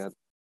 I ain't got.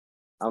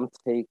 I'm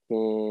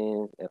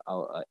taking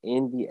an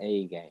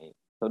NBA game.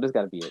 So this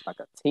got to be like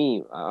a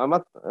team. Am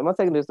I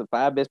taking this to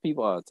 5 best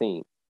people or a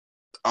team?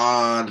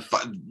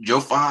 Your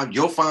five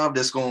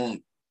that's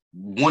going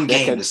one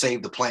that game to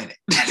save the planet.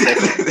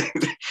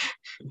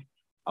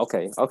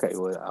 Okay.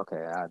 Well,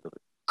 okay, I do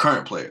it.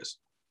 Current players.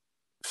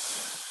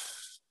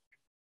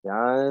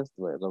 Giannis,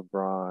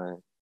 LeBron,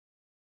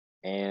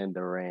 and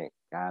Durant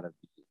gotta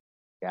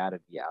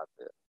be out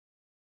there.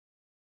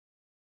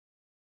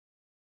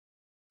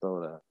 So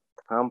to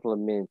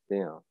compliment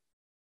them,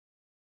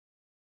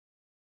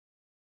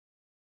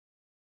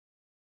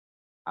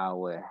 I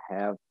would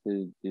have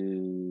to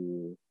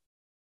do.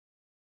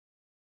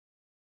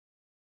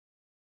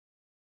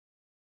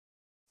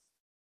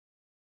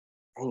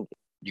 Dang it.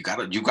 You got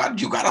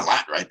a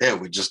lot right there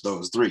with just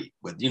those 3,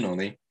 but you know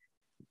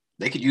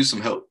they could use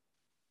some help.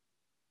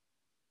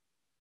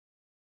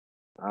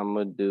 I'm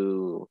gonna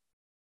do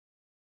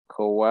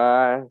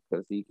Kawhi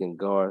because he can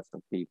guard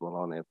some people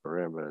on that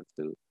perimeter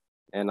too,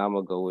 and I'm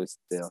gonna go with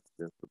Steph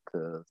just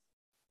because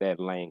that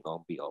lane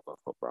gonna be open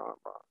for Bron.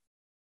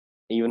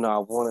 Even though I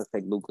want to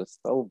take Luka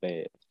so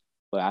bad,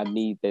 but I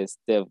need that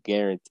Steph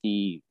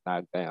guaranteed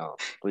knockdown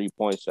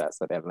 3-point shot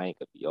so that lane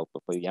could be open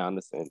for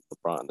Giannis and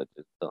LeBron to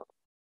just dunk.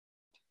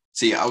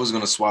 See, I was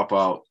gonna swap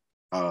out.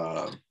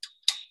 I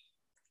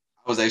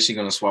was actually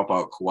gonna swap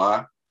out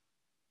Kawhi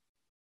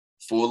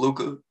for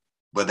Luka,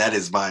 but that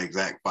is my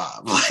exact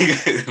 5. Like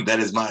that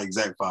is my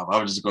exact 5.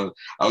 I was gonna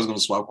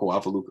swap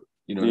Kawhi for Luka.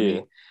 You know what I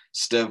mean?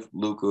 Steph,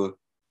 Luka,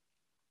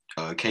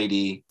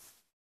 KD,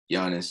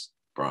 Giannis,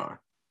 Bron.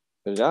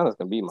 Because Giannis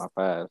can be my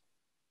 5.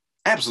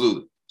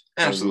 Absolutely.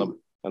 And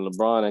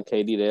LeBron and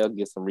KD, they'll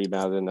get some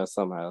rebounds in there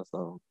somehow.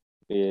 So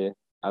yeah,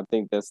 I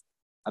think if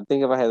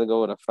I had to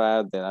go with a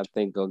 5 that I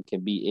think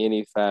can be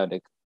any 5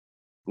 that.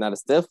 Now the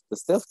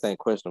Steph thing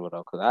questionable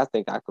though, because I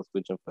think I could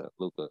switch him for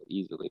Luka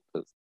easily.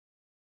 Because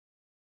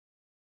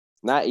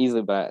not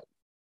easily, but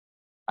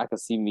I can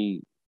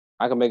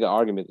make an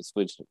argument to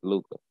switch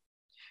Luka.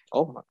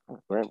 Oh my God,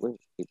 Grant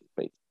Williams kicked his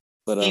face.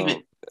 But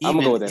I'm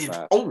gonna go with that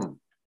 5. Oh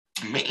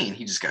man,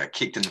 he just got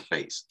kicked in the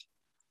face.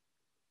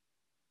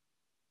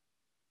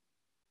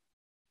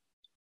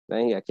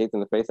 Then he got kicked in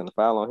the face and a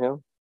foul on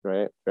him.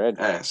 Right.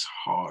 That's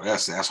hard.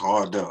 That's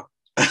hard though.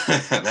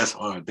 That's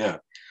hard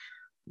there.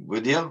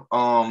 But yeah,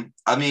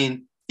 I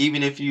mean,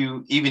 even if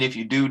you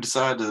do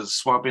decide to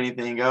swap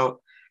anything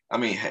out, I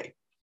mean, hey,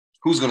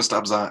 who's gonna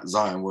stop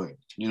Zion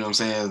Williams? You know what I'm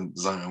saying?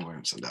 Zion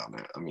Williamson down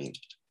there. I mean,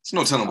 there's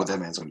no telling what that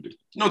man's gonna do.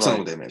 Telling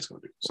what that man's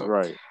gonna do. So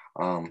right.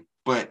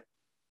 But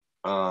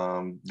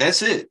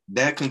that's it.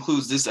 That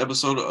concludes this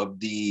episode of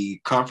the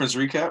conference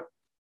recap.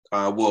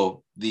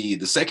 Well, the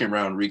second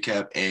round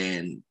recap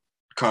and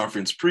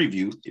conference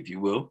preview, if you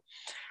will.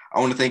 I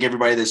want to thank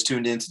everybody that's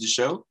tuned into the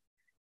show.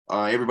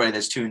 Everybody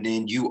that's tuned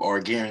in, you are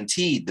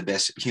guaranteed the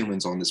best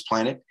humans on this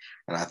planet.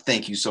 And I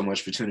thank you so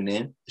much for tuning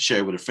in. Share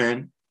it with a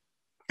friend,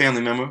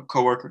 family member,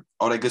 coworker,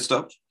 all that good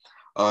stuff.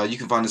 You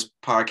can find this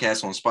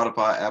podcast on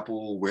Spotify,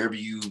 Apple, wherever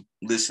you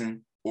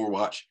listen or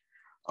watch.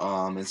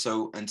 And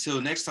so until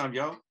next time,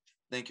 y'all,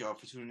 thank y'all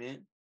for tuning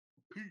in.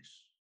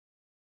 Peace.